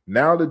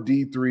the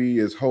D3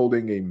 is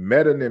holding a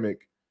metonymic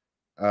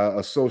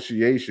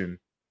association,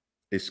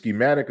 a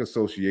schematic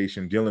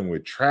association dealing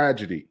with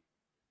tragedy.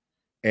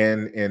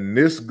 And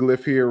this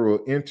glyph here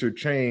will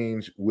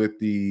interchange with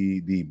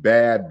the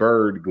bad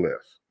bird glyph.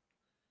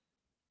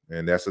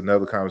 And that's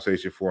another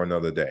conversation for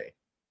another day,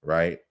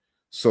 right?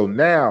 So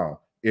now,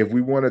 if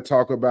we want to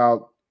talk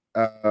about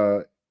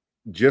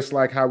just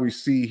like how we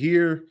see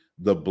here,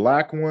 the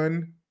black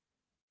one,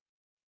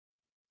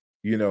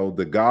 you know,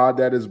 the god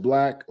that is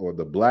black or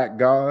the black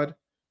god,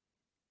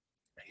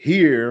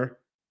 here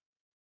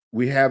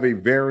we have a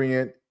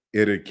variant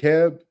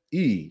erikeb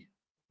E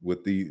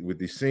with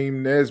the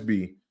Sim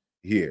Nesby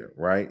here,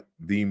 right?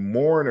 The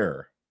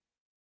mourner.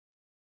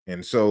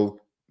 And so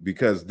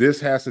because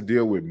this has to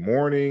deal with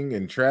mourning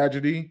and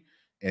tragedy,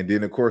 and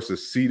then of course a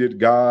seated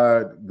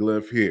god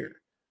glyph here.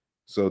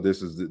 So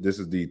this is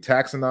the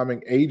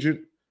taxonomic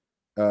agent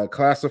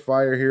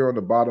classifier here on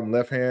the bottom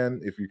left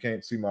hand, if you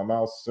can't see my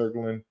mouse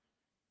circling,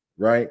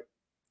 right?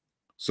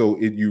 So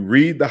you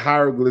read the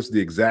hieroglyphs the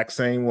exact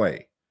same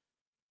way,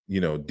 you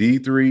know,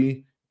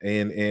 D3,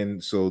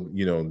 and so,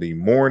 you know, the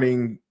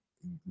mourning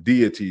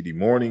deity, the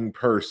mourning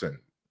person,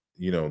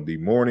 you know, the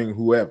mourning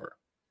whoever,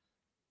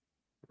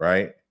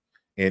 right?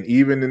 And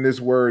even in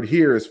this word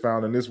here, is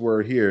found in this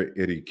word here,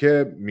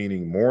 erikeb,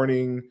 meaning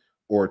mourning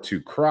or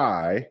to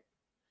cry.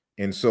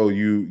 And so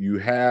you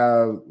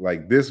have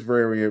like this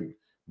variant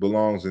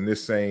belongs in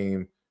this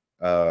same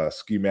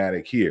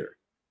schematic here,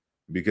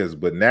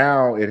 but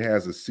now it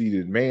has a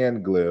seated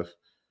man glyph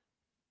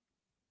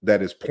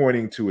that is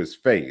pointing to his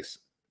face,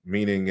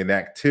 meaning an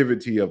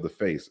activity of the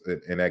face,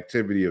 an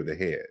activity of the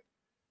head,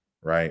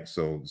 right?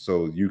 So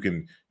you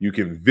can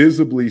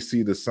visibly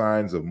see the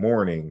signs of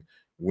mourning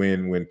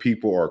when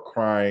people are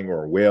crying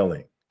or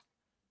wailing,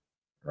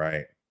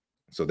 right?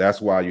 So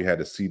that's why you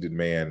had a seated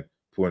man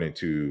pointing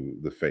to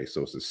the face.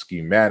 So it's a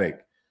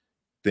schematic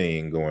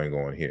thing going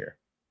on here.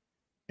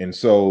 And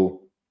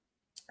so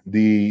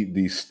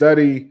the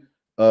study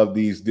of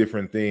these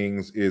different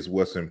things is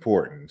what's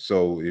important.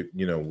 So if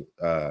you know,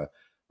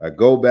 I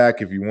go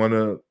back if you want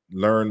to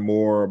learn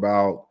more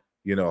about,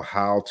 you know,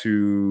 how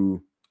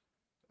to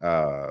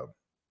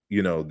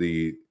you know,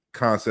 the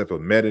concept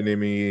of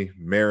metonymy,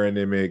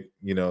 meronymic,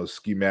 you know,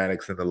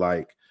 schematics and the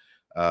like.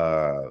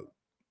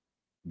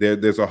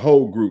 There's a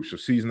whole group. So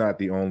she's not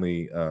the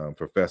only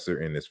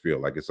professor in this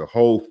field. Like it's a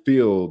whole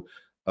field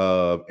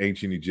of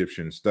ancient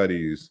Egyptian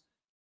studies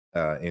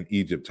in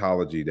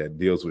Egyptology that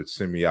deals with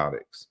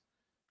semiotics.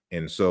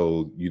 And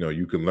so, you know,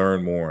 you can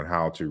learn more on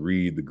how to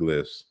read the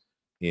glyphs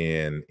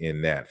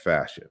in that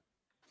fashion.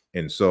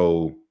 And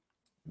so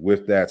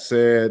with that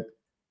said,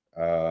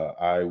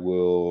 I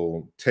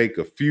will take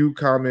a few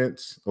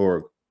comments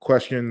or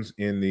questions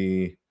in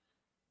the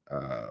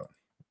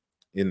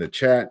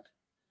chat,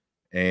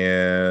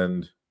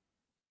 and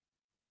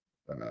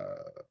I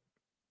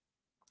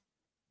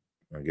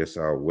guess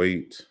I'll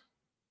wait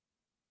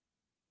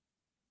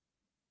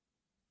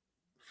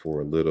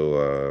for a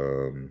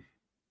little.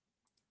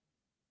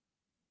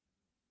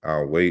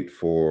 I'll wait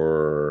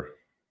for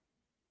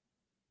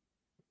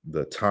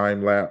the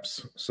time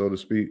lapse, so to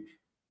speak.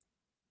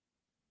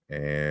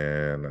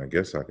 And I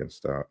guess I can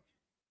stop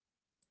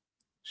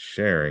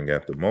sharing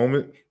at the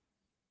moment.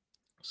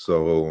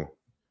 So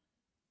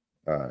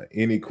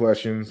any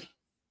questions?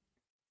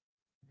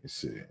 Let's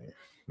see.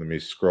 Let me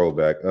scroll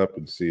back up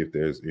and see if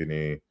there's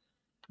any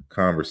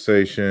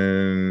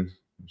conversation.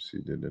 Let's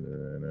see.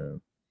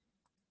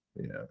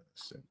 Yeah.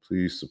 So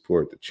please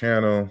support the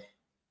channel.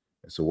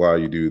 And so while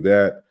you do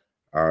that,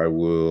 I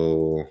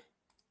will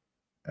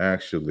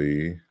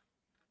actually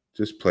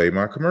just play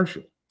my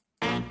commercial.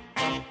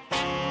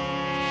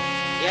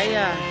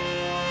 Yeah.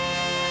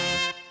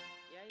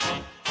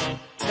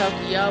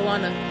 Tokyo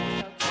wanna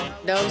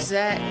those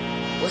that.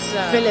 What's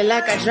up? Feeling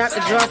like I dropped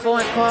the draw for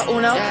in car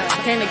Uno.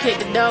 Came to kick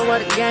the door while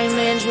the game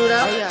in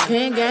judo.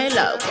 Pin game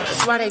low,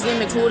 that's why they give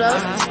me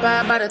kudos.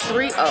 Inspired by the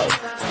 3-0.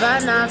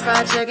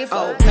 595, check it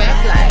for pimp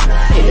flight.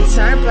 Hit the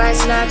turnpike,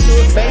 slide to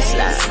a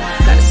baseline.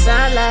 Gotta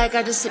sound like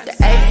I just hit the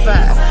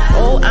 85.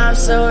 Oh, I'm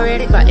so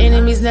ready, by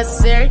enemies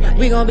necessary.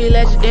 We gon' be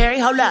legendary,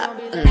 hold up.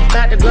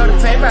 About to grow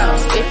the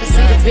payrolls. If you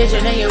see the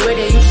vision and you're with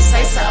it, you should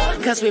say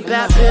so. Cause we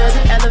about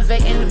building,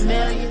 elevating the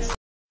millions.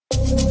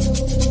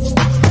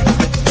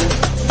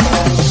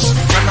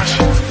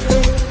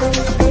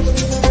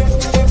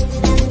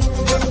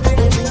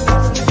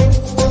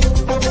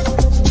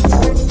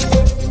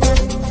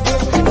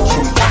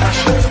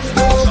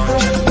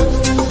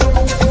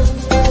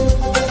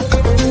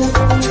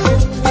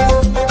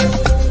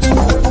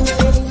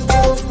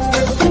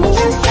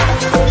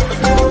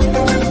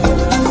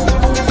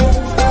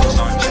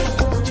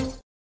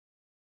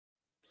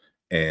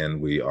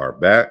 are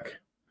back.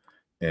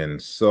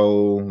 And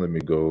so let me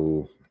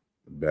go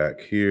back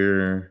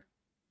here.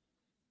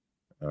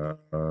 Let's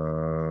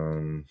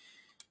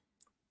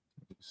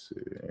see.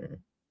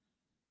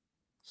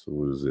 So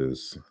what is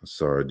this?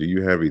 Sorry, do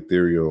you have a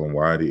theory on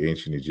why the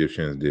ancient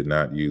Egyptians did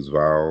not use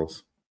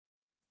vowels?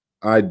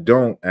 I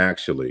don't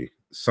actually.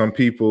 Some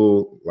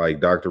people like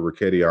Dr.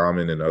 Riketti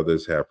Amen and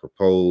others have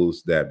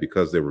proposed that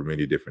because there were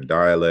many different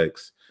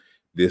dialects,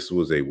 this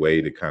was a way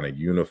to kind of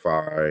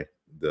unify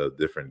the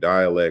different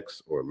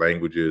dialects or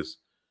languages.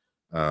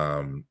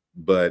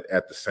 But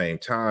at the same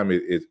time,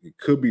 it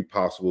could be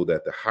possible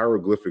that the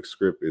hieroglyphic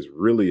script is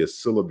really a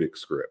syllabic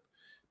script,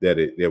 that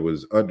it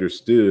was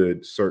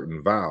understood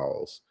certain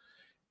vowels.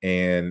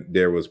 And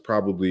there was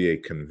probably a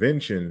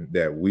convention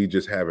that we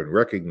just haven't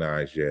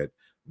recognized yet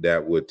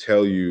that would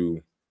tell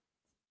you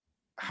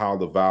how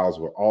the vowels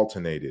were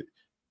alternated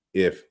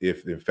if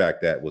in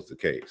fact that was the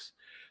case.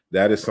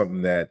 That is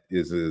something that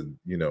is a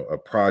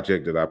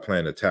project that I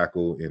plan to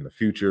tackle in the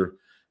future,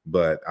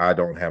 but I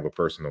don't have a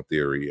personal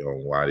theory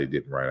on why they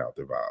didn't write out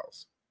their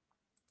vowels.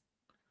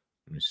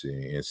 Let me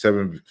see. In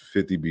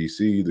 750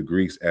 BC, the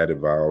Greeks added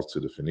vowels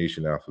to the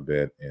Phoenician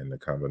alphabet, and the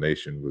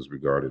combination was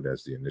regarded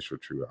as the initial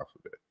true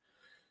alphabet.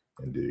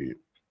 Indeed.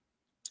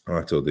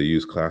 So they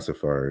use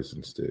classifiers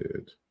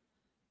instead.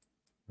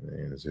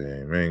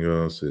 And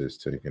Mango says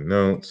taking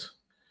notes.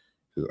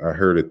 I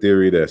heard a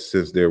theory that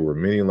since there were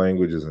many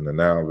languages in the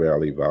Nile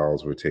Valley,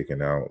 vowels were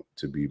taken out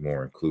to be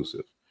more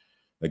inclusive.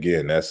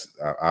 Again,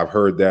 I've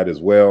heard that as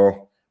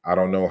well. I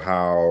don't know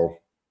how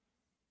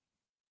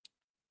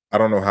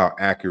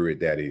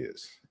accurate that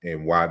is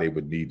and why they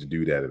would need to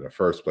do that in the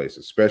first place,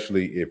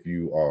 especially if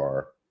you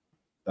are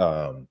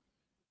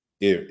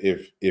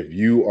if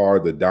you are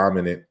the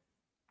dominant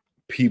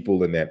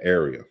people in that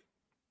area,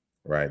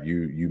 right?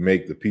 You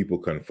make the people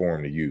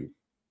conform to you.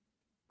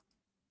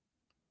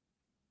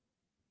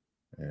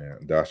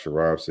 And Dasha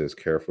Rob says,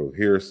 careful of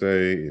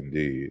hearsay.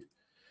 Indeed.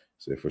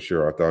 So for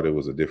sure, I thought it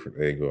was a different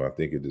angle. I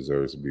think it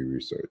deserves to be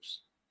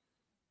researched.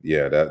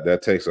 Yeah,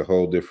 that takes a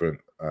whole different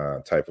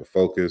type of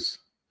focus.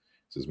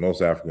 It says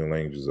most African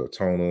languages are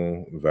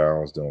tonal.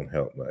 Vowels don't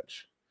help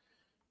much.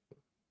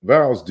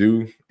 Vowels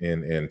do,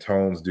 and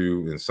tones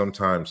do, and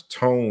sometimes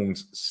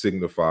tones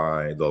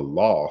signify the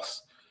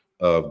loss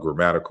of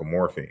grammatical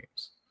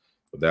morphemes.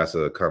 But that's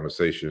a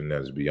conversation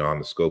that is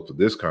beyond the scope of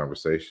this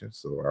conversation,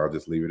 so I'll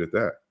just leave it at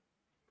that.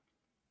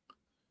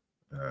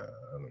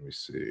 Let me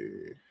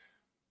see.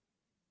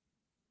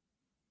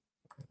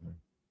 It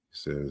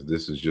says,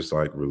 this is just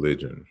like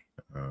religion.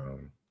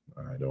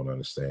 I don't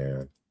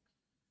understand.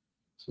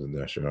 So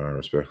that's I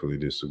respectfully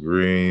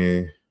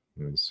disagree.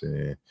 Let me see.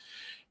 It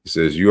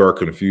says, you are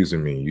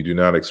confusing me. You do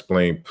not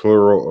explain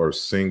plural or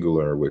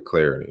singular with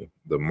clarity.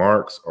 The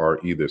marks are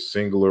either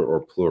singular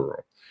or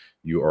plural.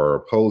 You are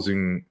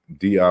opposing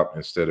Diop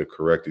instead of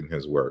correcting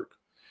his work.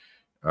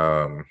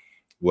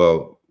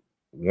 Well,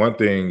 one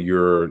thing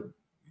you're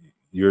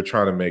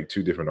trying to make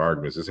two different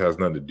arguments. This has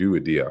nothing to do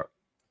with Diop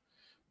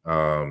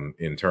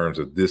in terms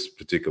of this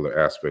particular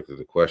aspect of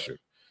the question.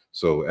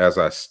 So as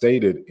I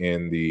stated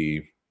in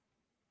the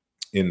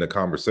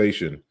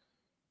conversation,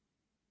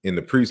 in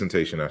the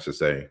presentation, I should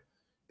say,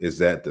 is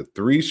that the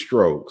three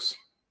strokes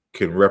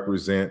can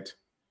represent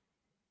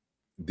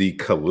the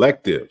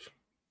collective,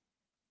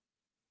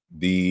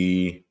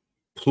 the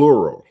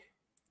plural,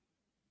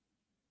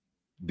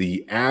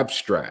 the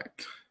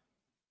abstract,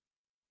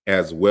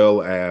 as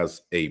well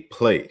as a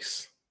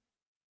place.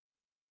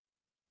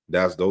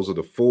 Those are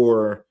the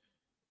four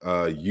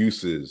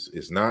uses.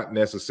 It's not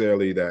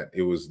necessarily that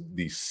it was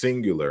the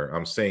singular.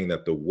 I'm saying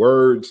that the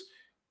words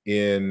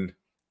in,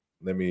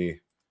 let me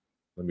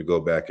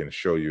go back and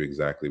show you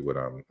exactly what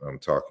I'm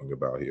talking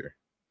about here.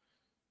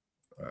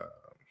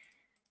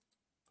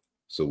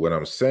 So what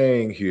I'm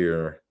saying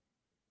here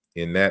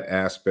in that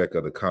aspect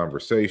of the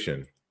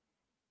conversation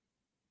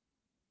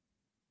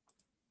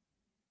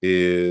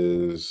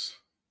is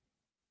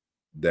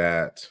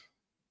that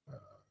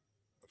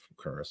from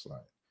current slide,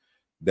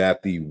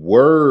 that the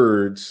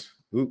words,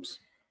 oops.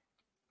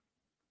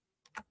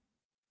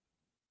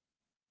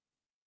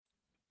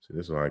 So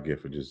this is what I get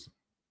for just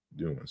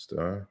doing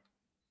stuff.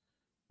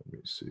 Let me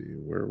see,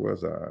 where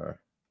was I?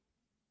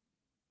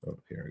 Oh,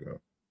 here we go.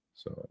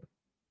 So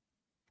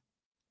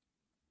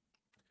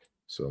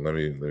let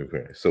me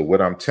so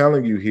what I'm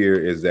telling you here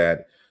is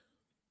that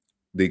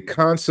the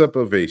concept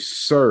of a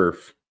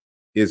serf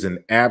is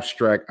an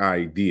abstract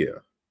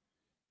idea.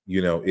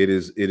 You know, it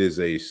is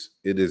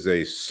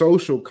a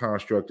social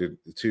construct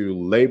to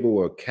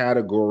label a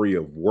category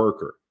of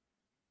worker,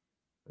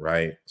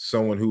 right?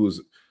 Someone who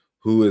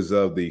is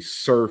of the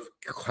serf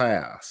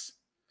class.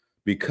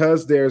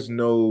 Because there's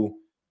no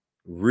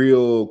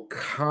real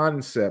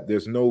concept,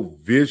 there's no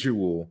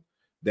visual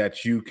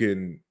that you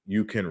can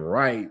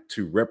write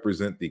to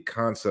represent the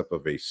concept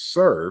of a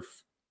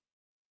serf.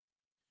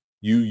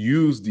 You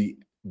use the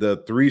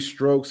three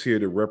strokes here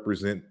to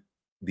represent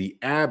the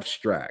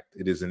abstract.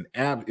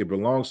 It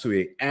belongs to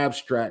an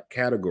abstract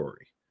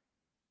category.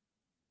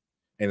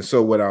 And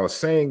so what I was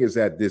saying is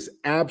that this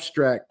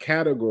abstract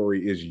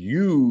category is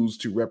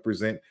used to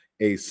represent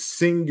a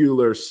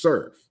singular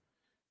serf.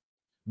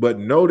 But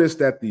notice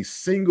that the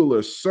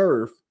singular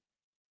serf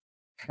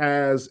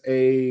has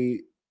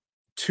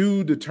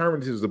two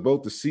determinatives of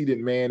both the seated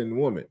man and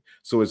woman.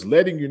 So it's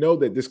letting you know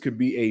that this could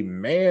be a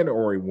man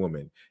or a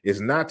woman.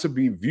 It's not to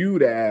be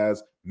viewed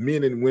as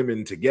men and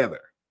women together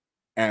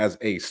as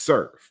a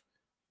serf.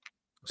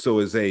 So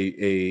it's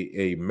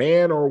a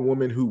man or a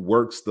woman who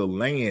works the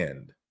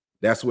land.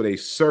 That's what a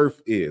serf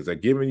is. They're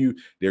giving you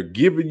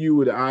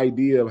the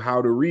idea of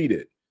how to read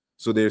it.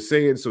 So they're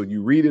saying, so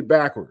you read it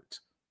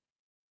backwards.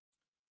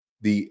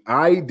 The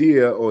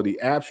idea or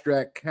the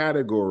abstract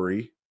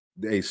category,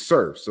 a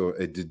serf. So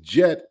a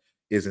dejet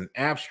is an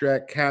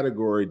abstract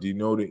category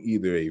denoting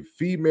either a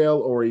female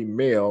or a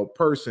male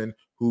person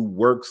who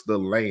works the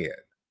land.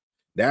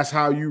 That's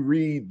how you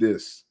read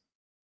this.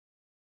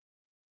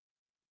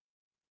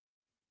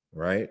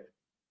 Right?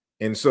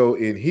 And so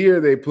in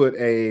here they put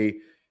they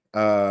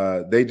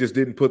just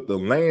didn't put the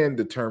land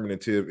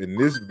determinative in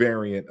this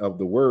variant of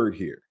the word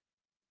here.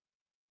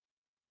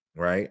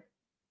 Right?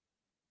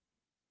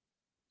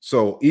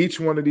 So each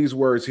one of these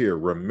words here,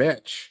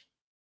 remech,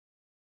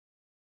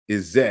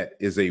 is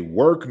a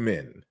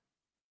workman,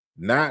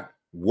 not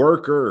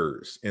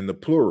workers in the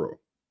plural,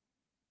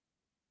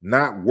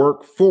 not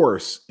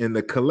workforce in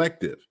the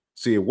collective.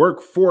 See, a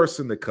workforce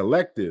in the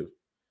collective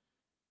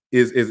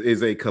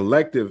is a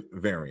collective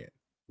variant.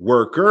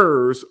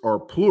 Workers are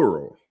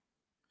plural,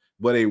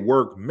 but a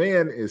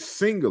workman is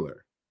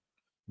singular.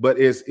 But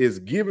it's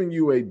giving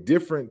you a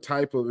different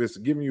type of, it's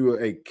giving you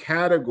a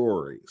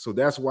category. So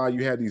that's why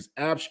you have these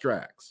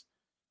abstracts.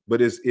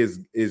 But it's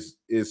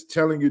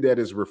telling you that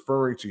it's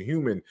referring to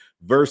human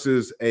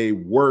versus a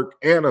work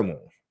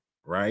animal,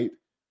 right?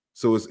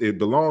 So it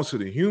belongs to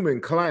the human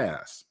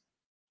class,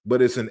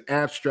 but it's an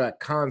abstract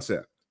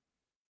concept.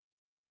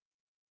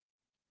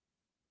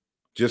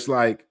 Just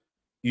like,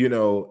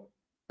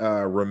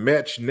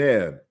 remech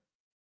neb,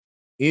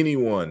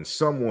 anyone,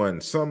 someone,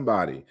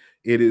 somebody.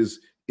 It's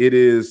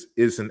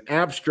an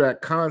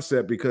abstract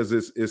concept because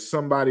it's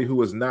somebody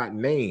who is not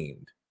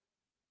named,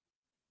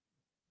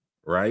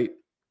 right?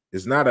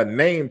 It's not a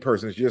named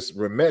person. It's just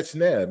remech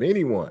neb,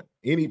 anyone,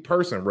 any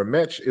person.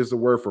 Remech is the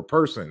word for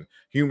person,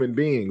 human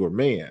being, or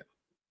man.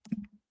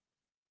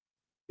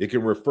 It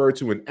can refer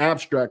to an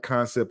abstract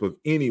concept of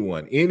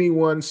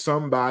anyone,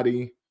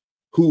 somebody,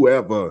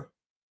 whoever.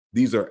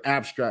 These are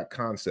abstract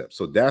concepts.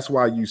 So that's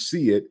why you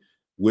see it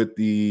with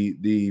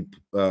the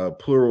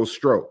plural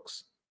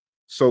strokes,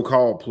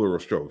 so-called plural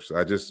strokes.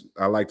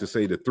 I like to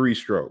say the three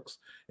strokes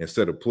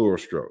instead of plural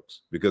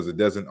strokes because it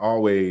doesn't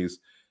always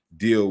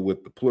deal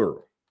with the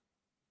plural.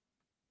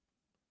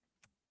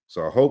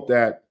 So I hope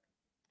that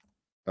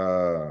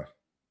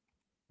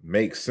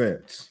makes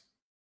sense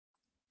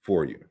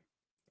for you.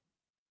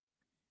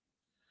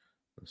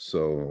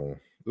 So,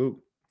 let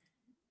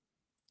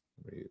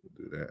me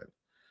do that.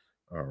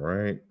 All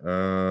right.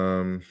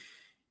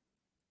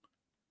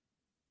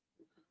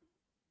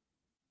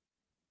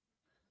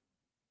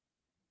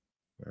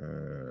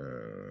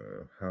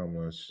 How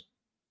much?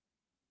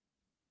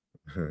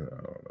 I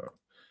don't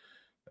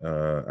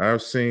know.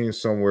 I've seen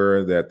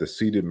somewhere that the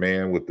seated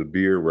man with the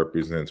beard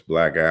represents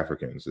Black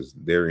Africans. Is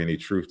there any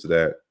truth to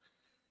that?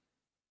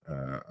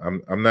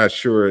 I'm not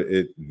sure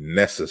it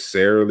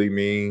necessarily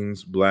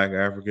means Black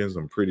Africans.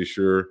 I'm pretty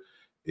sure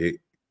it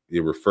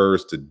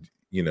refers to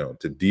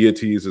to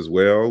deities as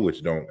well,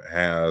 which don't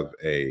have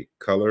a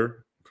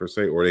color per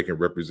se, or they can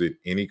represent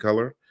any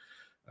color.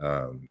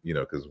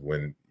 Because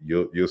when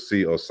you'll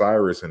see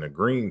Osiris in a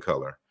green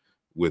color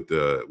with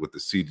the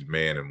seated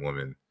man and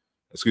woman,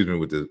 excuse me,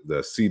 with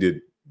the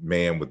seated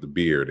man with the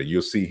beard, and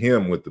you'll see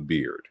him with the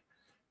beard,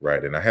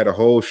 right? And I had a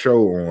whole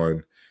show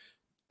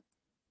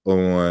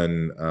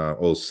on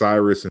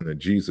Osiris and the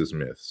Jesus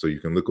myth, so you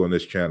can look on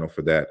this channel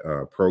for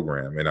that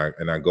program,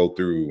 and I go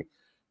through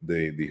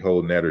the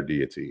whole Neter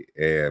deity,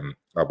 and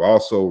I've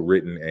also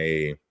written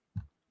a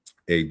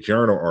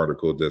journal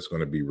article that's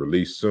going to be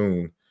released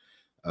soon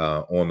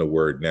on the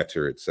word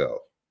Neter itself,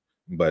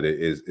 but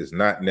it's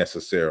not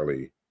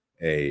necessarily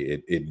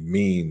it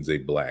means a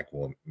Black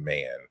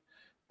man.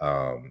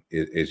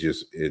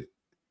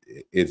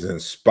 It's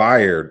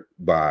inspired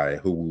by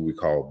who we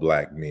call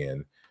Black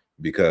men,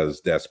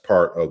 because that's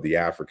part of the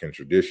African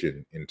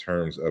tradition in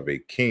terms of a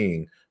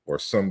king or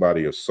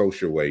somebody of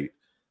social weight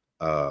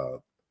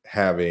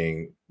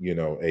having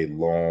a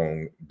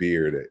long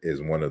beard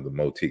is one of the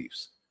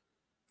motifs.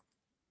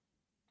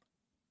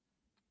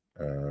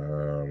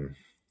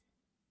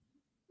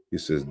 He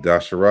says,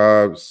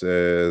 Dasharab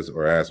says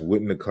or asks,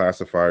 wouldn't the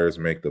classifiers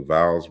make the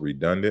vowels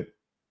redundant?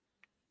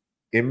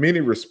 In many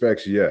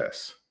respects,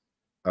 yes.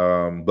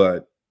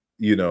 But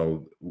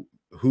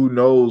who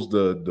knows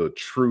the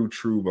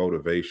true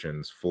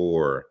motivations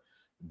for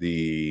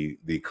the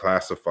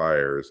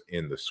classifiers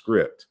in the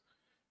script?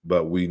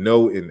 But we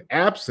know in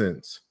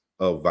absence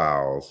of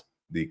vowels,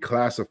 the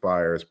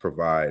classifiers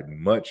provide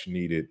much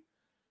needed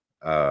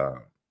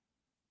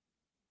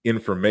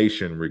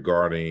information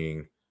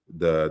regarding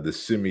the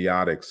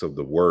semiotics of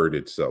the word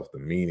itself, the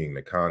meaning,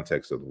 the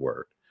context of the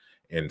word.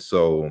 And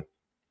so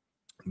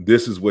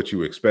this is what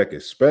you expect,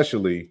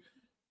 especially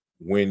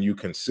when you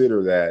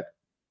consider that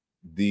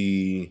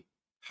the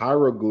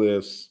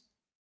hieroglyphs,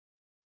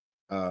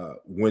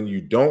 when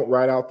you don't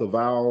write out the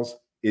vowels,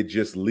 it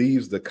just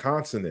leaves the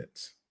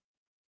consonants.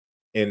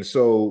 And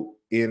so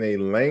in a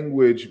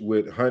language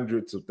with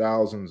hundreds of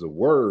thousands of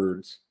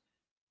words,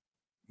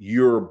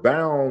 you're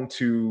bound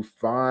to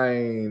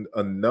find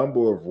a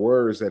number of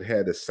words that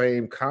had the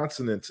same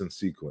consonants in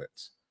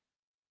sequence.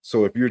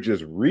 So if you're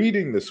just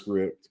reading the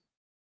script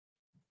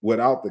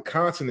without the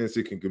consonants,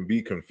 it can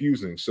be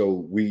confusing.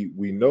 So we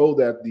know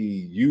that the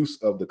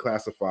use of the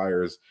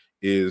classifiers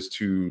is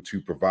to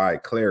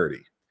provide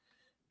clarity.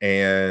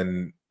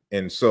 And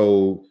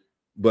so,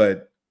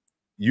 but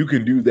you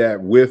can do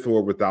that with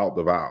or without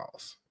the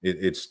vowels.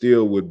 It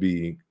still would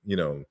be,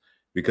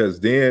 because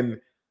then,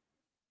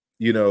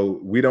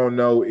 we don't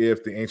know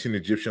if the ancient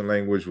Egyptian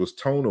language was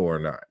tonal or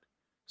not.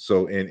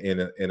 So in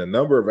a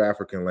number of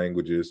African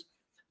languages,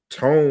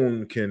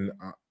 tone can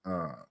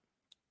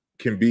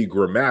be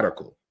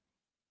grammatical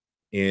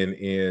in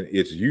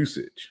its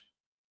usage.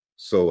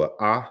 So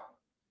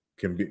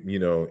can be,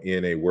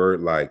 in a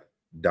word like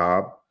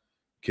dab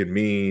can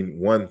mean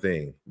one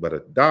thing, but a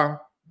da,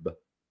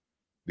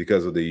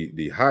 because of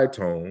the high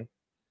tone,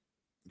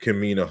 can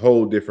mean a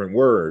whole different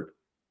word,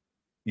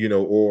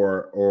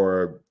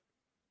 or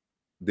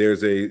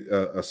there's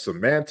a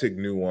semantic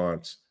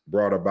nuance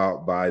brought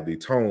about by the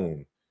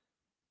tone,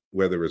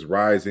 whether it's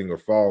rising or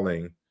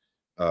falling,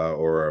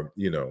 or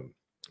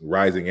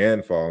rising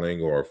and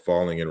falling, or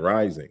falling and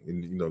rising.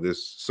 And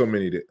there's so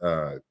many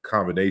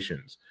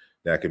combinations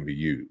that can be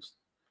used.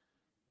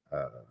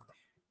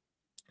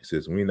 It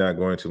says, we're not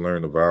going to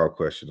learn the vowel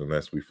question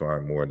unless we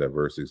find more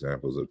diverse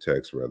examples of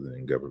text rather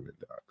than government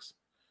docs.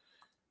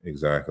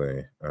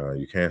 Exactly.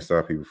 You can't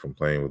stop people from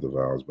playing with the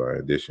vowels by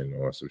addition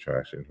or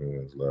subtraction.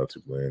 Humans love to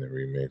blend and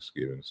remix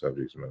given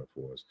subjects,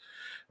 metaphors.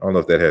 I don't know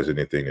if that has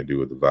anything to do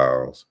with the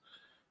vowels.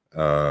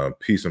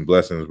 Peace and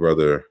blessings,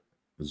 brother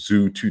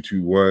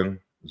Zoo221,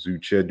 Zoo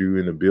Chedu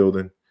in the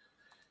building.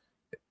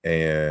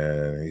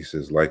 And he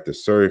says, like the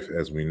surf,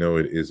 as we know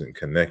it, isn't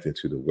connected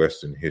to the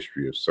Western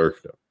history of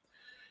serfdom.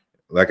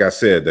 Like I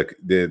said,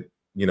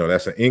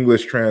 that's an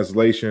English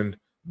translation,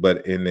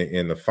 but in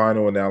the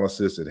final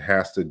analysis, it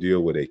has to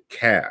deal with a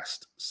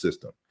caste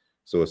system.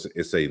 So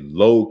it's a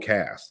low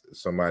caste,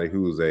 somebody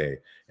who's a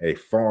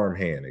farm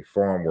hand, a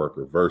farm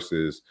worker,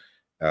 versus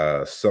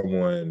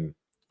someone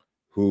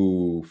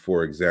who,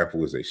 for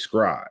example, is a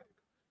scribe,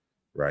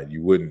 right?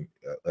 You wouldn't,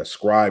 a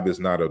scribe is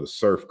not of the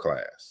serf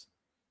class,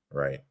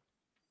 right?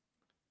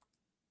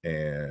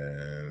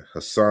 And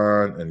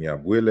Hassan and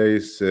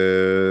Yabwile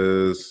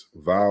says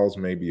vowels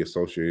may be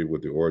associated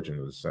with the origin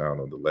of the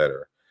sound of the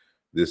letter.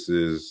 This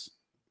is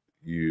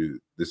you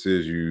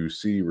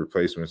see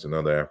replacements in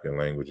other African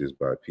languages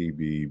by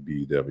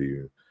PB,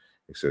 BW,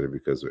 etc.,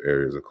 because of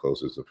areas of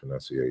closest of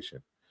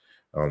pronunciation.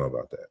 I don't know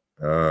about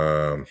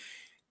that.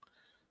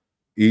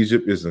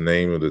 Egypt is the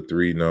name of the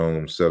 3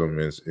 known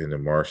settlements in the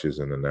marshes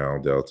in the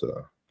Nile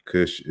Delta.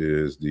 Kush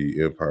is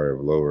the empire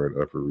of lower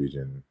and upper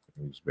region.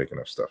 I'm just making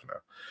up stuff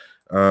now.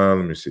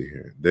 Let me see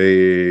here.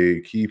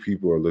 Key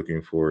people are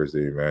looking for is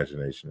the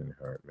imagination and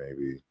heart,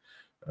 maybe.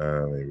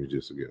 Maybe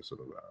just a guess of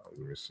the vowel.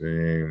 Let me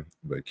see.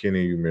 But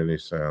Kenny, you merely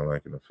sound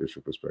like an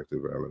official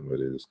perspective. Alan, but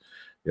it is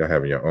y'all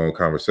having your own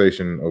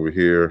conversation over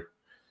here.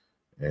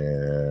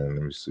 And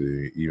let me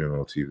see. Even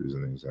motif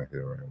isn't exactly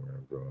the right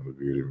word. The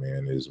bearded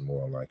man is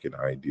more like an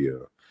idea.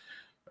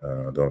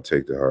 Don't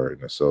take the heart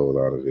and the soul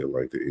out of it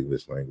like the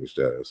English language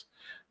does.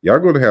 Y'all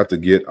going to have to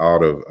get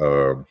out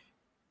of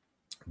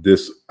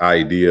this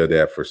idea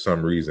that for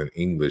some reason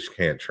English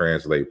can't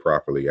translate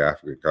properly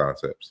African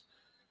concepts.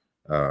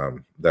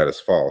 That is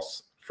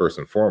false. First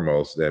and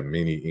foremost, that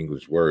many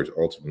English words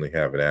ultimately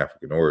have an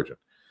African origin.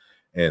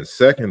 And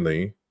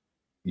secondly,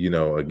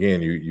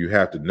 again, you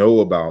have to know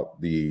about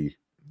the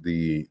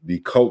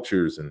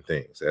cultures and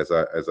things. As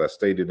I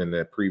stated in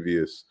that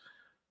previous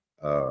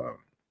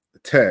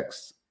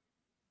text,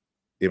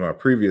 in my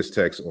previous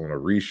text on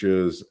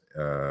Orishas,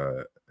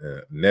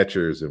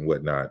 Netchers and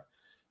whatnot,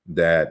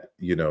 that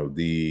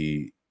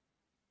the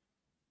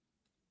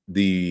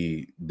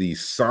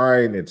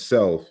sign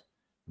itself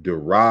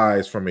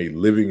derives from a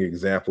living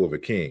example of a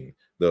king.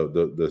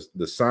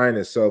 The sign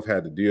itself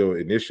had to deal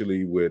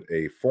initially with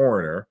a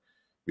foreigner,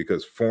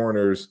 because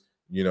foreigners,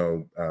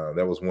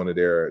 that was one of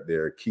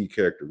their key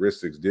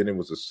characteristics. Then it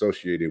was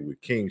associated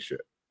with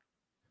kingship,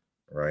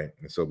 right?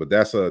 And so, but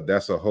that's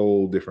a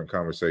whole different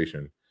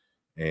conversation.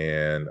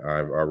 And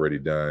I've already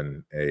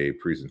done a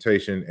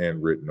presentation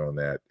and written on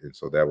that. And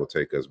so that will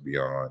take us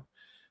beyond,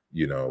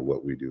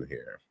 what we do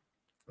here.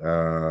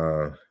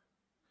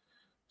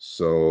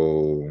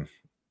 So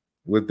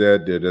with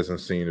that, there doesn't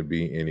seem to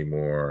be any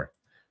more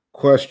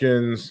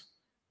questions.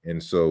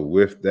 And so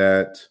with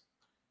that,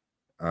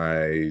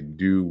 I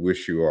do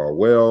wish you all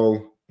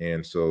well.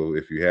 And so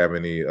if you have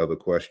any other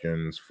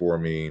questions for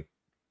me,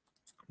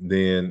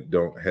 then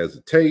don't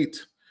hesitate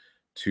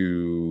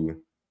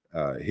to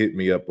hit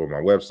me up on my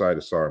website,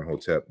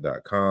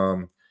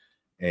 asarimhotep.com.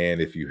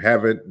 And if you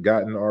haven't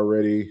gotten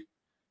already,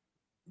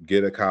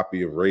 get a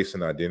copy of Race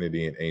and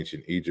Identity in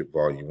Ancient Egypt,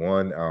 Volume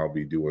 1. I'll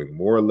be doing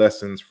more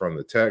lessons from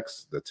the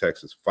text. The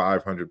text is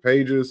 500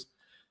 pages.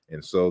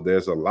 And so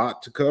there's a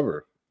lot to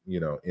cover,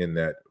 in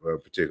that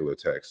particular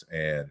text.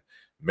 And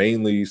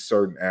mainly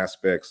certain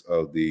aspects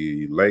of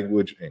the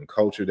language and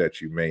culture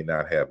that you may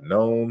not have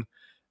known,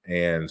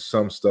 and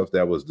some stuff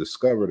that was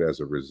discovered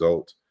as a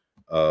result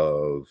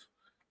of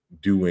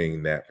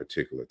doing that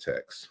particular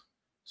text.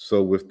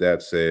 So with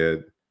that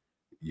said,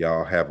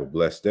 y'all have a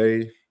blessed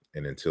day,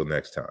 and until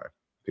next time,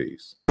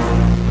 peace.